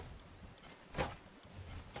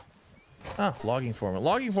 Ah, Logging Foreman.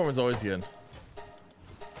 Logging Foreman's always good.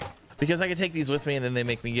 Because I can take these with me and then they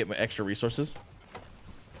make me get my extra resources.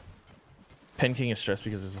 Pen King is stressed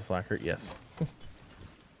because it's a slacker. Yes.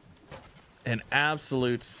 An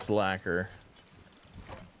absolute slacker.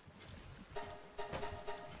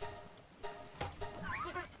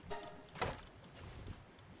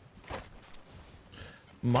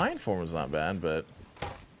 Mine Form was not bad, but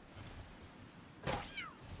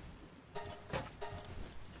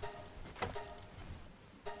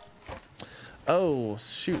oh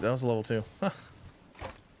shoot, that was a level 2. Huh.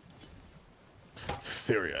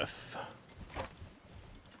 Furious.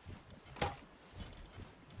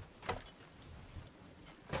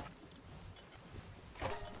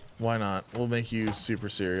 Why not? We'll make you super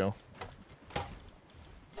cereal.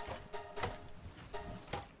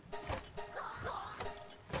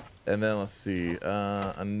 And then let's see,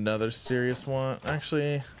 another serious one.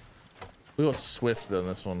 Actually, we'll go Swift on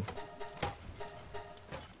this one.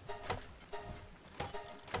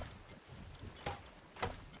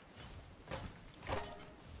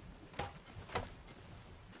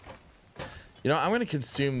 You know, I'm gonna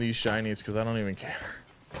consume these shinies because I don't even care.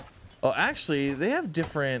 Oh, actually, they have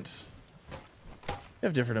different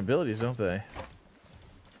abilities, don't they?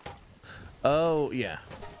 Oh, yeah.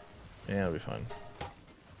 Yeah, it'll be fun.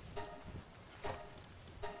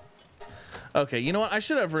 Okay, you know what? I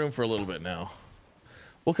should have room for a little bit now.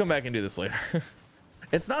 We'll come back and do this later.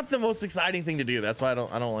 It's not the most exciting thing to do. That's why I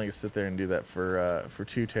don't like to sit there and do that for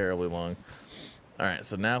too terribly long. All right,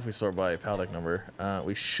 so now if we sort by PAL deck number,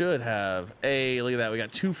 we should have a, look at that. We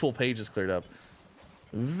got 2 full pages cleared up.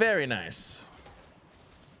 Very nice.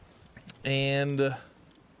 And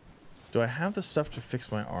do I have the stuff to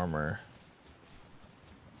fix my armor?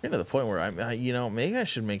 Getting to the point where I you know, maybe I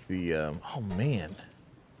should make the, oh man.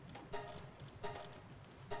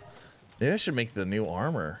 Maybe I should make the new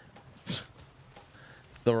armor.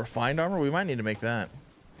 The refined armor, we might need to make that.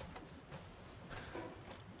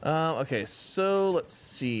 Okay, so let's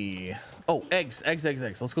see. Oh, eggs.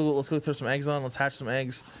 Let's go throw some eggs on. Let's hatch some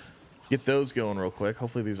eggs. Get those going real quick.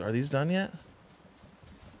 Hopefully are these done yet?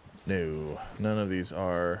 No, none of these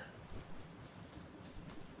are.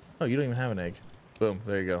 Oh, you don't even have an egg. Boom,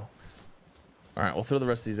 there you go. All right, we'll throw the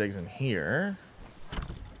rest of these eggs in here.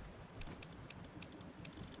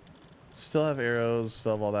 Still have arrows,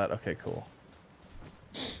 still have all that. Okay, cool.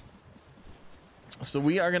 So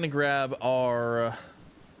we are gonna grab our,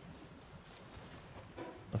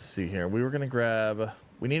 let's see here. We need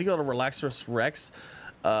to go to Relaxarus Rex.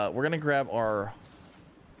 We're gonna grab our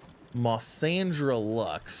Mossandra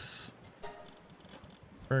Lux.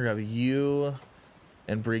 We're gonna grab you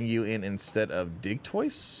and bring you in instead of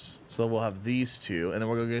Digtoise. So we'll have these 2, and then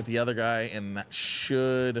we're gonna get the other guy, and that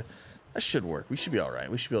should work. We should be all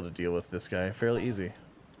right. We should be able to deal with this guy fairly easy.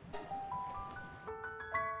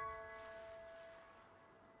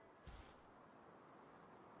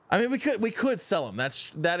 I mean, we could sell them.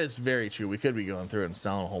 That is very true. We could be going through and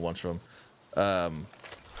selling a whole bunch of them.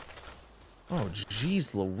 Oh,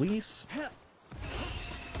 jeez, Luis.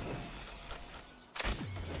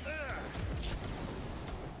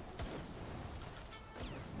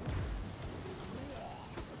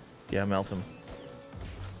 Yeah, melt him.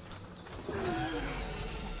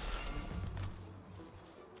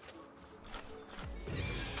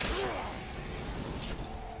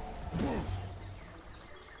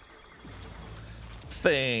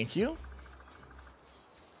 Thank you.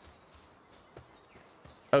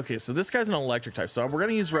 Okay, so this guy's an electric type, so we're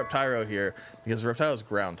gonna use Reptyro here because Reptyro is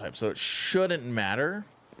ground type, so it shouldn't matter.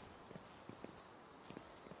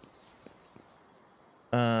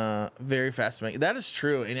 Very fast to make. That is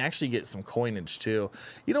true, and actually get some coinage too.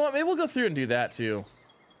 You know what? Maybe we'll go through and do that too.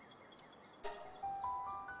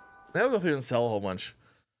 Maybe we'll go through and sell a whole bunch.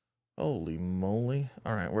 Holy moly!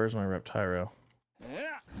 All right, where's my Reptyro?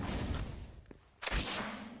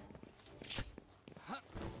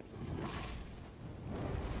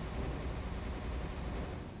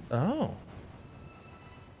 Oh.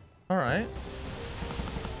 All right.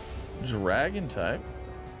 Dragon type.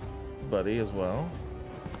 Buddy as well.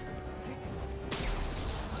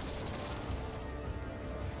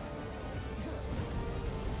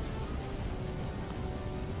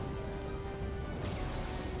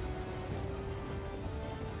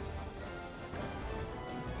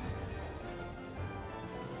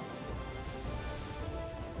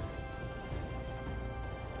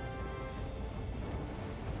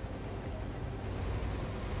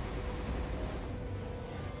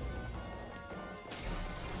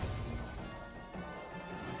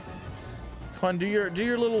 Come on, do your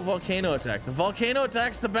little volcano attack. The volcano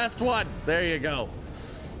attack's the best one. There you go.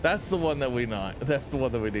 That's the one that we not. That's the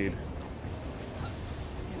one that we need.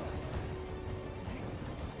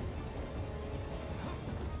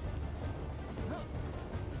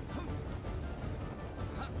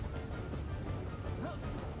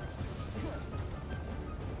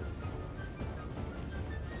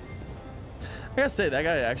 I gotta say, that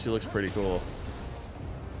guy actually looks pretty cool.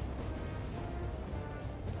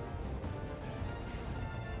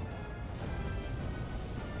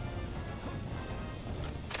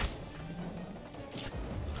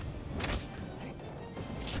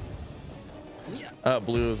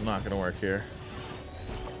 Blue is not gonna work here.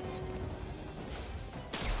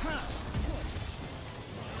 I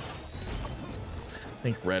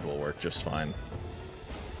think red will work just fine.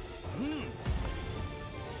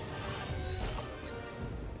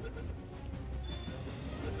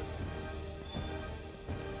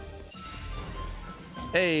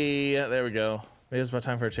 Hey, there we go. Maybe it's about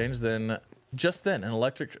time for a change. Then, just then, an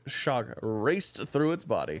electric shock raced through its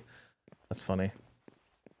body. That's funny.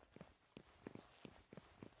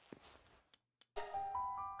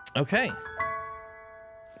 Okay.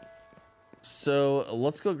 So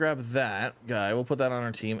let's go grab that guy. We'll put that on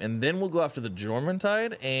our team, and then we'll go after the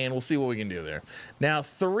Jormuntide, and we'll see what we can do there. Now,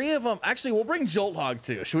 3 of them. Actually, we'll bring Jolthog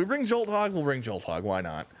too. Should we bring Jolthog? We'll bring Jolthog. Why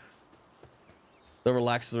not? The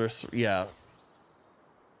Relaxers. Yeah.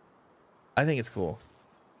 I think it's cool.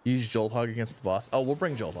 Use Jolthog against the boss. Oh, we'll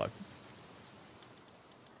bring Jolthog.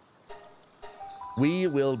 We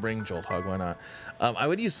will bring Jolthog. Why not? I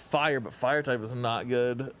would use fire, but fire type is not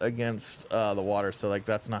good against the water, so like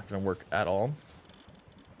that's not going to work at all.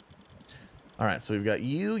 All right, so we've got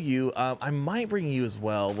you. I might bring you as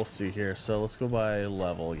well. We'll see here. So let's go by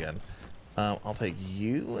level again. I'll take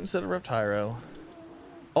you instead of Reptyro.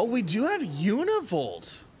 Oh, we do have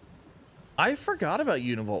Univolt. I forgot about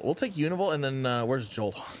Univolt. We'll take Univolt, and then where's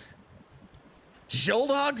Jolthog?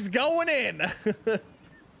 Jolthog's going in.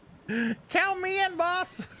 Count me in,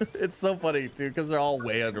 boss. It's so funny too because they're all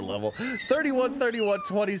way under level. 31, 31,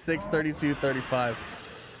 26, 32,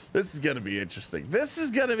 35. This is gonna be interesting. This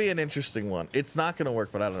is gonna be an interesting one. It's not gonna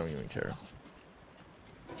work, but I don't even care.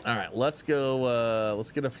 All right, let's go.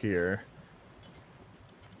 Let's get up here.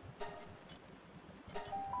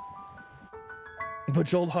 But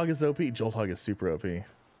Jolthog is OP. Jolthog is super OP.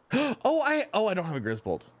 Oh, I don't have a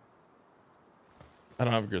Grisbolt. I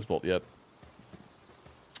don't have a Grisbolt yet.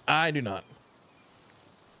 I do not.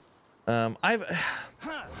 I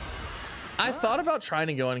thought about trying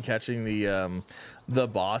to go and catching the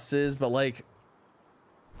bosses, but like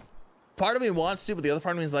part of me wants to, but the other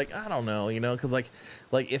part of me is like, I don't know, you know, because like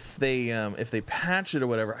if they patch it or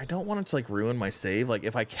whatever, I don't want it to like ruin my save. Like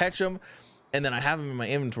if I catch them and then I have them in my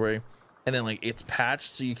inventory and then like it's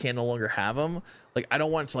patched so you can no longer have them, like I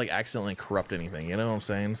don't want it to like accidentally corrupt anything, you know what I'm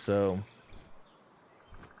saying? So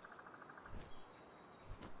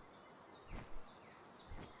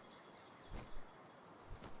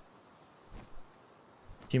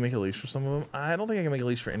can you make a leash for some of them? I don't think I can make a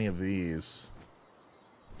leash for any of these.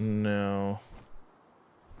 No.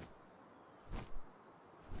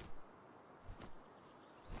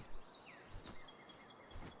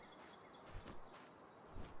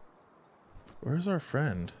 Where's our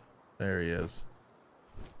friend? There he is.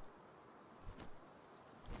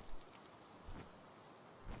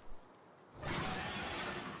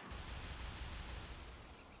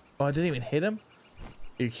 Oh, I didn't even hit him?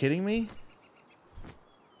 Are you kidding me?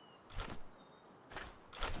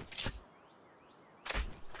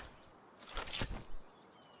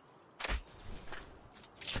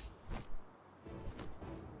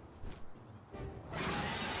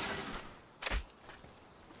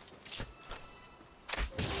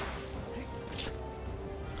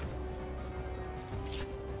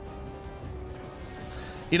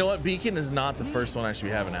 You know what? Beacon is not the first one I should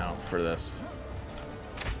be having out for this.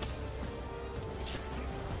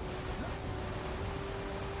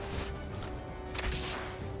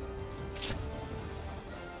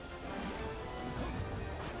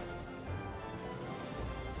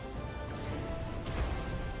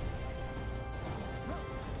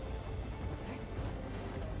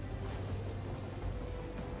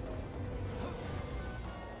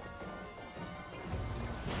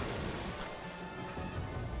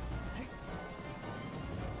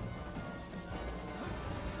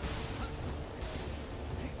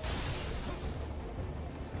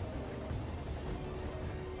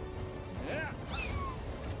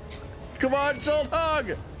 Come on,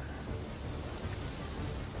 Jolthog!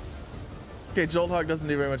 Okay, Jolthog doesn't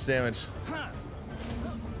do very much damage.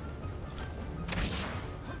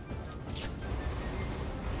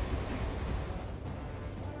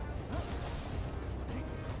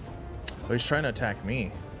 Oh, he's trying to attack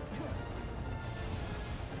me.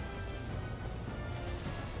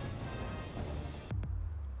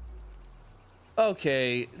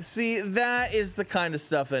 Okay, see, that is the kind of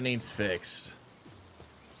stuff that needs fixed.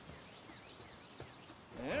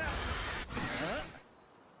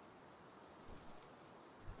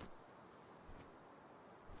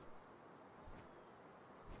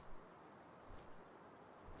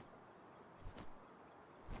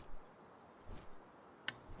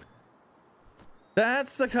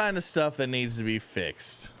 That's the kind of stuff that needs to be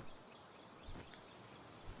fixed.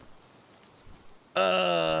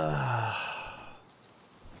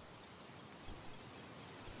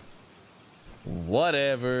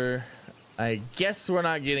 Whatever. I guess we're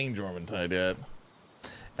not getting Jormuntide yet.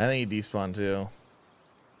 I think he despawned too.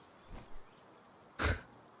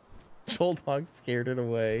 Jolthog scared it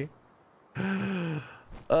away.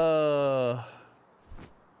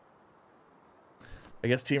 I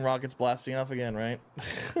guess Team Rocket's blasting off again, right?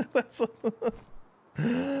 That's what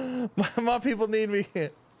my people need me.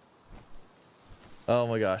 Oh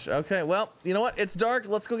my gosh. Okay, well, you know what? It's dark.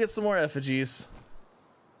 Let's go get some more effigies.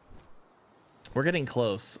 We're getting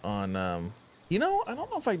close on, you know, I don't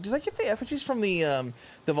know if did I get the effigies from the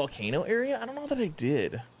volcano area? I don't know that I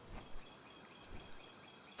did.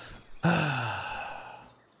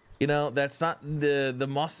 You know, that's not the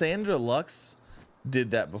Mossandra Lux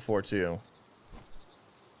did that before too.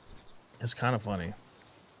 It's kind of funny.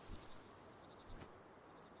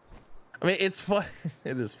 I mean, it's fun.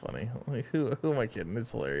 It is funny. Like, who am I kidding?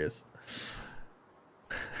 It's hilarious.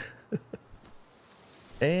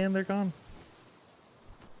 And they're gone.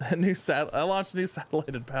 I launched a new satellite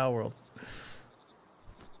in Pal World.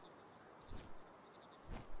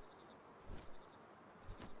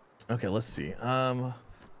 Okay, let's see. I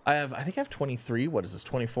think I have 23. What is this?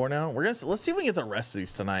 24 now? Let's see if we can get the rest of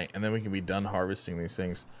these tonight, and then we can be done harvesting these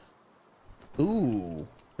things. Ooh,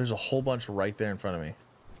 there's a whole bunch right there in front of me.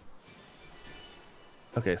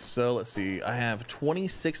 Okay, so let's see. I have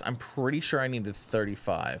 26. I'm pretty sure I needed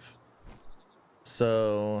 35.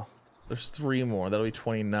 So there's 3 more. That'll be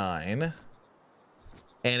 29.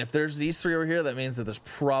 And if there's these 3 over here, that means that there's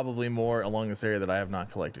probably more along this area that I have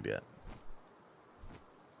not collected yet.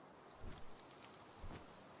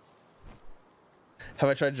 Have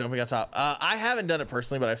I tried jumping on top? I haven't done it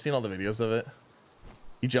personally, but I've seen all the videos of it.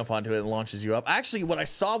 You jump onto it and launches you up. Actually, what I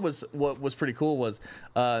saw was what was pretty cool was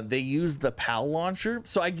they used the PAL launcher.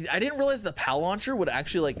 So I didn't realize the PAL launcher would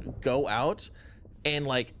actually like go out and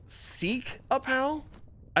like seek a PAL.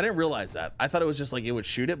 I didn't realize that. I thought it was just like it would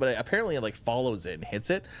shoot it, but apparently it like follows it and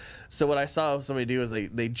hits it. So what I saw somebody do is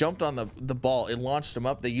they jumped on the ball, it launched them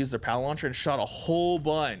up. They used their PAL launcher and shot a whole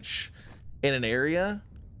bunch in an area,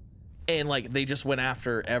 and like they just went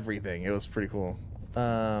after everything. It was pretty cool.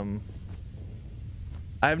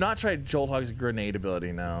 I have not tried Jolthog's grenade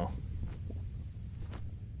ability now.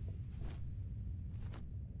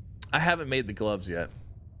 I haven't made the gloves yet.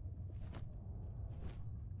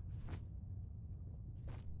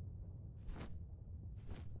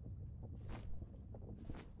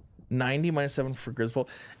 $90 minus 7 for Grisbolt.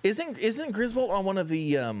 Isn't Grisbolt on one of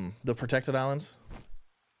the protected islands?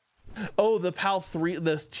 Oh, the PAL 3,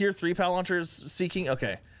 the tier 3 PAL launchers seeking.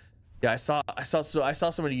 Okay. Yeah, I saw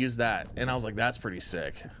somebody use that, and I was like, that's pretty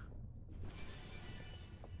sick.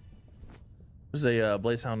 There's a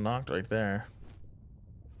Blazehound knocked right there.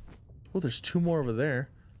 Oh, there's 2 more over there.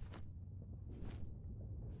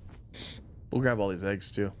 We'll grab all these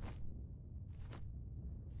eggs too.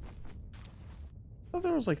 I thought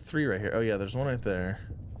there was like 3 right here. Oh yeah, there's 1 right there.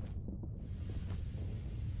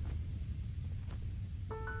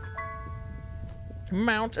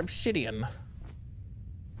 Mount Obsidian.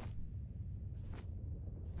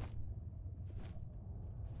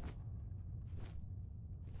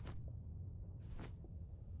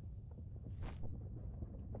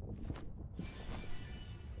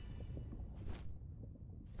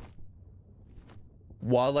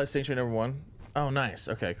 Wildlife Sanctuary #1. Oh, nice.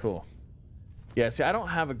 Okay, cool. Yeah, see, I don't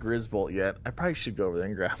have a Grisbolt yet. I probably should go over there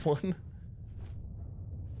and grab one.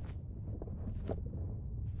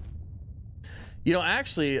 You know,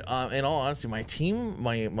 actually, in all honesty, my team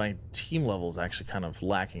level is actually kind of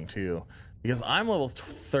lacking too, because I'm level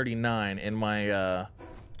 39 and my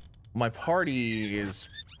party is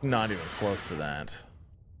not even close to that.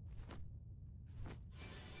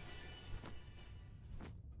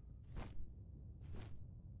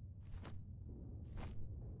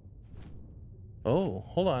 Oh,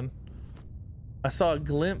 hold on. I saw a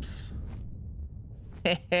glimpse.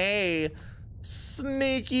 Hey,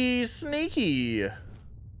 sneaky, sneaky.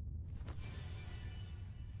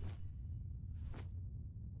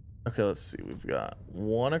 Okay, let's see. We've got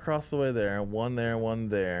 1 across the way there, 1 there, 1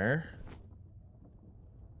 there.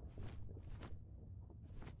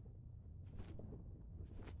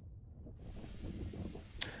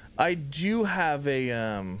 I do have a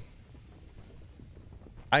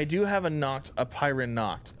Pyron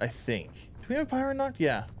knocked, I think. Do we have a Pyron knocked?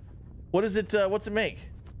 Yeah. What is it, what's it make?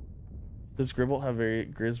 Does Grisbolt have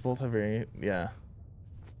very, yeah.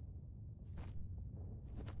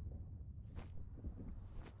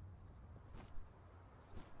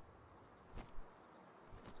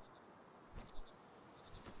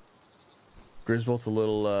 Grisbolt's a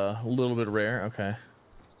little bit rare, okay.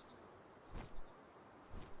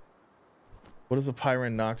 What does a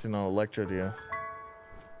Pyron knocked in on Electro do?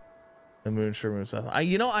 The moon sure moves up. I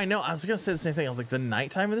know. I was gonna say the same thing. I was like, the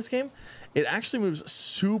nighttime in this game, it actually moves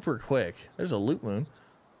super quick. There's a loot moon.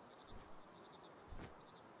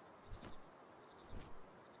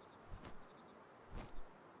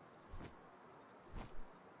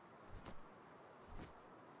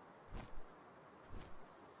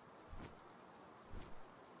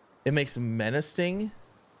 It makes menacing.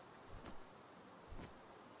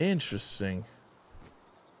 Interesting.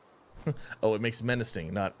 Oh, it makes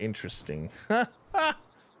menacing, not interesting.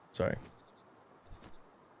 Sorry.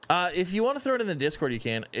 If you want to throw it in the Discord, you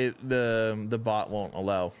can. The bot won't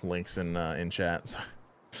allow links in chat. So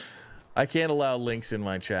I can't allow links in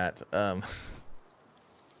my chat.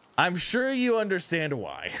 I'm sure you understand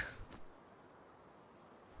why.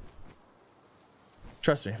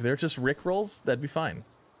 Trust me, if they're just Rick rolls, that'd be fine.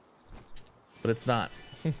 But it's not.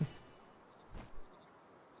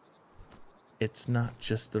 It's not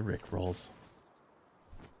just the Rick rolls.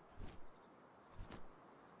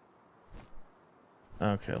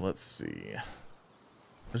 Okay, let's see.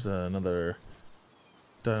 There's another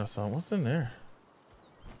dinosaur. What's in there?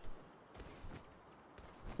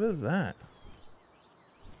 What is that?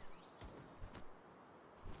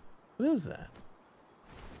 What is that?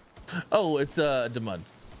 Oh, it's Demund.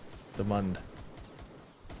 Demund.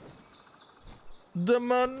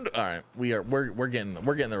 All right, we're getting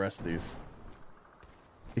the rest of these.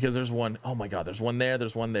 Because there's one, oh my god, there's one there,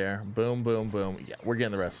 there's one there. Boom, boom, boom. Yeah, we're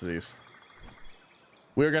getting the rest of these.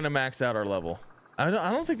 We're gonna max out our level. I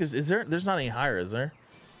don't think there's not any higher, is there?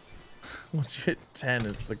 Once you hit 10,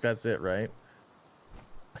 it's like that's it, right?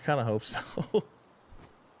 I kind of hope so.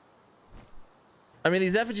 I mean,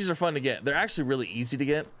 these effigies are fun to get. They're actually really easy to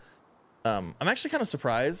get. I'm actually kind of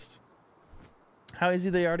surprised how easy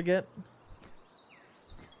they are to get.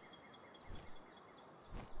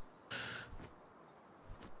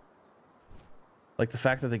 Like the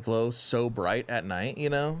fact that they glow so bright at night, you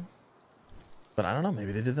know? But I don't know,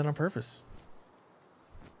 maybe they did that on purpose.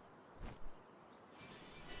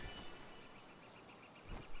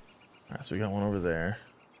 All right, so we got one over there.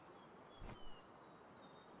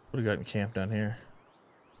 What do we got in camp down here?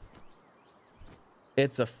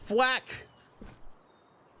 It's a thwack.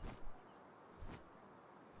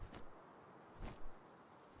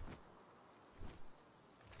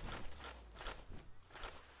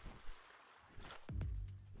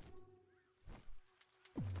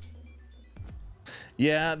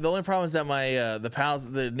 Yeah, the only problem is that my the pals,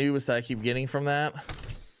 the newest that I keep getting from that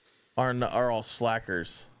are all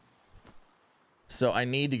slackers. So I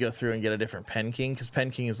need to go through and get a different Pen King, because Pen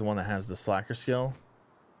King is the one that has the slacker skill.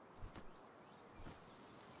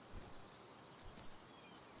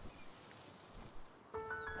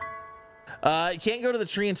 You can't go to the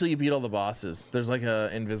tree until you beat all the bosses. There's like a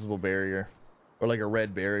invisible barrier, or like a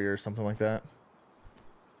red barrier or something like that.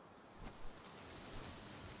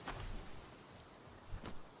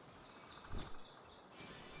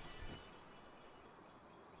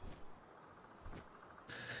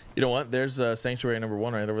 You know what? There's Sanctuary number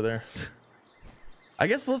 1 right over there. I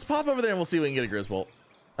guess let's pop over there and we'll see if we can get a Griswold.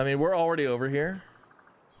 I mean, we're already over here.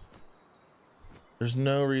 There's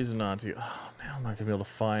no reason not to. Oh, man, I'm not gonna be able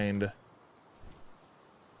to find.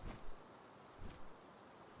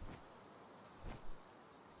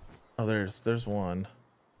 Oh, there's one.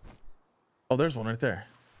 Oh, there's one right there.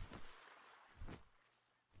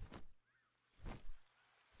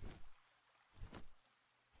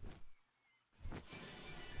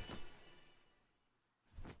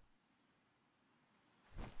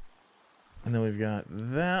 And then we've got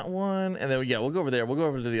that one, and then we'll go over there. We'll go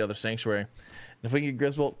over to the other Sanctuary. And if we can get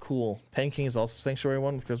Griswold, cool. Pen King is also Sanctuary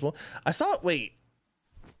 1 with Griswold. I saw it. Wait,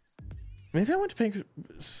 maybe I went to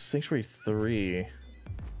Sanctuary 3.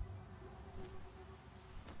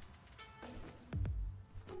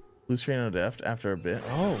 Blue screen on deft after a bit.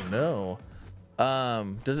 Oh no.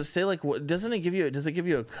 Does it say like what? Does it give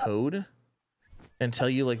you a code and tell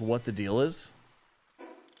you like what the deal is?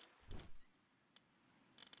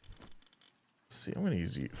 See, I'm gonna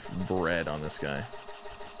use bread on this guy.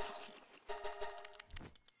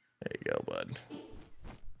 There you go,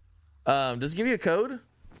 bud. Does it give you a code?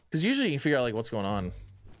 Because usually you can figure out like what's going on.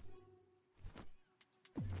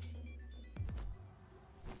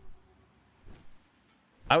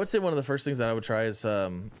 I would say one of the first things that I would try is,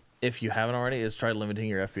 if you haven't already, is try limiting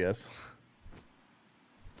your FPS.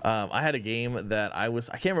 I had a game that I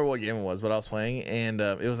can't remember what game it was, but I was playing, and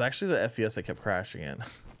it was actually the FPS that kept crashing it.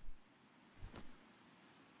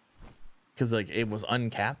 Because like it was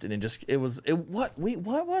uncapped and what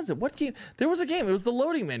was it? What game? There was a game. It was the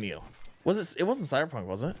loading menu. Was it? It wasn't Cyberpunk,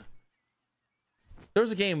 was it? There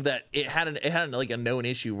was a game that it had like a known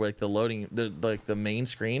issue where like the loading, the main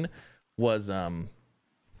screen was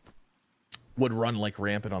would run like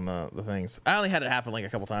rampant on the things. I only had it happen like a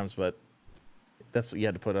couple times, but that's what you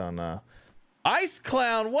had to put on. Ice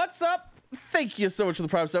Clown, what's up? Thank you so much for the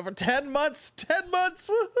Prime sub for 10 months. 10 months,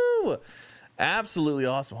 woohoo! Absolutely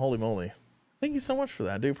awesome. Holy moly. Thank you so much for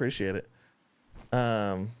that. I do appreciate it.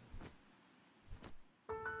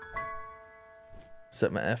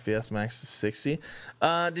 Set my FPS max to 60.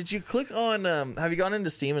 Did you click on, have you gone into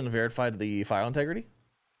Steam and verified the file integrity?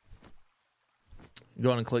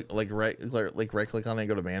 Go on and click, like right click on it,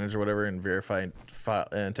 go to manage or whatever, and verify file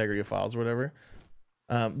integrity of files or whatever.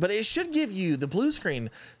 But it should give you, the blue screen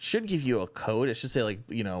should give you a code. It should say, like,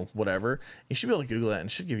 you know, whatever. You should be able to Google that and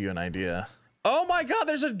it should give you an idea. Oh my God,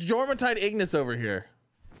 there's a Jormuntide Ignis over here.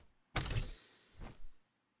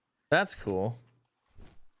 That's cool.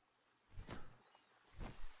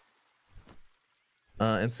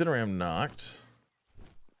 Incineram knocked.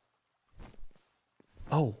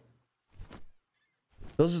 Oh.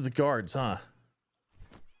 Those are the guards, huh?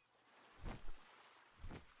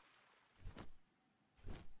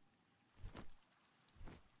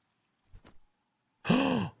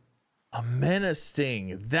 A menace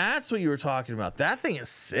sting. That's what you were talking about. That thing is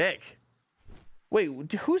sick.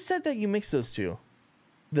 Wait, who said that you mixed those two?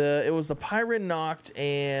 It was the Pyron knocked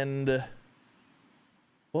and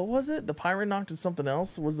what was it? The Pyron knocked and something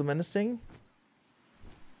else was the menace sting?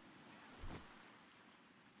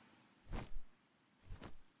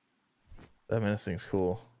 That menace thing's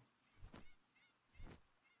cool.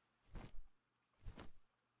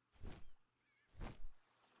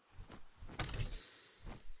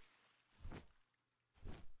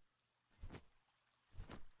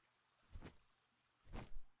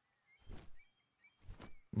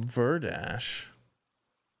 Verdash.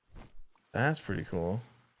 That's pretty cool.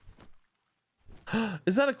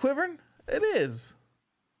 Is that a Quivern? It is.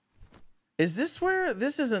 Is this where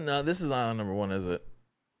this isn't? This is not on number 1, is it?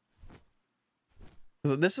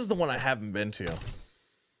 This is the one I haven't been to.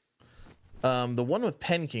 The one with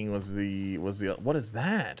Penking was the what is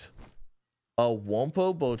that? A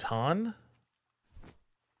Wompo Botan?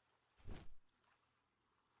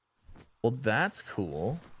 Well, that's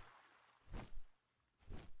cool.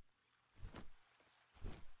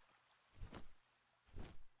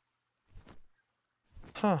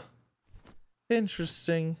 Huh.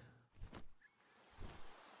 Interesting.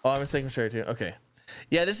 Oh, I'm in Sanctuary too. Okay.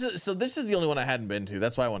 Yeah, this is the only one I hadn't been to.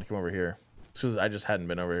 That's why I want to come over here. Because I just hadn't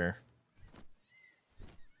been over here.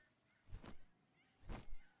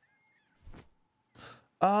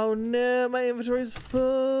 Oh no, my inventory's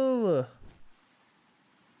full.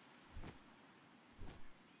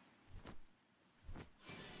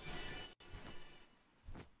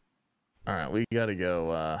 Alright, we gotta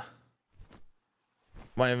go.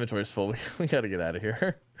 My inventory's full. We gotta get out of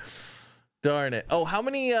here. Darn it. Oh, how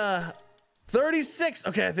many? 36.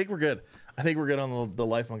 Okay, I think we're good. I think we're good on the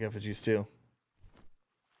Life Monk effigies too.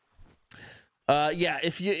 Yeah,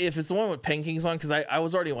 if it's the one with Penkings on, because I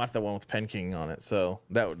was already watching that one with Penking on it, so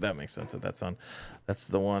that makes sense that that's on. That's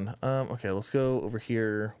the one. Okay, let's go over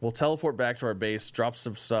here. We'll teleport back to our base, drop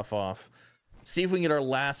some stuff off, see if we can get our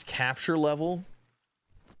last capture level.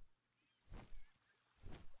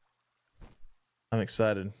 I'm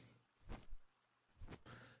excited.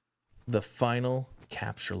 The final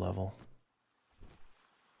capture level.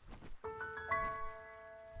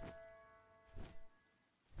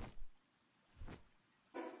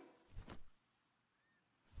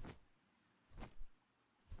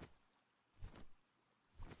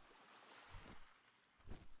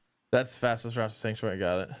 That's fastest route to Sanctuary.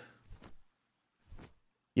 Got it.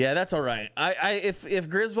 Yeah, that's all right. If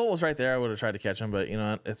Grisbolt was right there, I would have tried to catch him, but you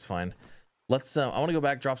know what? It's fine. Let's. I want to go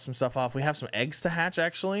back, drop some stuff off. We have some eggs to hatch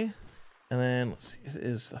actually, and then let's see. It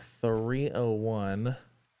is 301.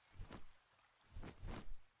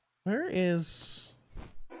 Where is?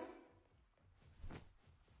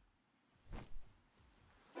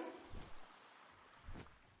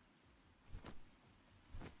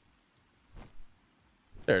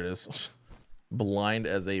 There it is. Blind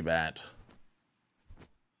as a bat.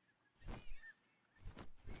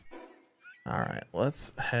 All right,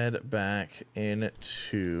 let's head back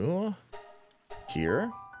into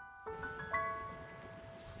here.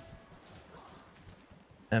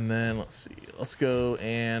 And then let's see. Let's go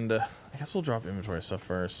and I guess we'll drop inventory stuff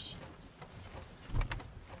first.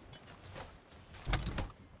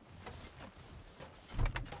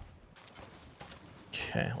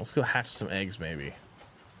 Okay, let's go hatch some eggs maybe.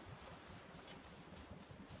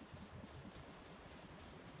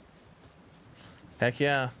 Heck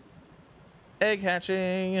yeah. Egg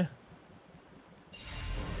hatching.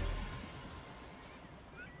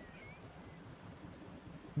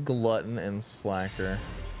 Glutton and slacker.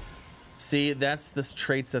 See, that's the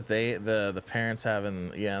traits that the parents have,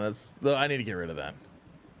 and yeah, that's. I need to get rid of that.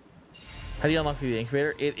 How do you unlock the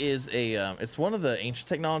incubator? It is a it's one of the ancient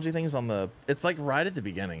technology things on the. It's like right at the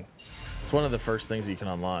beginning. It's one of the first things you can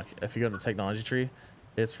unlock. If you go to the technology tree,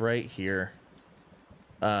 it's right here.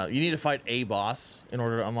 You need to fight a boss in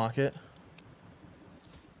order to unlock it.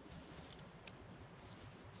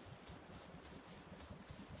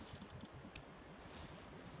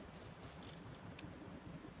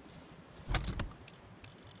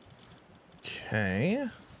 Okay.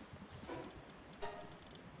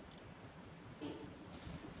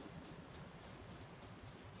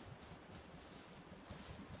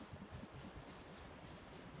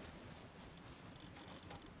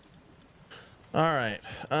 All right.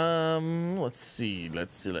 Let's see.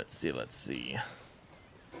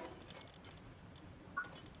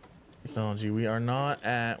 Technology. We are not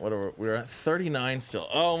at whatever. We're at 39 still.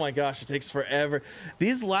 Oh my gosh, it takes forever.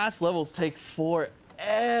 These last levels take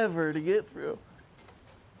forever to get through.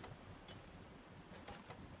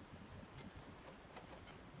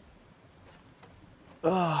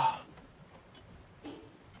 Ugh.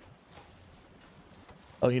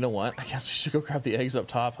 Oh, you know what? I guess we should go grab the eggs up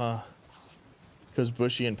top, huh? Because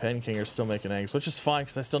Bushy and Penking are still making eggs, which is fine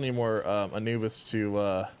because I still need more Anubis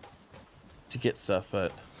to get stuff.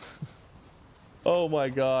 But oh my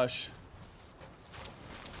gosh!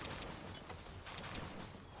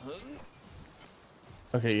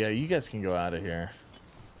 Okay, yeah, you guys can go out of here.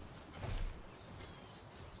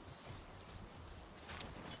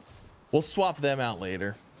 We'll swap them out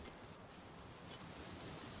later.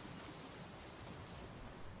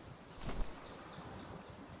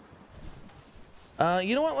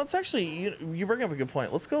 You know what? Let's actually, you bring up a good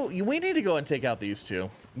point. Let's go. We need to go and take out these two,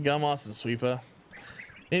 Gummoss and Sweepa.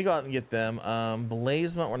 Need to go out and get them.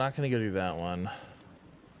 Blazemont, we're not going to go do that one.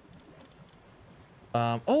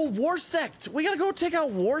 Oh, War Sect. We got to go take out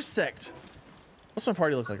War Sect. What's my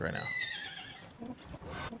party look like right now?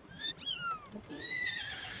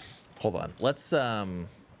 Hold on.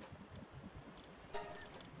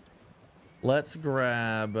 Let's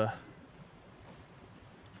grab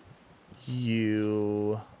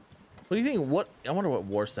you. What do you think? I wonder what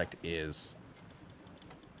War Sect is.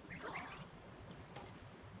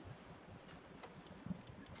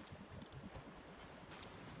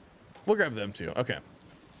 We'll grab them too. Okay.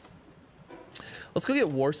 Let's go get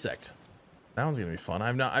War Sect. That one's gonna be fun.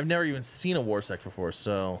 I've never even seen a War Sect before,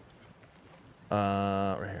 so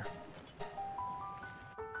right here.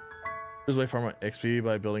 There's a way for my XP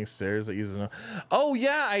by building stairs that uses no. Oh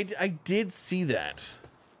yeah, I did see that.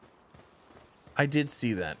 I did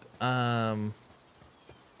see that.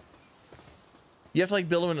 You have to like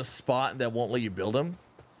build them in a spot that won't let you build them.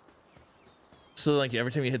 So like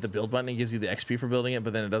every time you hit the build button, it gives you the XP for building it,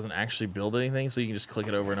 but then it doesn't actually build anything, so you can just click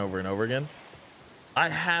it over and over and over again. I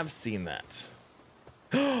have seen that.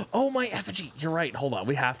 Oh, my effigy. You're right. Hold on.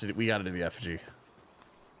 We gotta do the effigy.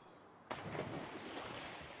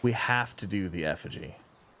 We have to do the effigy.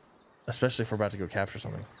 Especially if we're about to go capture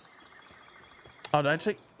something. Oh, did I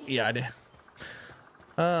take? Yeah, I did.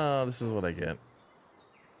 Oh, this is what I get.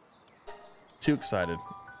 Too excited.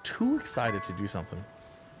 Too excited to do something.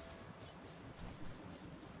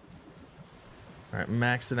 All right,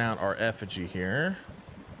 maxing out our effigy here.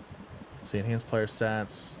 Let's see, enhance player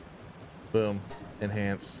stats. Boom.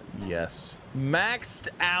 Enhance. Yes. Maxed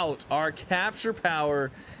out. Our capture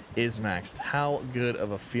power is maxed. How good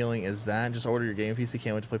of a feeling is that? Just order your game PC.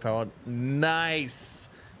 Can't wait to play Power. Nice.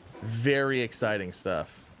 Very exciting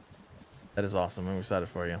stuff. That is awesome. I'm excited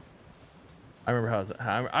for you. I remember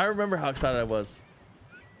how excited I was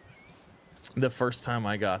the first time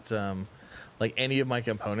I got like any of my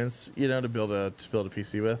components, you know, to build a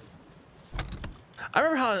PC with. I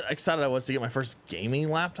remember how excited I was to get my first gaming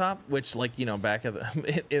laptop, which, like, you know, back at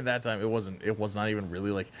in that time, it was not even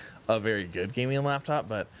really like a very good gaming laptop,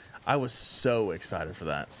 but I was so excited for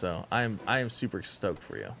that. So I am super stoked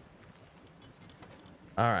for you.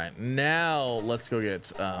 All right, now let's go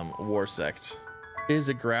get War Sect. Is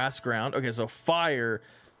it grass ground? Okay, so fire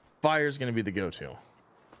is gonna be the go-to.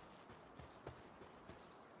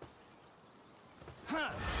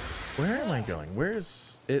 Where am I going?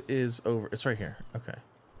 Where's it? Is over. It's right here. Okay.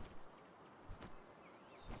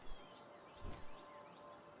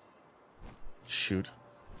 Shoot.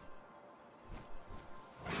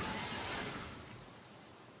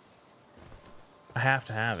 I have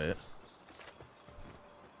to have it.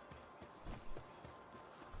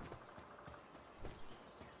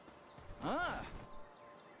 Ah.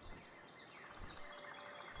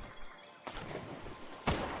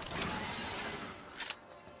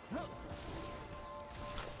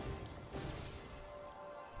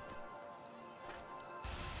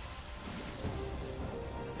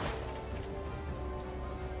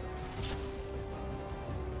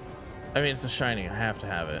 I mean, it's a shiny. I have to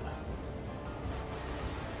have it.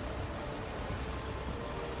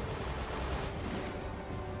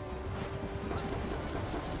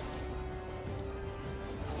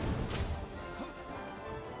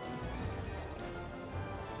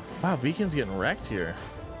 Wow, Beacon's getting wrecked here.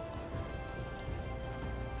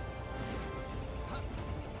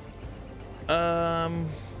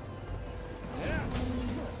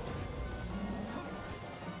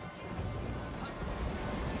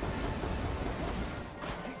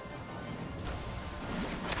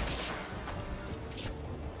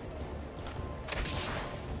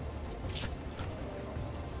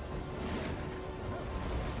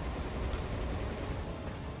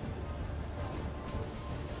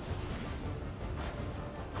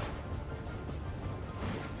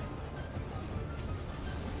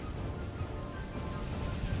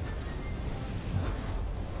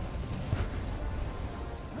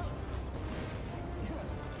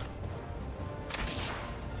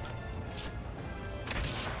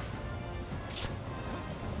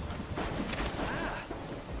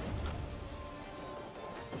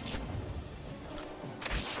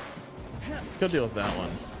 go deal with that one.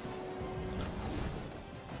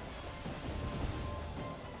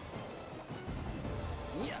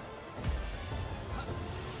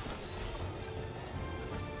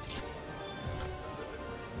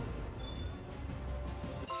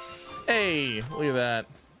 Hey, look at that.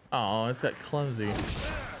 Oh, it's got clumsy.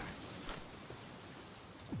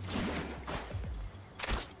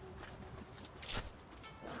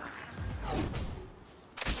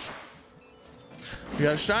 We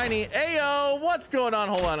got a shiny. Ayo, what's going on?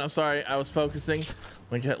 Hold on, I'm sorry, I was focusing.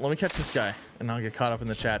 Let me catch this guy, and I'll get caught up in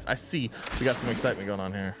the chats. I see we got some excitement going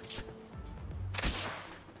on here.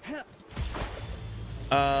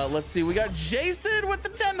 Let's see. We got Jason with the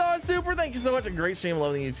 $10 super. Thank you so much. A great stream.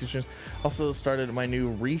 Loving the YouTube streams. Also started my new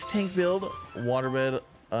reef tank build. Waterbed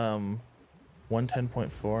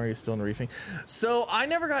 110.4. Are you still in reefing? So I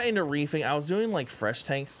never got into reefing. I was doing like fresh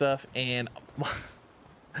tank stuff, and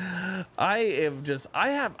I'm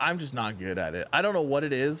just not good at it. I don't know what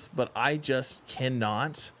it is, but I just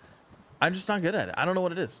cannot. I'm just not good at it. I don't know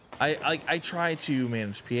what it is. I try to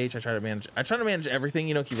manage pH. I try to manage everything,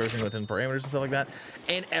 you know, keep everything within parameters and stuff like that.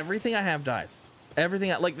 And everything I have dies.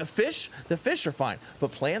 Everything like the fish are fine,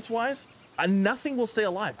 but plants wise, nothing will stay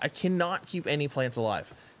alive. I cannot keep any plants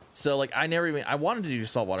alive. So like I wanted to do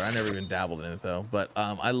saltwater. I never even dabbled in it though. But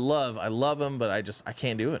I love them, but I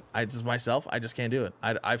can't do it. I just can't do it.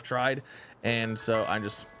 I've tried, and so I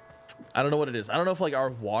don't know what it is. I don't know if like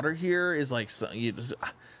our water here is like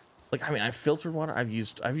like, I mean, I've filtered water. I've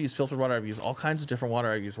used filtered water. I've used all kinds of different water.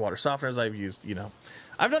 I've used water softeners. I've used, you know,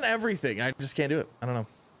 I've done everything. I just can't do it. I don't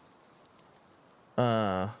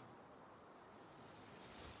know.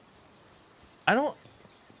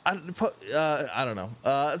 I don't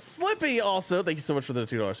know. Slippy also, thank you so much for the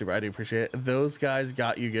 $2 super. I do appreciate it. Those guys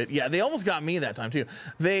got you good. Yeah, they almost got me that time too.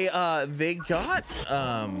 They got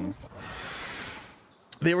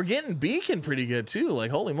they were getting Beacon pretty good too.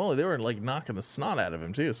 Like, holy moly, they were like knocking the snot out of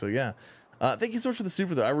him too. So yeah, thank you so much for the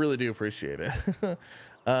super though. I really do appreciate it.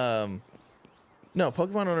 No,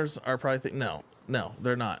 Pokemon owners are probably no,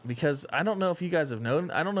 they're not, because I don't know if you guys have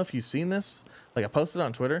known. I don't know if you've seen this. Like I posted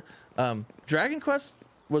on Twitter. Dragon Quest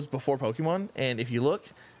was before Pokemon, and if you look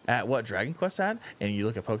at what Dragon Quest had, and you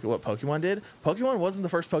look at what Pokemon did, Pokemon wasn't the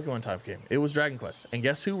first Pokemon type game. It was Dragon Quest, and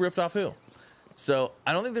guess who ripped off who? So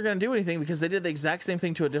I don't think they're going to do anything because they did the exact same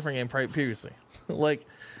thing to a different game previously. Like,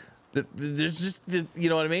 there's just, you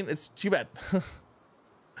know what I mean? It's too bad.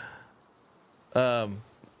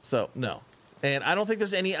 So no, and I don't think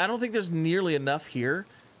there's nearly enough here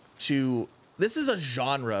to. This is a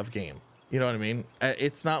genre of game. You know what I mean?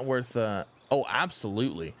 It's not worth. Oh,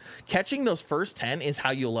 absolutely. Catching those first 10 is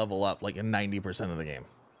how you'll level up like 90% of the game.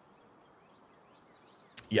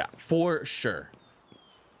 Yeah, for sure.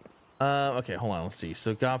 Okay, hold on, let's see.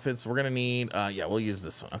 So Goblins, we're gonna need yeah, we'll use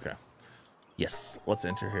this one. Okay. Yes, let's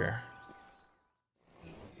enter here.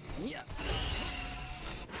 Yeah.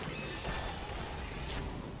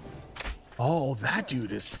 Oh, that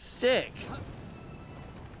dude is sick.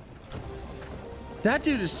 That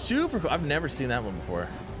dude is super cool. I've never seen that one before.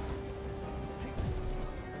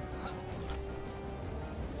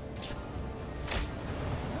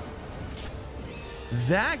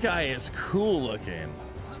 That guy is cool looking.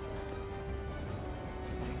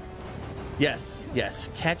 Yes, yes.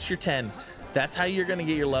 Catch your 10. That's how you're gonna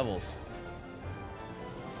get your levels.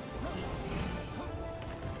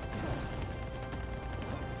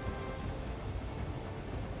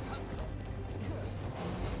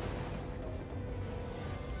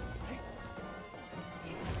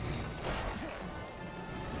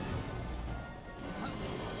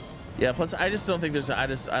 Yeah, plus I just don't think there's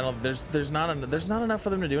there's not enough for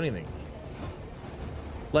them to do anything.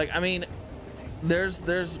 Like, I mean, there's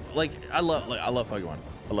like I love Pokemon.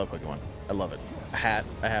 I love Pokemon. I love it.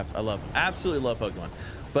 Absolutely love Pokemon.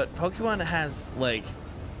 But Pokemon has, like,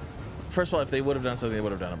 first of all, if they would have done something, they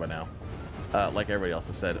would have done it by now. Like everybody else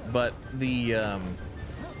has said. But the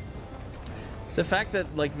fact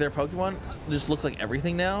that like their Pokemon just looks like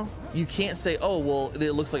everything now, you can't say, oh well,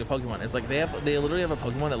 it looks like a Pokemon. It's like they literally have a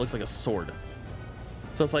Pokemon that looks like a sword.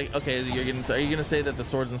 So it's like, okay, are you gonna say that the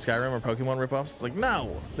swords in Skyrim are Pokemon ripoffs? It's like,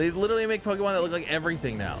 no, they literally make Pokemon that look like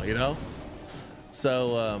everything now, you know?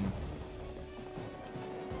 So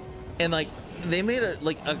and like they made a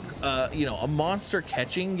you know, a monster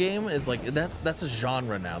catching game is like that's a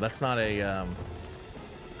genre now. That's not a all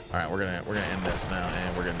right, we're gonna end this now,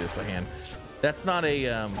 and we're gonna do this by hand. That's not a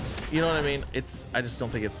you know what I mean? I just don't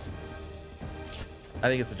think it's, I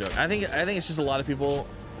think it's a joke. I think it's just a lot of people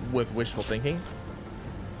with wishful thinking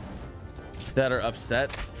that are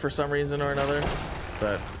upset for some reason or another.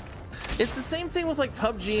 But It's the same thing with like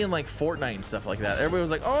PUBG and like Fortnite and stuff like that. Everybody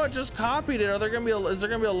was like, "Oh, it just copied it. Are there gonna be is there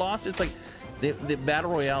gonna be a loss?" It's like the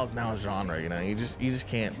battle royale is now a genre. You know, you just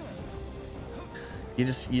can't. You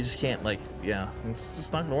just can't, like, yeah. It's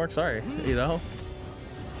just not gonna work. Sorry, you know.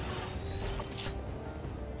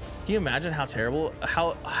 Can you imagine how terrible,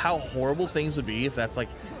 how horrible things would be if that's like,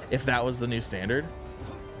 if that was the new standard?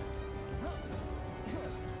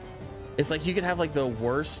 It's like you could have like the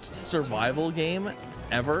worst survival game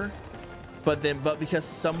ever, but because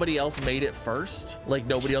somebody else made it first, like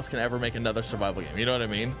nobody else can ever make another survival game. You know what I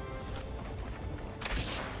mean?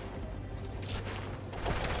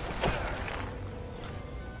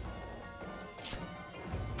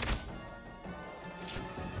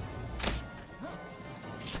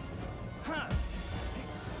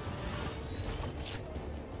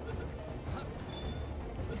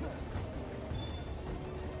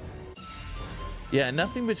 Yeah,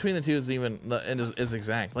 nothing between the two is even is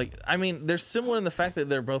exact. Like, I mean, they're similar in the fact that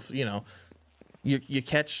they're both, you know, you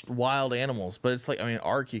catch wild animals, but it's like, I mean,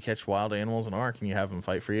 Ark, you catch wild animals in Ark and you have them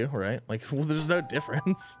fight for you, right? Like, well, there's no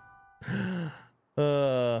difference.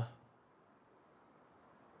 Yeah.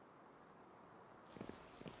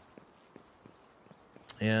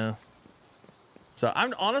 So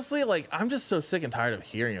I'm honestly like, I'm just so sick and tired of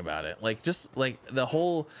hearing about it. Like, just like the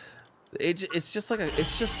whole. It's just like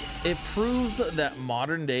it proves that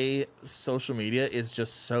modern day social media is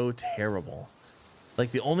just so terrible.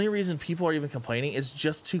 Like the only reason people are even complaining is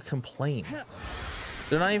just to complain.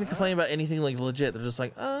 They're not even complaining about anything like legit. They're just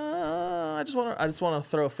like, I just want to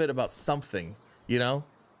throw a fit about something, you know?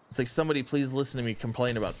 It's like, somebody please listen to me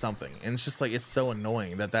complain about something. And it's just like, it's so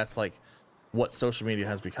annoying that that's like what social media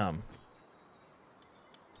has become.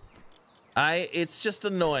 It's just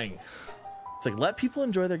annoying. It's like, let people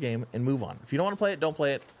enjoy their game and move on. If you don't want to play it, don't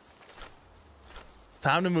play it.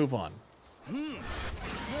 Time to move on. I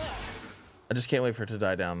just can't wait for it to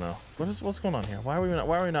die down, though. What's going on here? Why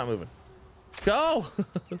are we not moving? Go!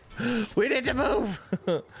 We need to move.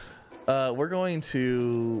 We're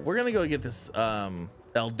gonna go get this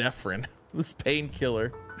Eldefrin, this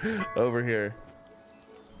painkiller over here.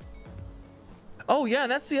 Oh yeah,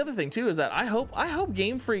 and that's the other thing too, is that I hope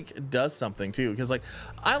Game Freak does something too, because like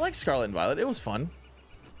I like Scarlet and Violet. It was fun.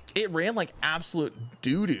 It ran like absolute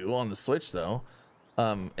doo-doo on the Switch though,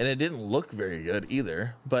 and it didn't look very good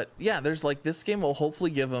either. But yeah, there's like, this game will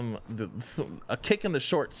hopefully give them a kick in the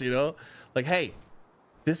shorts, you know, like, hey,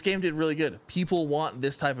 this game did really good. People want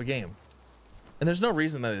this type of game, and there's no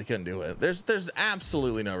reason that they couldn't do it. There's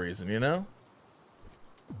absolutely no reason, you know.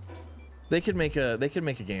 They could make a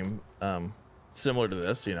game similar to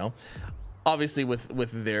this, you know, obviously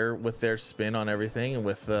with their spin on everything, and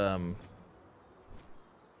with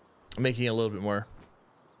making it a little bit more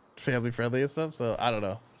family friendly and stuff. So I don't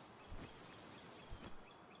know.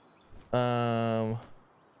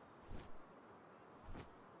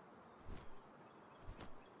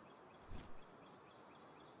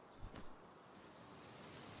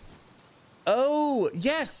 Oh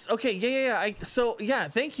yes, okay, yeah. So yeah,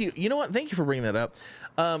 thank you. You know what? Thank you for bringing that up.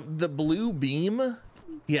 The blue beam,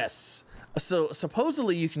 yes. So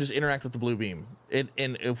supposedly you can just interact with the blue beam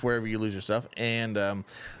if wherever you lose your stuff. And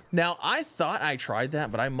now I thought I tried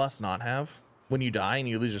that, but I must not have. When you die and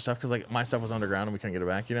you lose your stuff, because like my stuff was underground and we couldn't get it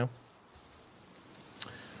back, you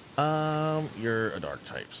know. You're a dark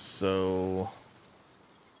type, so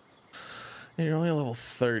and you're only a level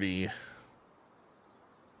 30.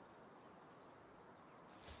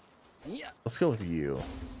 Yeah. Let's go with you.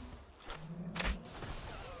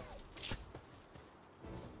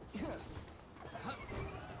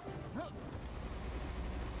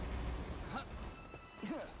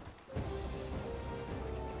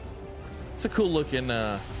 It's a cool looking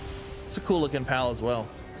pal as well.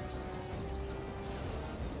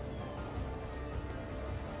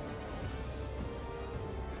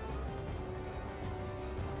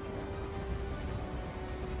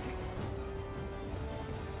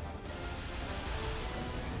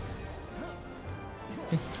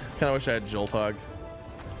 Kind of wish I had Joltog.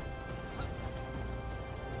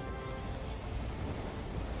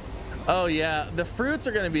 Oh yeah, the fruits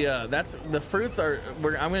are gonna be I'm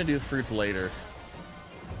gonna do the fruits later.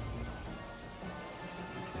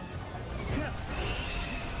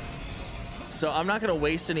 So I'm not gonna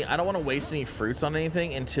waste any. I don't want to waste any fruits on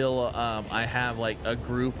anything until I have like a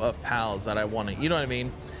group of pals that I want to. You know what I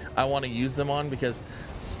mean? I want to use them on, because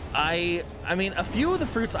I mean, a few of the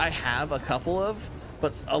fruits I have a couple of,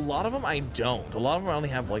 but a lot of them I don't. A lot of them I only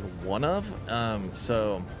have like one of.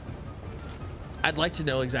 So I'd like to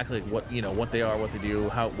know exactly what, you know, what they are, what they do,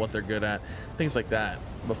 what they're good at, things like that,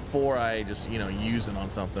 before I just, you know, use it on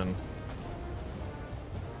something.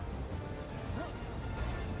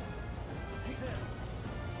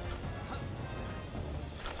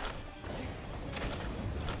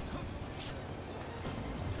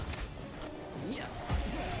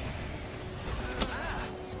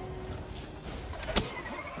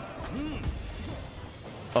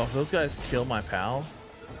 Oh, if those guys kill my pal.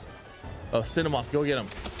 Oh, Cinnamoth, go get him.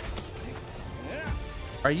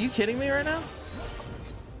 Are you kidding me right now?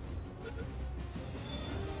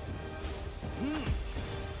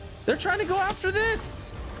 They're trying to go after this.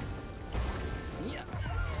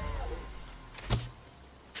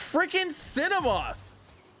 Freaking Cinnamoth.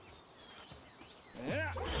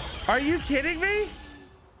 Are you kidding me?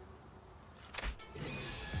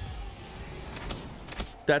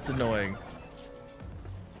 That's annoying.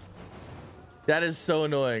 That is so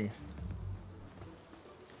annoying.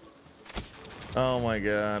 Oh my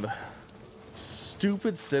god.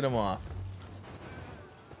 Stupid Cinnamoth.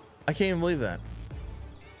 I can't even believe that.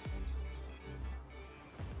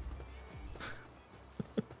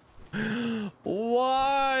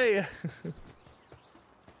 Why? I'm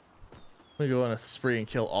gonna go on a spree and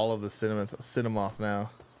kill all of the Cinnamoth now.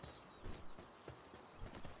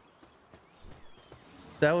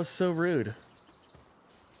 That was so rude.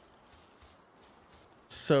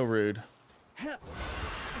 So rude.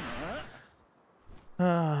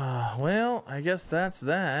 Well, I guess that's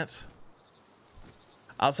that.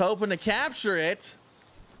 I was hoping to capture it.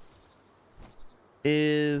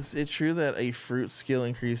 Is it true that a fruit skill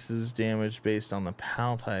increases damage based on the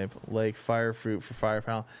PAL type, like fire fruit for fire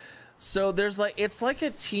PAL? So there's like, it's like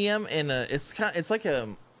a TM and it's like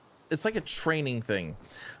a training thing.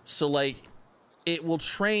 So like it will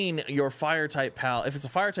train your fire type PAL. If it's a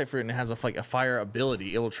fire type fruit and it has like a fire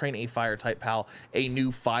ability, it will train a fire type PAL a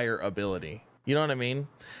new fire ability. You know what I mean?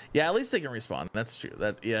 Yeah, at least they can respawn. That's true.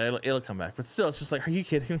 That, yeah, it'll come back. But still, it's just like, are you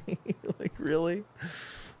kidding me? Like, really?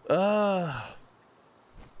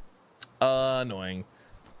 Annoying.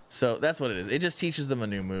 So that's what it is. It just teaches them a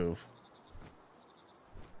new move.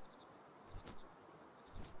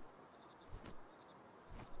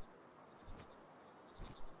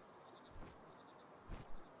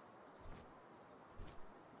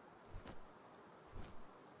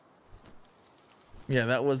 Yeah,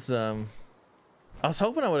 that was I was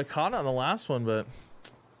hoping I would have caught it on the last one, but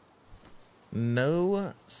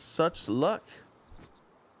no such luck.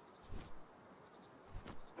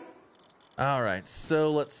 All right,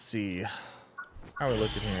 so let's see. How are we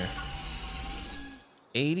looking here?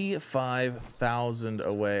 85,000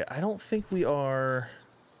 away. I don't think we are.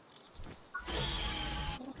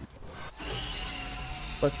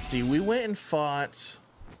 Let's see. We went and fought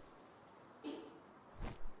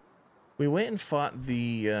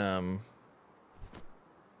the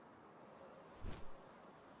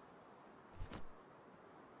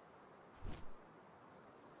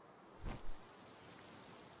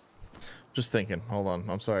just thinking. Hold on.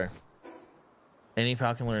 I'm sorry. Any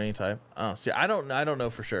PAL can learn any type. Oh, see, I don't know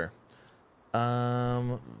for sure.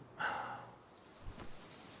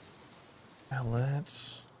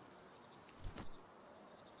 Let's.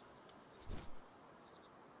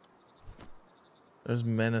 There's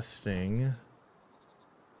Menacing.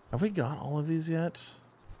 Have we got all of these yet?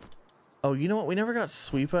 Oh, you know what? We never got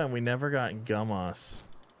Sweepa and we never got Gummoss.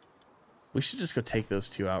 We should just go take those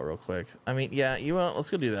two out real quick. I mean, yeah, you know, let's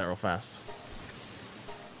go do that real fast.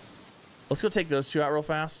 Let's go take those two out real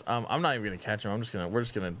fast. I'm not even gonna catch them. We're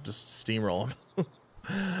just gonna steamroll them.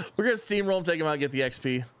 We're gonna steamroll them, take them out, get the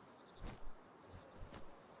XP.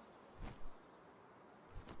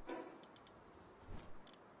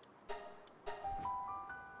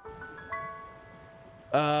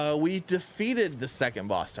 We defeated the second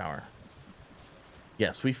boss tower.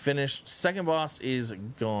 Yes, we finished. Second boss is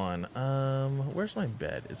gone. Where's my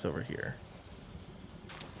bed? It's over here.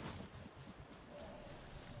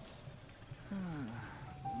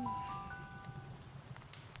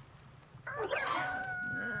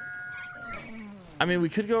 I mean, we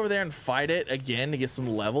could go over there and fight it again to get some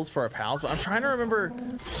levels for our pals, but I'm trying to remember.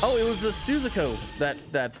 Oh, it was the Suzuko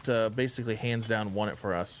that basically hands down won it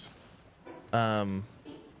for us.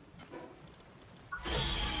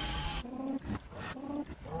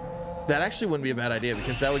 That actually wouldn't be a bad idea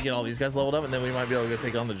because that would get all these guys leveled up, and then we might be able to go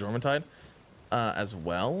take on the Jormuntide as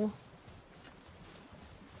well.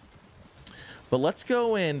 But let's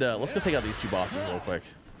go and let's go take out these two bosses real quick.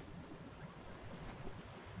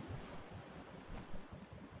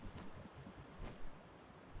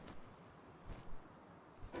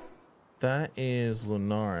 That is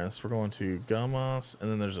Lunaris. We're going to Gummoss,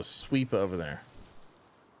 and then there's a Sweepa over there.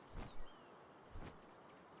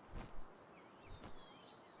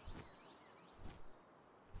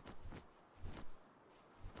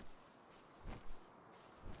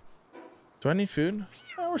 Do I need food?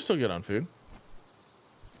 Oh, we're still good on food.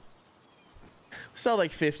 We still have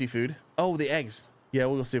like 50 food. Oh, the eggs. Yeah,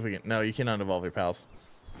 we'll go see if we can. No, you cannot evolve your pals.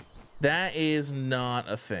 That is not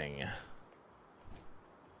a thing.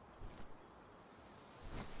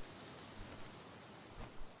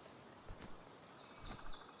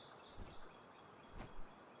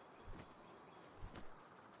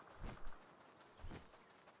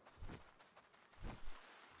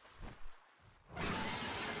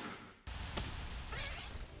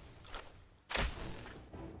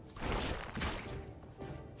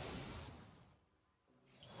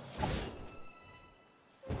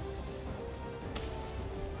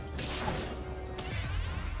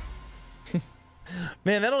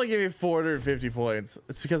 Man, that only gave you 450 points.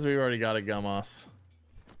 It's because we already got a Gummoss.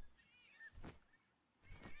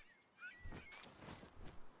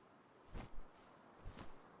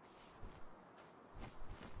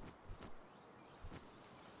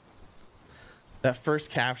 That first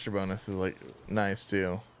capture bonus is like nice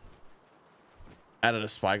too. Added a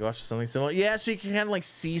spyglass or something similar. Yeah, so you can kind of like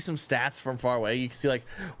see some stats from far away. You can see like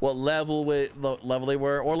what level they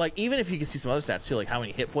were, or like even if you can see some other stats too, like how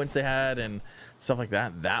many hit points they had and stuff like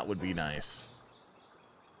that. That would be nice.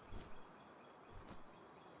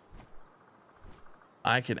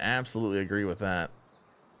 I can absolutely agree with that.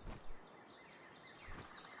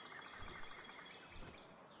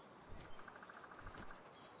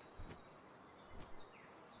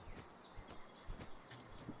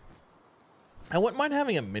 I wouldn't mind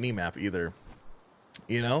having a mini map either,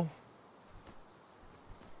 you know?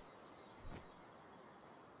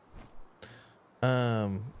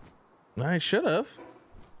 I should have.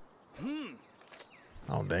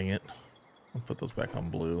 Oh, dang it. I'll put those back on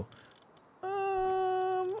blue.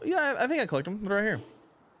 Yeah, I think I collected them. They're right here.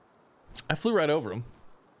 I flew right over them.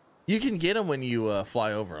 You can get them when you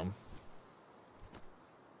fly over them.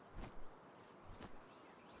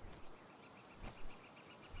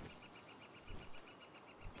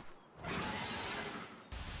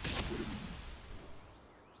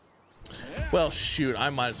 Well, shoot, I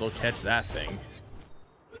might as well catch that thing.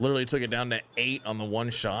 Literally took it down to 8 on the one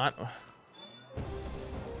shot.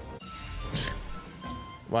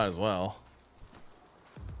 Might as well.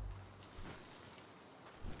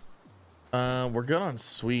 We're good on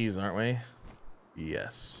Sweeze, aren't we?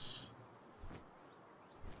 Yes.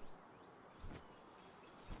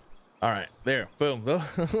 All right, there, boom,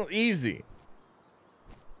 easy.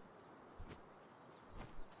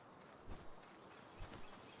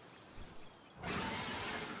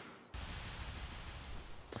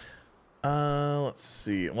 Let's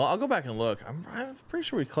see. Well, I'll go back and look. I'm pretty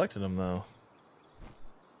sure we collected them though.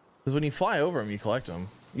 Because when you fly over them, you collect them.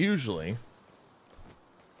 Usually.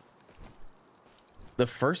 The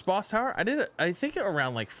first boss tower, I did it. I think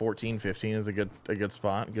around like 14, 15 is a good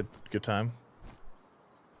spot. Good time.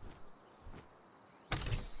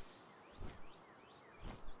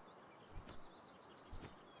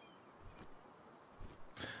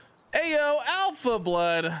 Ayo, Alpha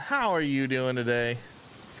Blood. How are you doing today?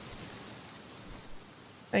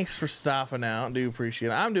 Thanks for stopping out. Do appreciate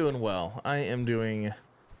it. I'm doing well. I'm doing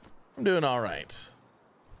all right.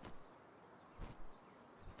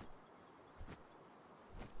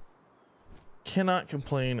 Cannot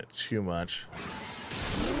complain too much.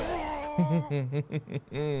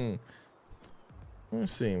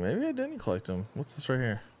 Let's see. Maybe I didn't collect them. What's this right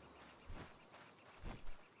here?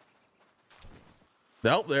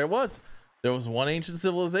 Nope, there it was. There was one ancient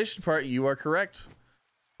civilization part. You are correct.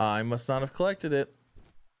 I must not have collected it.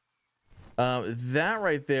 That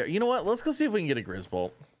right there. You know what? Let's go see if we can get a Grizzbolt.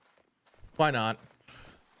 Why not?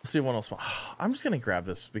 Let's see what else. I'm just gonna grab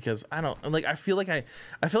this because I don't like. I feel like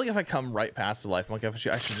if I come right past the life monkey, I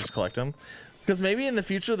should just collect them. Because maybe in the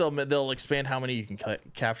future they'll expand how many you can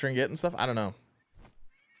capture and get and stuff. I don't know.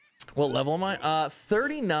 What level am I?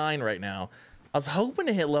 39 right now. I was hoping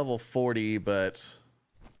to hit level 40, but.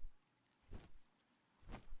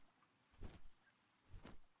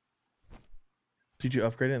 Did you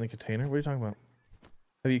upgrade it in the container? What are you talking about?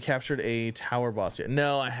 Have you captured a tower boss yet?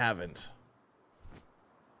 No, I haven't.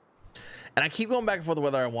 And I keep going back and forth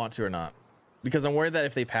whether I want to or not. Because I'm worried that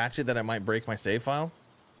if they patch it, that it might break my save file.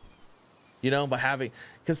 You know, by having...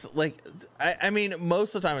 Because, like, I mean,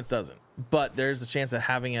 most of the time it doesn't. But there's a chance that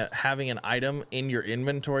having an item in your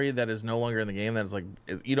inventory that is no longer in the game, that is like...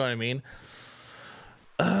 You know what I mean?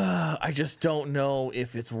 I just don't know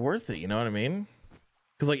if it's worth it. You know what I mean?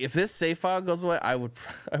 Because like if this save file goes away, I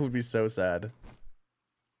would be so sad.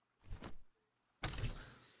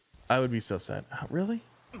 I would be so sad. Really?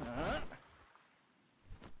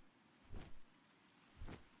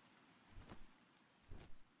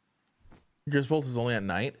 Grizzbolt is only at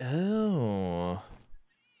night? Oh.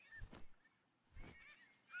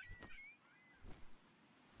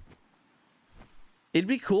 It'd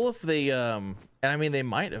be cool if they and I mean they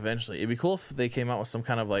might eventually. It'd be cool if they came out with some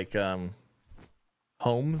kind of like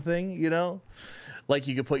home thing, you know, like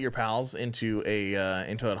you could put your pals into a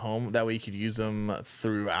home, that way you could use them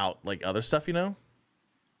throughout like other stuff, you know.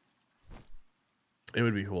 It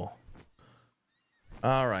would be cool.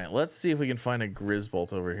 All right, let's see if we can find a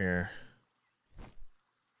Grizzbolt over here.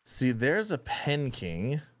 See, there's a Pen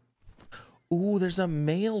King. Ooh, there's a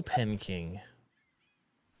male Pen King.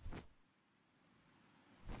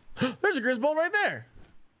 There's a Grizzbolt right there.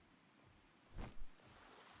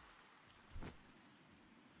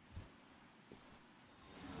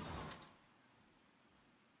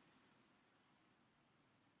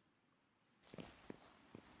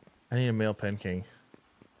 I need a male pen king.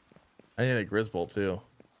 I need a Grisbolt too.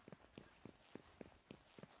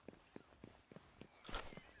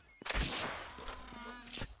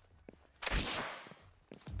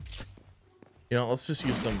 You know, let's just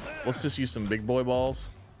use some big boy balls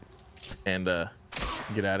and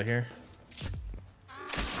get out of here.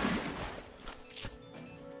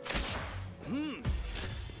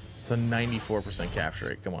 It's a 94% capture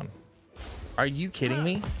rate. Come on. Are you kidding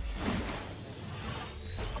me?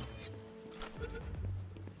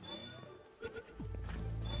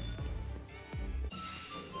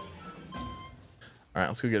 All right,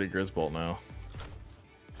 let's go get a Grisbolt now.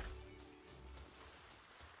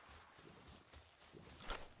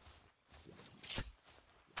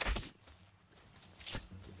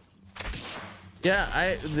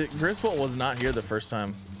 Yeah, the Grisbolt was not here the first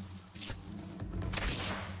time.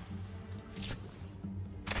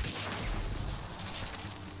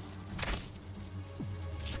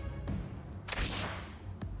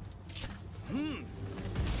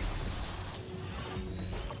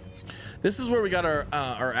 This is where we got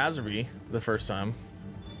our Azerby the first time.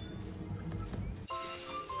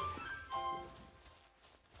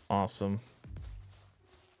 Awesome.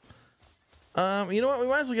 You know what? We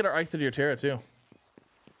might as well get our Ike-30 too.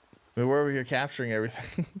 I mean, we're over here capturing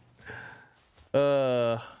everything.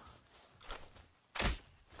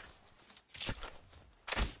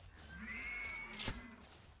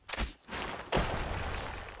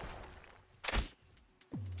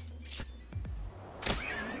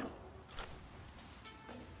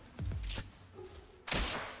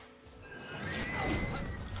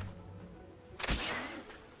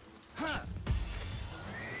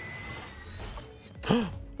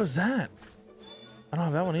 What is that? I don't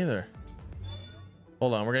have that one either.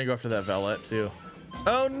 Hold on, we're gonna go after that Valet too.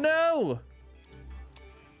 Oh no!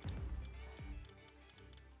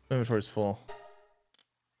 Inventory's full.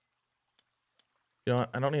 You know what?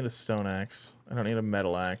 I don't need a stone axe. I don't need a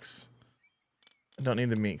metal axe. I don't need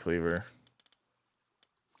the meat cleaver.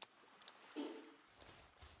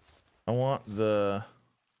 I want the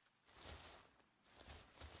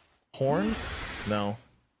horns? No.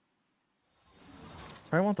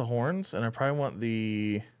 I want the horns, and I probably want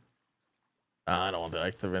the... I don't want the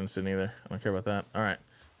Ike the Venison either. I don't care about that. All right.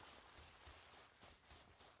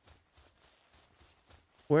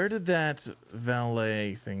 Where did that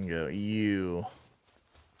valet thing go? You.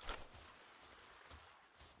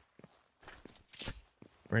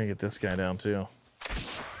 We're gonna get this guy down too.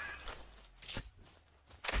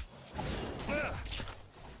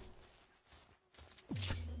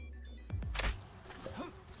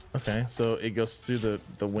 Okay, so it goes through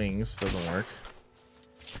the wings, doesn't work.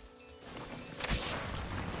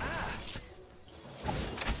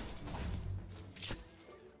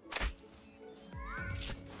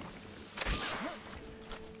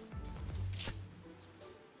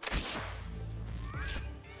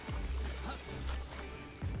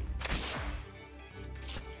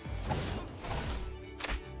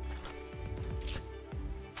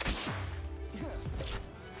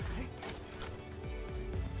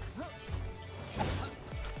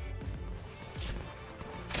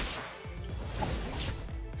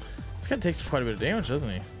 This guy takes quite a bit of damage, doesn't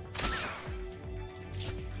he?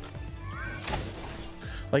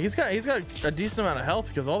 Like he's got a decent amount of health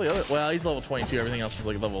because all the other, well, he's level 22. Everything else is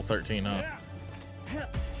like level 13, huh? I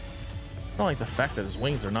don't like the fact that his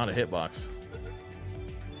wings are not a hitbox.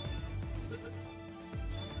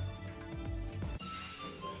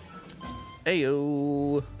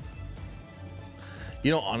 Ayo.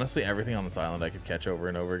 You know, honestly, everything on this island I could catch over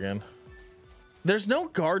and over again. There's no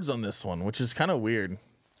guards on this one, which is kind of weird.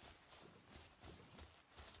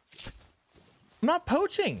 I'm not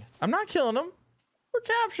poaching. I'm not killing them. We're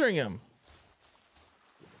capturing him.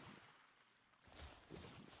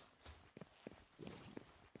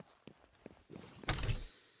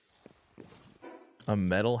 A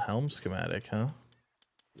metal helm schematic, huh?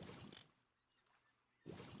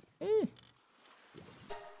 Mm.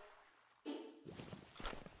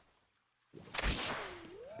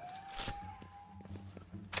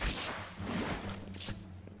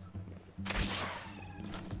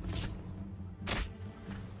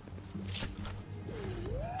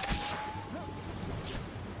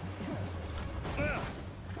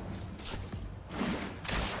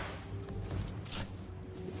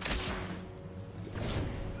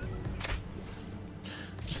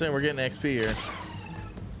 We're getting XP here.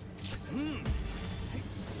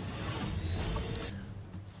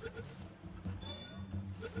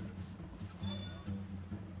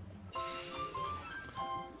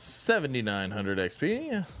 $7,900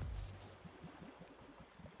 XP.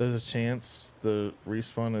 There's a chance the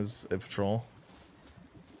respawn is a patrol.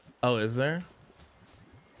 Oh, is there?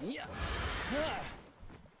 Yeah.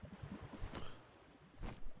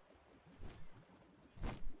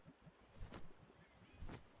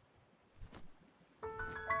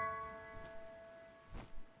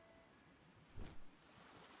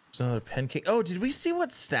 There's another Pen King. Oh, did we see what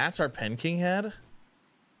stats our Pen King had?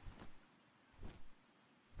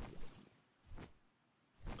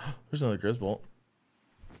 There's another Grisbolt.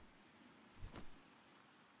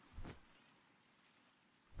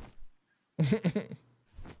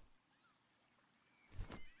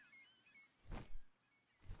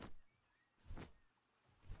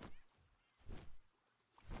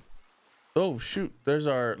 Oh shoot, there's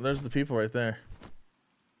the people right there.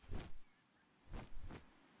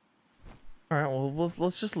 All right, well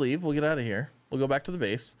let's just leave. We'll get out of here. We'll go back to the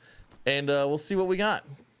base, and we'll see what we got.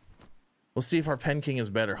 We'll see if our Pen King is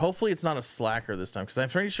better. Hopefully it's not a slacker this time, because I'm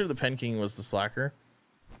pretty sure the Pen King was the slacker,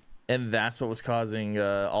 and that's what was causing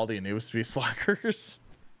all the Anubis to be slackers.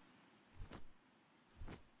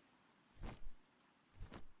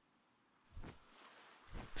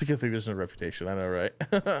 It's a good thing there's no reputation. I know, right?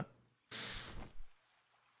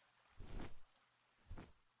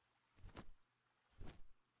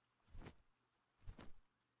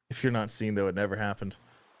 If you're not seen, though, it never happened.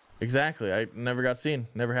 Exactly. I never got seen.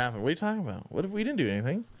 Never happened. What are you talking about? What if we didn't do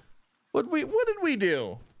anything? What did we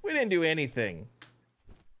do? We didn't do anything.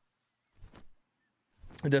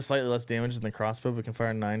 It does slightly less damage than the crossbow, but can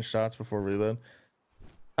fire 9 shots before reload.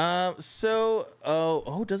 Oh,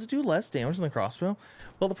 does it do less damage than the crossbow?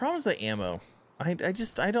 Well, the problem is the ammo. I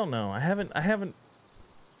don't know. I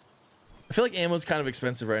feel like ammo's kind of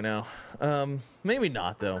expensive right now. Maybe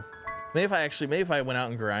not though. Maybe if I went out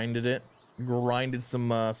and grinded some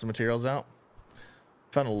materials out.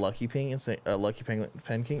 Found a lucky ping and say lucky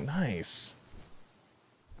Pen King. Nice.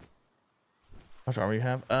 How much armor you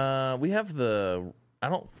have? We have the. I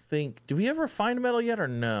don't think. Do we have refined metal yet or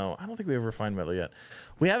no? I don't think we have refined metal yet.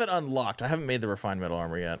 We have it unlocked. I haven't made the refined metal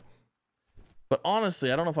armor yet. But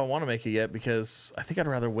honestly, I don't know if I want to make it yet, because I think I'd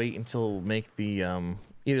rather wait until make the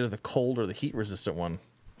either the cold or the heat resistant one.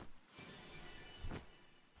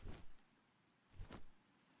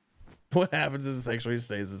 What happens in the sanctuary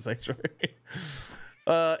stays in the sanctuary.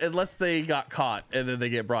 Unless they got caught and then they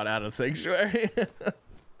get brought out of sanctuary.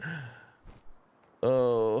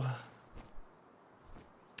 Oh.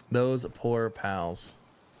 Those poor pals.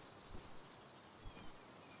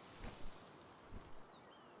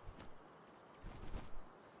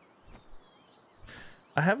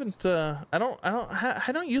 I haven't I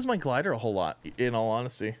don't use my glider a whole lot, in all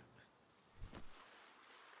honesty.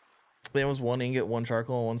 There was 1 ingot, 1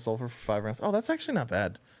 charcoal, and 1 sulfur for 5 rounds. Oh, that's actually not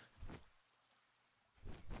bad.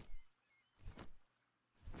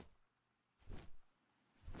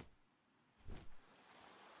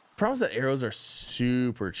 Problem is that arrows are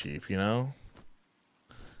super cheap, you know?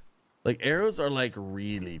 Like, arrows are like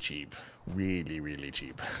really cheap. Really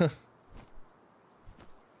cheap.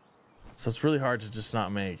 So it's really hard to just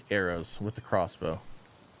not make arrows with the crossbow.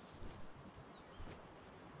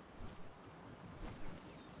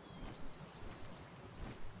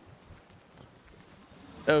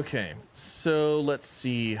 Okay, so let's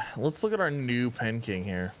see. Let's look at our new Pen King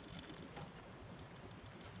here.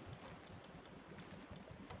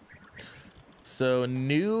 So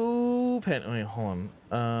new pen. Wait, hold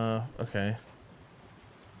on. Okay.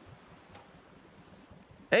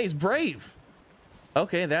 Hey, he's brave.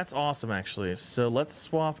 Okay, that's awesome, actually. So let's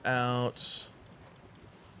swap out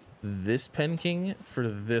this Pen King for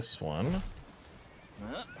this one.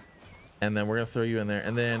 And then we're gonna throw you in there.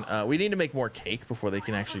 And then we need to make more cake before they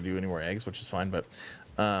can actually do any more eggs, which is fine. But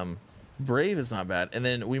brave is not bad. And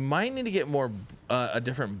then we might need to get more a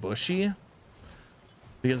different bushy,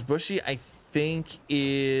 because bushy I think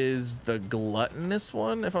is the gluttonous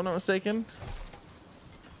one, if I'm not mistaken.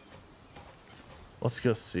 Let's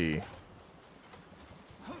go see.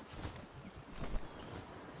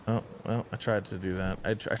 Oh well, I tried to do that.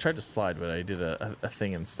 I tried to slide, but I did a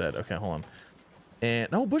thing instead. Okay, hold on.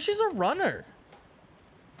 And no, Bushy's a runner.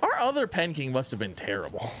 Our other Pen King must have been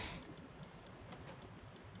terrible.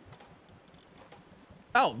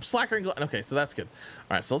 Oh, slacker and glutton. Okay, so that's good.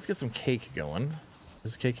 All right, so let's get some cake going.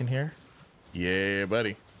 Is cake in here? Yeah,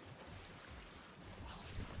 buddy.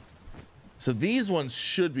 So these ones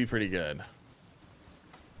should be pretty good,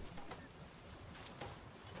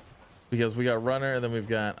 because we got runner and then we've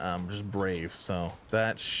got just brave, so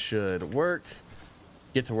that should work.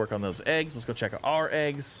 Get to work on those eggs. Let's go check out our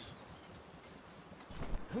eggs.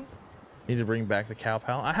 Need to bring back the cow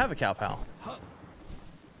pal. I have a cow pal.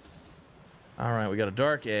 All right, we got a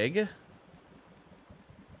dark egg.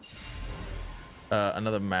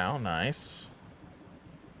 Another Mao, nice.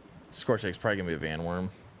 Scorch Egg's probably gonna be a Van Worm.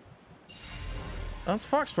 Oh, it's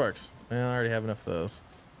Fox Sparks. Yeah, I already have enough of those.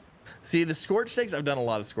 See, the Scorched Eggs, I've done a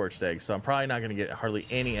lot of Scorched Eggs, so I'm probably not gonna get hardly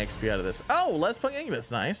any XP out of this. Oh, Les Punk Egg,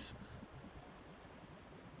 that's nice.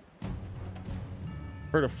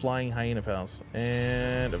 Heard of Flying Hyena Pals.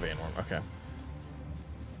 And a Van Worm, okay.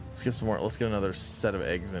 Let's get some more, let's get another set of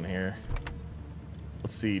eggs in here.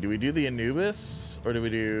 Let's see, do we do the Anubis? Or do we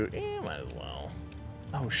do, might as well.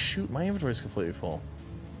 Oh shoot, my inventory is completely full.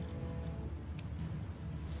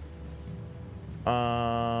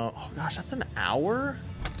 Oh gosh, that's an hour?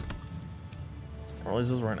 I realize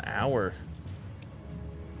those were an hour.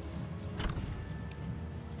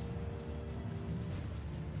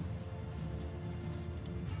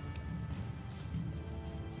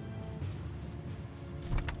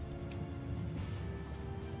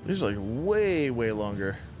 These are like way, way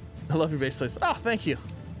longer. I love your base place. Oh, thank you.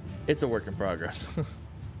 It's a work in progress.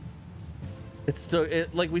 It's still,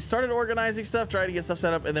 like we started organizing stuff, trying to get stuff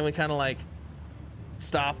set up, and then we kind of like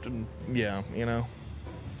stopped and yeah, you know,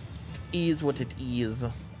 is what it is.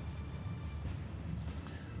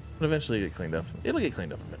 But eventually get cleaned up. It'll get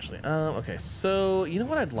cleaned up eventually. Okay, so you know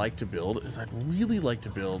what I'd like to build is I'd really like to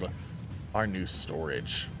build our new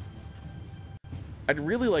storage. I'd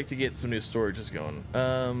really like to get some new storages going.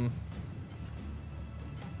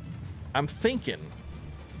 I'm thinking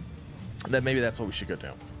that maybe that's what we should go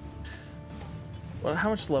down. Well, how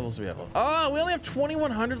much levels do we have? Oh, we only have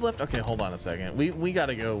 2,100 left. Okay, hold on a second. We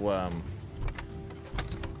gotta go.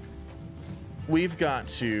 We've got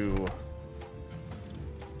to.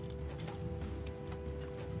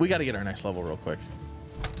 We gotta get our next level real quick.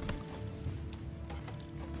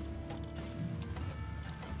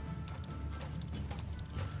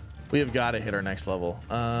 We have got to hit our next level.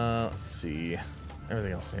 Let's see.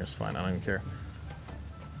 Everything else in here is fine. I don't even care.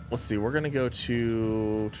 Let's see. We're gonna go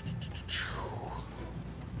to.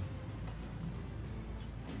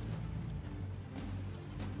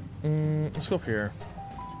 Let's go up here.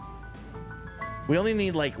 We only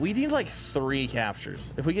need like 3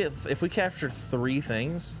 captures. If we capture 3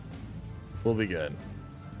 things, we'll be good.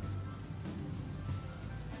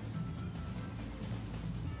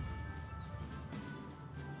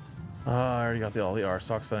 I already got all the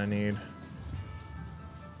RSOCs that I need.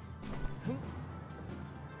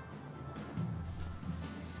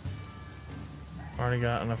 Already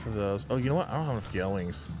got enough of those. Oh, you know what? I don't have enough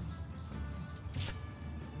Yellings.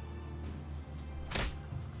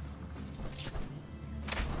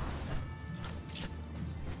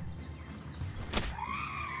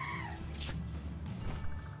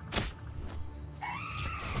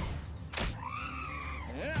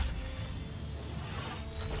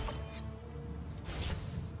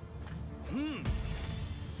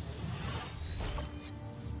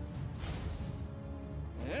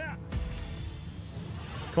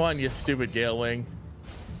 Come on, you stupid Gale Wing.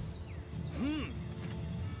 I'm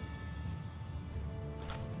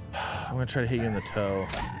gonna try to hit you in the toe.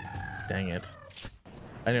 Dang it.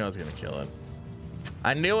 I knew I was gonna kill it.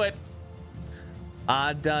 I knew it.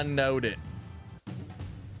 I done knowed it.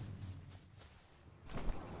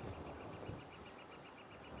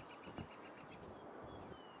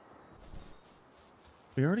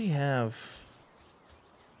 We already have...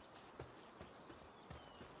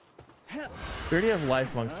 We already have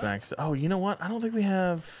Life Monks maxed. Oh, you know what? I don't think we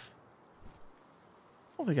have...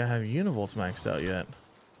 I don't think I have Univolts maxed out yet.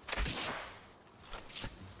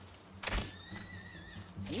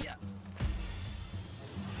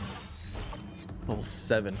 Level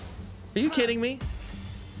 7. Are you kidding me?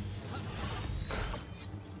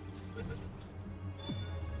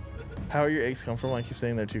 How are your eggs come from? I keep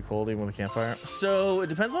saying they're too cold even with a campfire. So it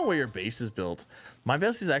depends on where your base is built. My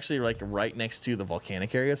base is actually like right next to the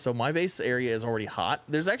volcanic area. So my base area is already hot.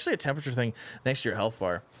 There's actually a temperature thing next to your health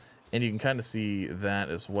bar. And you can kind of see that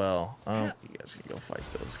as well. You guys can go fight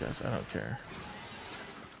those guys. I don't care.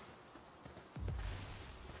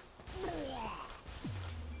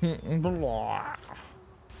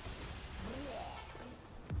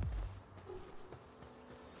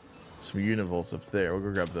 Some Univolts up there. We'll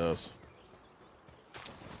go grab those.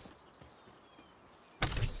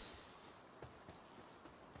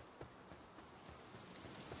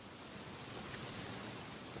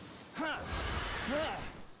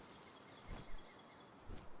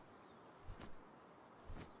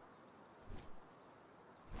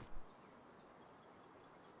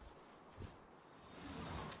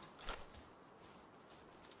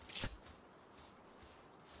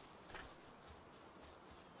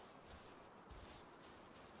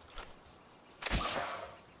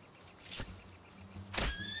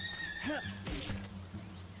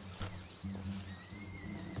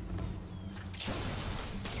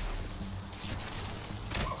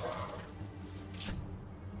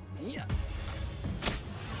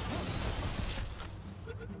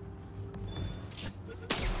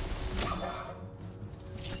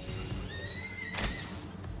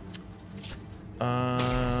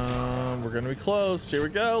 gonna be close. Here we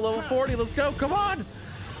go, level 40. Let's go. Come on.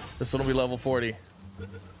 This one will be level 40.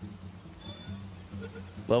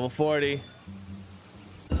 Level 40.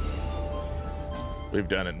 We've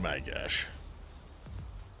done it. My gosh.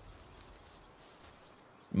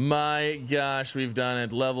 My gosh, we've done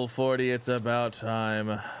it. Level 40. It's about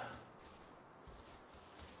time.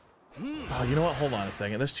 Oh, you know what? Hold on a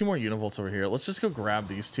second. There's 2 more Univolts over here. Let's just go grab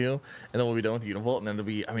these 2, and then we'll be done with the Univolt, and then it'll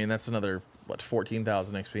be, I mean, that's another, what,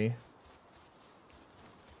 14,000 XP?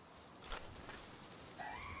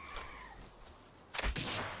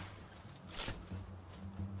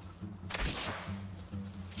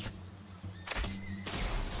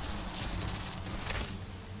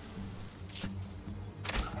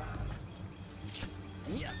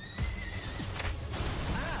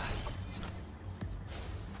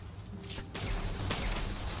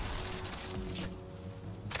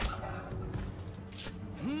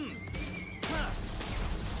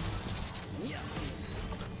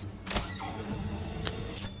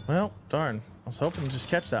 Well, darn. I was hoping to just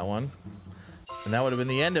catch that one. And that would have been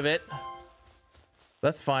the end of it.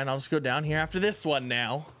 That's fine. I'll just go down here after this one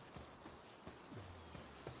now.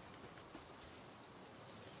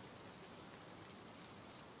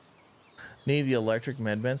 Need the electric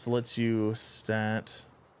medvents. Lets you stat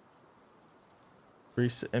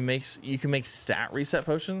reset. It makes you can make stat reset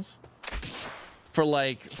potions for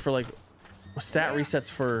like stat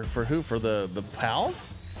resets for who? For the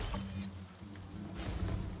pals?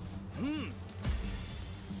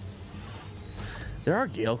 There are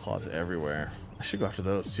Gale Claws everywhere. I should go after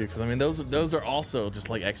those too, because I mean those are also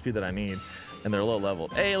just like XP that I need, and they're low level.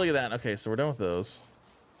 Hey, look at that. Okay, so we're done with those.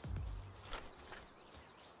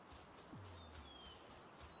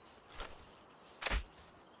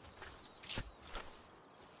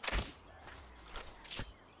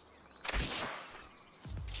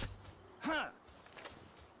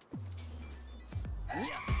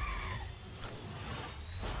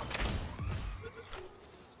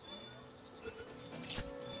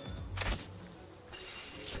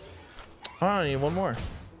 Oh, I need one more.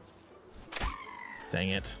 Dang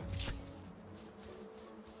it.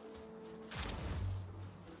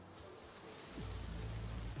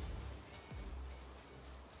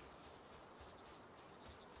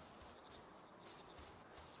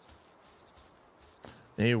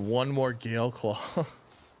 I need one more Gale Claw.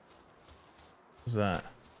 What's that?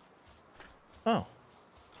 Oh.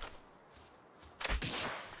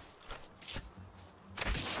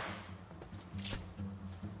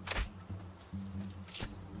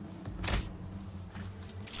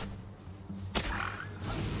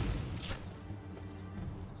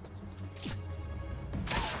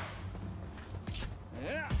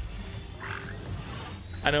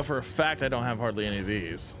 I know for a fact I don't have hardly any of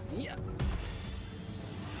these. Yeah.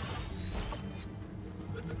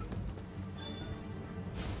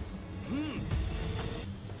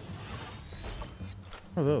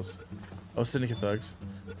 What are those? Oh, Syndicate Thugs.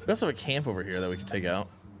 We also have a camp over here that we can take out.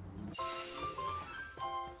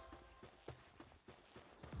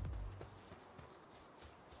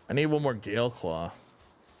 I need one more Gale Claw.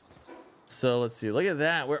 So let's see. Look at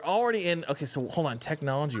that. We're already in. Okay, so hold on.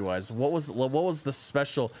 Technology-wise, what was the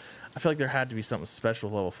special? I feel like there had to be something special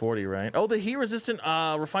with level 40, right? Oh, the heat-resistant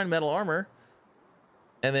refined metal armor,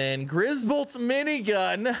 and then Grisbolt's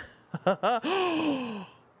minigun. Our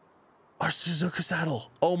Suzuka saddle.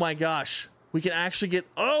 Oh my gosh, we can actually get.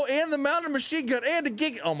 Oh, and the mounted machine gun and a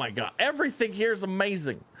gig. Oh my god, everything here is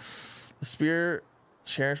amazing. The spear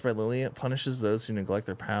cherished by Lilia punishes those who neglect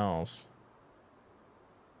their pals.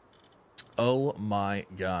 Oh my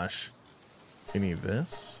gosh. We need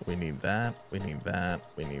this. We need that. We need that.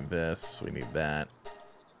 We need this. We need that.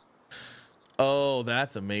 Oh,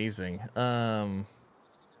 that's amazing.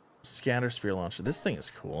 Scatter spear launcher. This thing is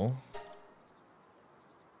cool.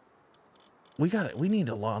 We got it. We need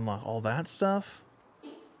to unlock all that stuff.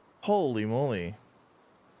 Holy moly.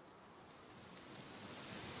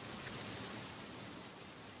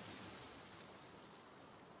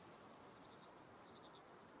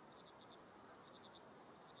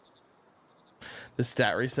 The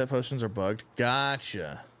stat reset potions are bugged.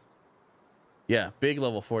 Gotcha. Yeah, big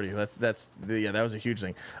level 40. Yeah, that was a huge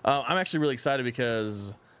thing. I'm actually really excited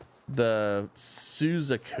because the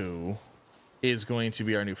Suzaku is going to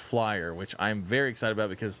be our new flyer, which I'm very excited about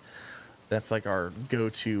because that's like our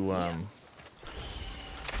go-to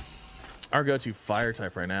fire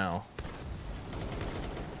type right now.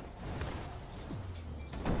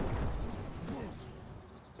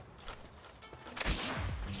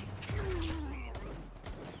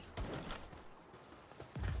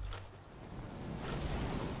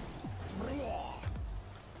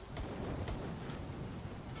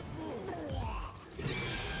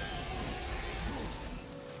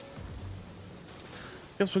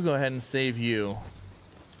 Guess we'll go ahead and save you.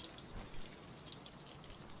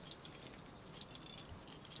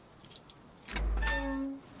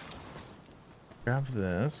 Grab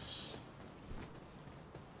this.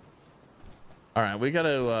 All right, we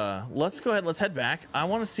gotta, let's go ahead, let's head back. I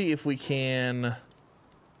want to see if we can,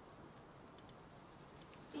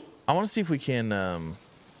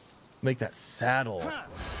 make that saddle.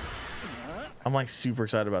 I'm like super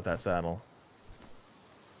excited about that saddle.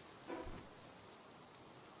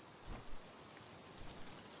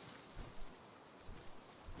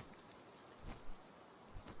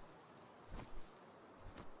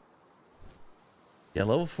 Yeah,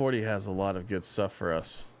 level 40 has a lot of good stuff for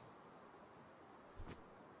us.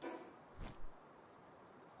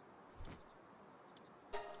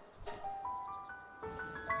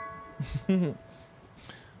 Let me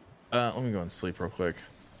go and sleep real quick.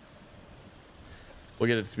 We'll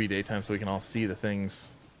get it to be daytime so we can all see the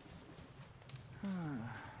things.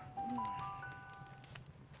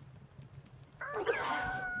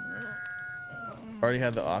 Already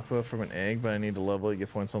had the aqua from an egg, but I need to level it, get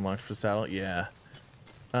points unlocked for the saddle. Yeah.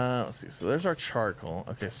 Let's see. So there's our charcoal.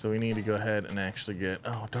 Okay, so we need to go ahead and actually get...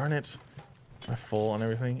 Oh, darn it. Am I full on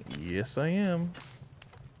everything? Yes, I am.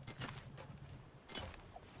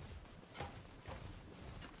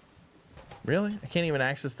 Really? I can't even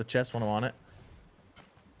access the chest when I'm on it.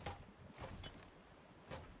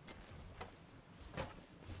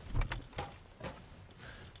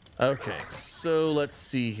 Okay, so let's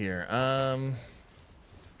see here.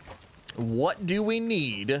 What do we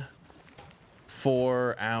need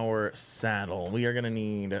for our saddle? We are gonna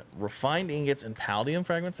need refined ingots and palladium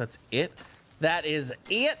fragments. That's it. That is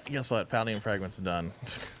it. Guess what? Palladium fragments done.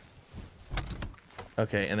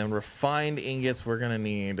 Okay, and then refined ingots, we're gonna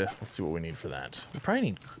need, let's see what we need for that. We probably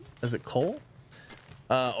need, is it coal?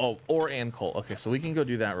 Oh, ore and coal. Okay, so we can go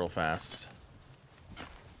do that real fast.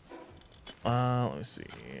 Let me see.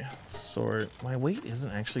 Sort. My weight isn't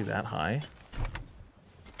actually that high.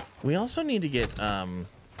 We also need to get, we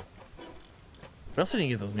also need to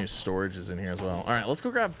get those new storages in here as well. All right, let's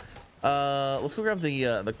go grab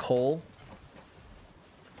the coal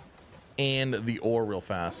and the ore real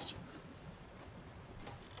fast.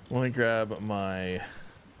 Let me grab my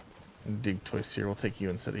dig toys here. We'll take you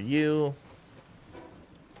instead of you.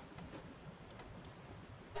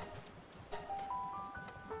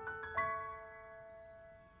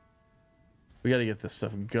 We got to get this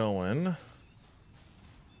stuff going.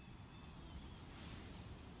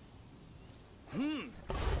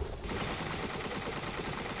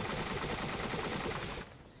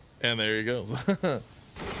 And there he goes.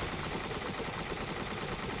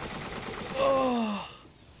 Oh.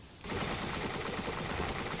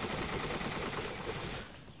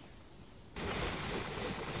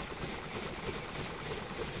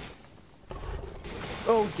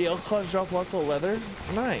 Oh, Gale Claws drop lots of leather.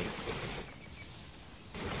 Nice.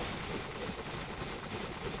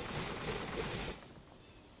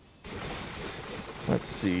 Let's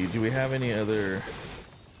see. Do we have any other?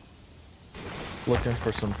 Looking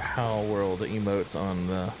for some Pal World emotes on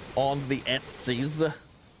the Etsy's.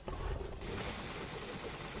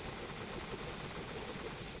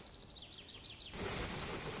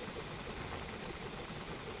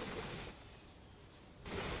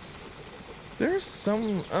 There's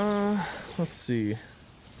some let's see.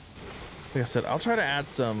 Like I said, I'll try to add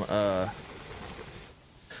some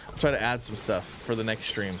stuff for the next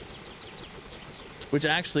stream, which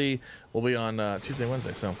actually will be on Tuesday,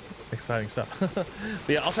 Wednesday, so exciting stuff. But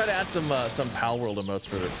yeah, I'll try to add some Pal World emotes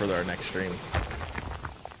for our next stream.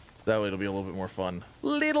 That way it'll be a little bit more fun.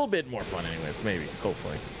 Little bit more fun anyways, maybe,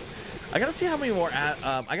 hopefully. I gotta see how many more I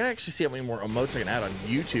gotta actually see how many more emotes I can add on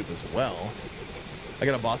YouTube as well. I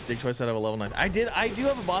got a boss dig twice out of a level 9. I do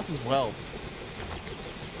have a boss as well.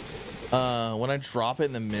 When I drop it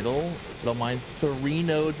in the middle, it'll mine 3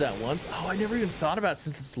 nodes at once. Oh, I never even thought about it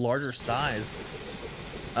since it's larger size.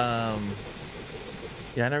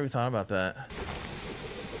 Yeah, I never even thought about that.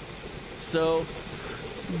 So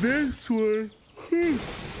this one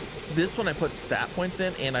I put stat points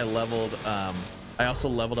in, and I leveled. I also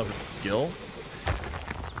leveled up its skill.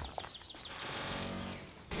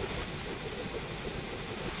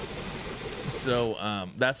 So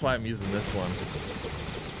that's why I'm using this one.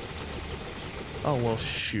 Oh well,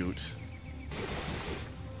 shoot.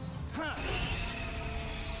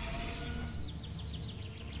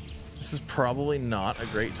 This is probably not a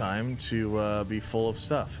great time to be full of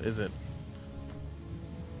stuff, is it?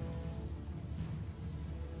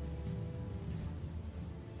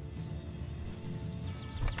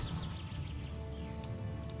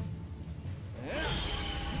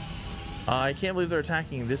 I can't believe they're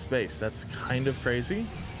attacking this base. That's kind of crazy.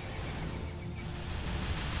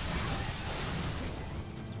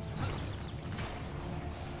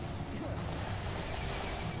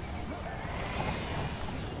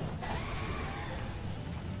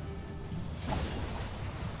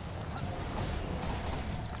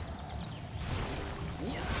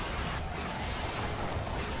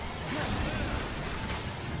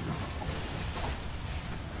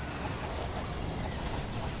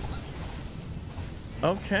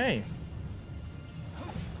 Okay.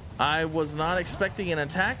 I was not expecting an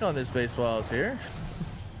attack on this base while I was here.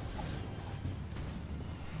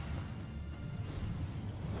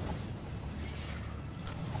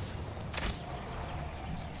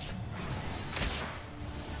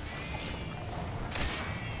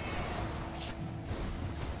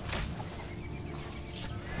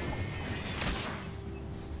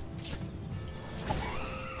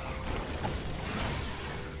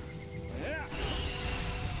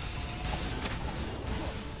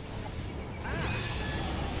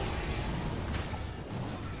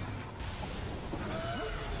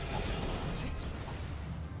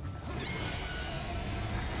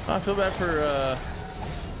 I feel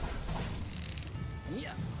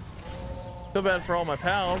bad for all my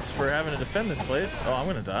pals for having to defend this place. Oh, I'm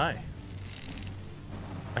gonna die.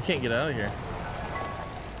 I can't get out of here.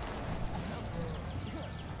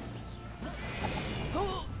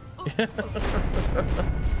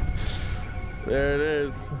 There it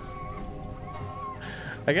is.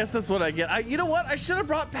 I guess that's what I get. You know what? I should have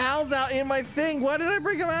brought pals out in my thing. Why did I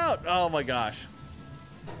bring them out? Oh my gosh.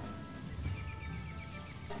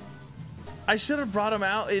 I should have brought them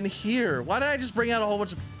out in here. Why did I just bring out a whole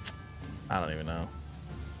bunch of... I don't even know.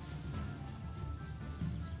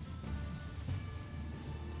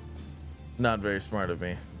 Not very smart of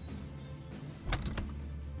me.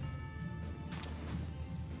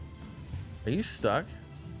 Are you stuck?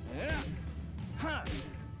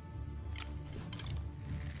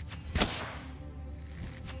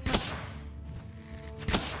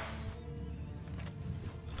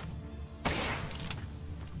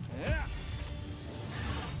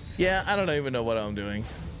 Yeah, I don't even know what I'm doing.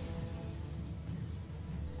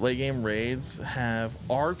 Late game raids have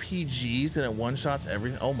RPGs and it one-shots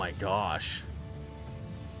everything. Oh my gosh.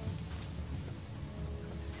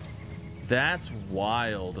 That's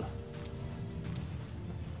wild.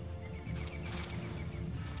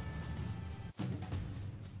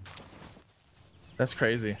 That's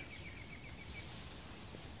crazy.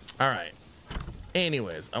 All right.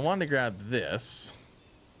 Anyways, I wanted to grab this.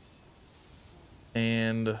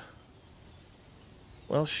 And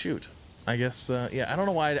well, shoot. I guess yeah, I don't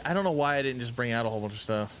know why I didn't just bring out a whole bunch of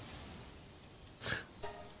stuff.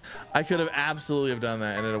 I could have absolutely have done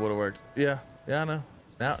that and it would have worked. Yeah, I know.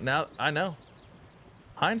 Now I know.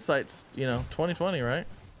 Hindsight's, you know, 2020, right?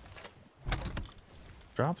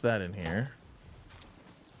 Drop that in here.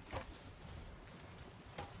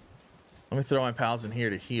 Let me throw my pals in here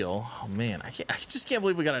to heal. Oh man, I just can't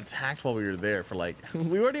believe we got attacked while we were there for like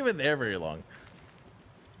we weren't even there very long.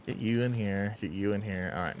 Get you in here. Get you in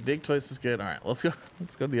here. All right, dig twice is good. All right, let's go.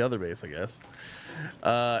 Let's go to the other base, I guess.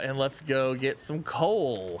 And let's go get some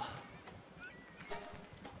coal.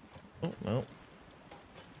 Oh no.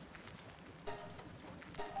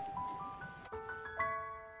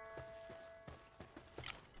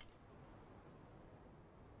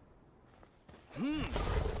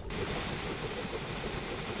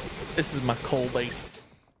 This is my coal base.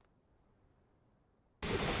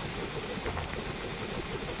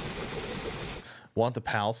 Want the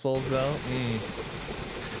pal souls though?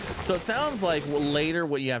 So it sounds like later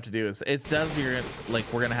what you have to do is it says you're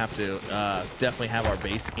like we're gonna have to definitely have our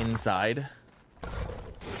base inside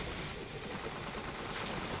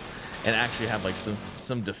and actually have like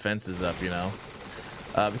some defenses up, you know,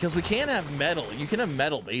 because we can't have metal. You can have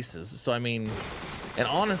metal bases. So I mean, and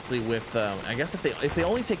honestly, with I guess if they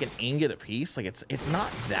only take an ingot a piece, like it's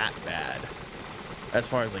not that bad as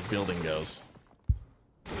far as like building goes.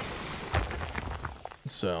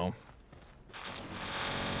 So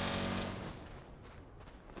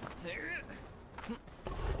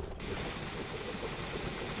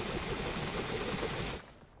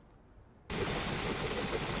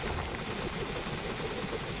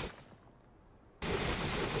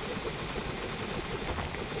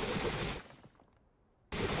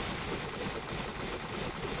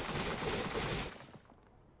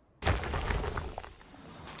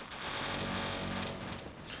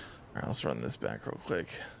let's run this back real quick.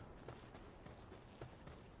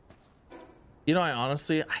 You know, I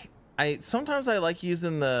honestly, I sometimes I like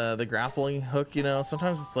using the grappling hook, you know.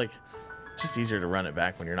 Sometimes it's like just easier to run it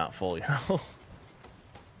back when you're not full, you know.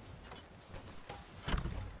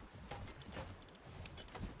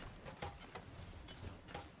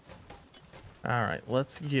 All right,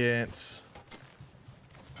 let's get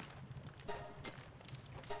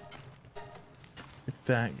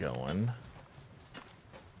that going.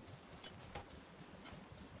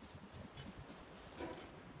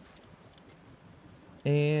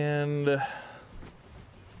 And let's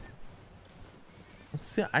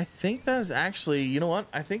see. I think that is actually, you know what?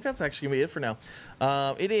 I think that's actually gonna be it for now.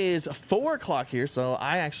 It is 4 o'clock here, so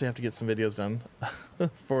I actually have to get some videos done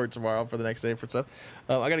for tomorrow, for the next day, for stuff.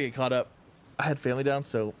 I gotta get caught up. I had family down,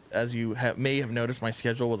 so as you may have noticed, my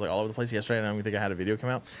schedule was like all over the place yesterday, and I don't even think I had a video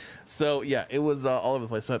come out. So yeah, it was all over the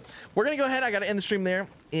place. But we're gonna go ahead. I gotta end the stream there.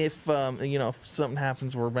 If you know, if something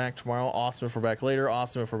happens, we're back tomorrow. Awesome if we're back later.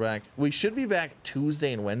 Awesome if we're back. We should be back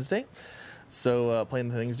Tuesday and Wednesday. So playing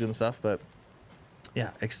the things, doing the stuff, but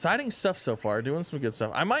yeah, exciting stuff so far. Doing some good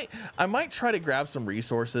stuff. I might try to grab some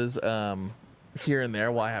resources here and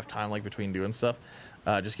there while I have time, like between doing stuff.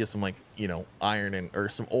 Just get some, like, you know, iron and or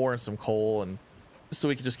some ore and some coal, and so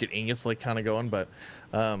we can just get ingots like kind of going. But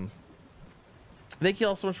thank you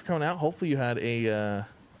all so much for coming out. Hopefully you had a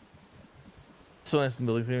so nice and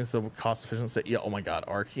building thing, so cost efficient. Yeah, oh my god,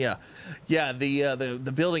 Ark. Yeah,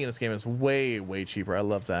 the building in this game is way cheaper. I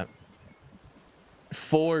love that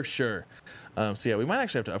for sure. So yeah, we might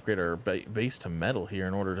actually have to upgrade our base to metal here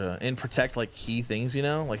in order to and protect like key things, you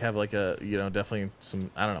know, like have like a, you know, definitely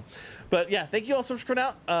some, I don't know. But yeah, thank you all so much for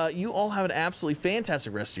coming out. You all have an absolutely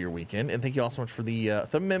fantastic rest of your weekend, and thank you all so much for the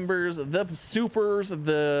members, the supers,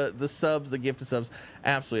 the subs, the gifted subs,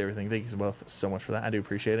 absolutely everything. Thank you both so much for that. I do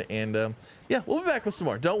appreciate it. And yeah, we'll be back with some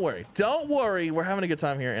more. Don't worry, we're having a good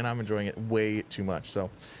time here, and I'm enjoying it way too much.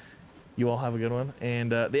 So you all have a good one.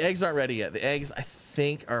 And the eggs aren't ready yet. The eggs, I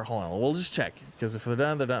think, are, hold on, we'll just check, because if they're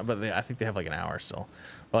done, they're done. But I think they have like an hour still.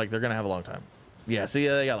 But, like, they're gonna have a long time. Yeah, see,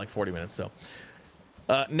 they got like 40 minutes. So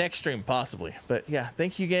next stream possibly. But yeah,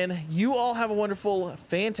 thank you again. You all have a wonderful,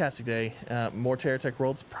 fantastic day. More TerraTech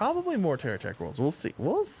Worlds, probably more TerraTech Worlds.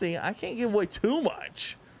 We'll see. I can't give away too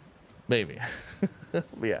much, maybe. But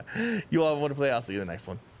yeah, you all have a wonderful day. I'll see you in the next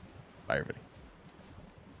one. Bye, everybody.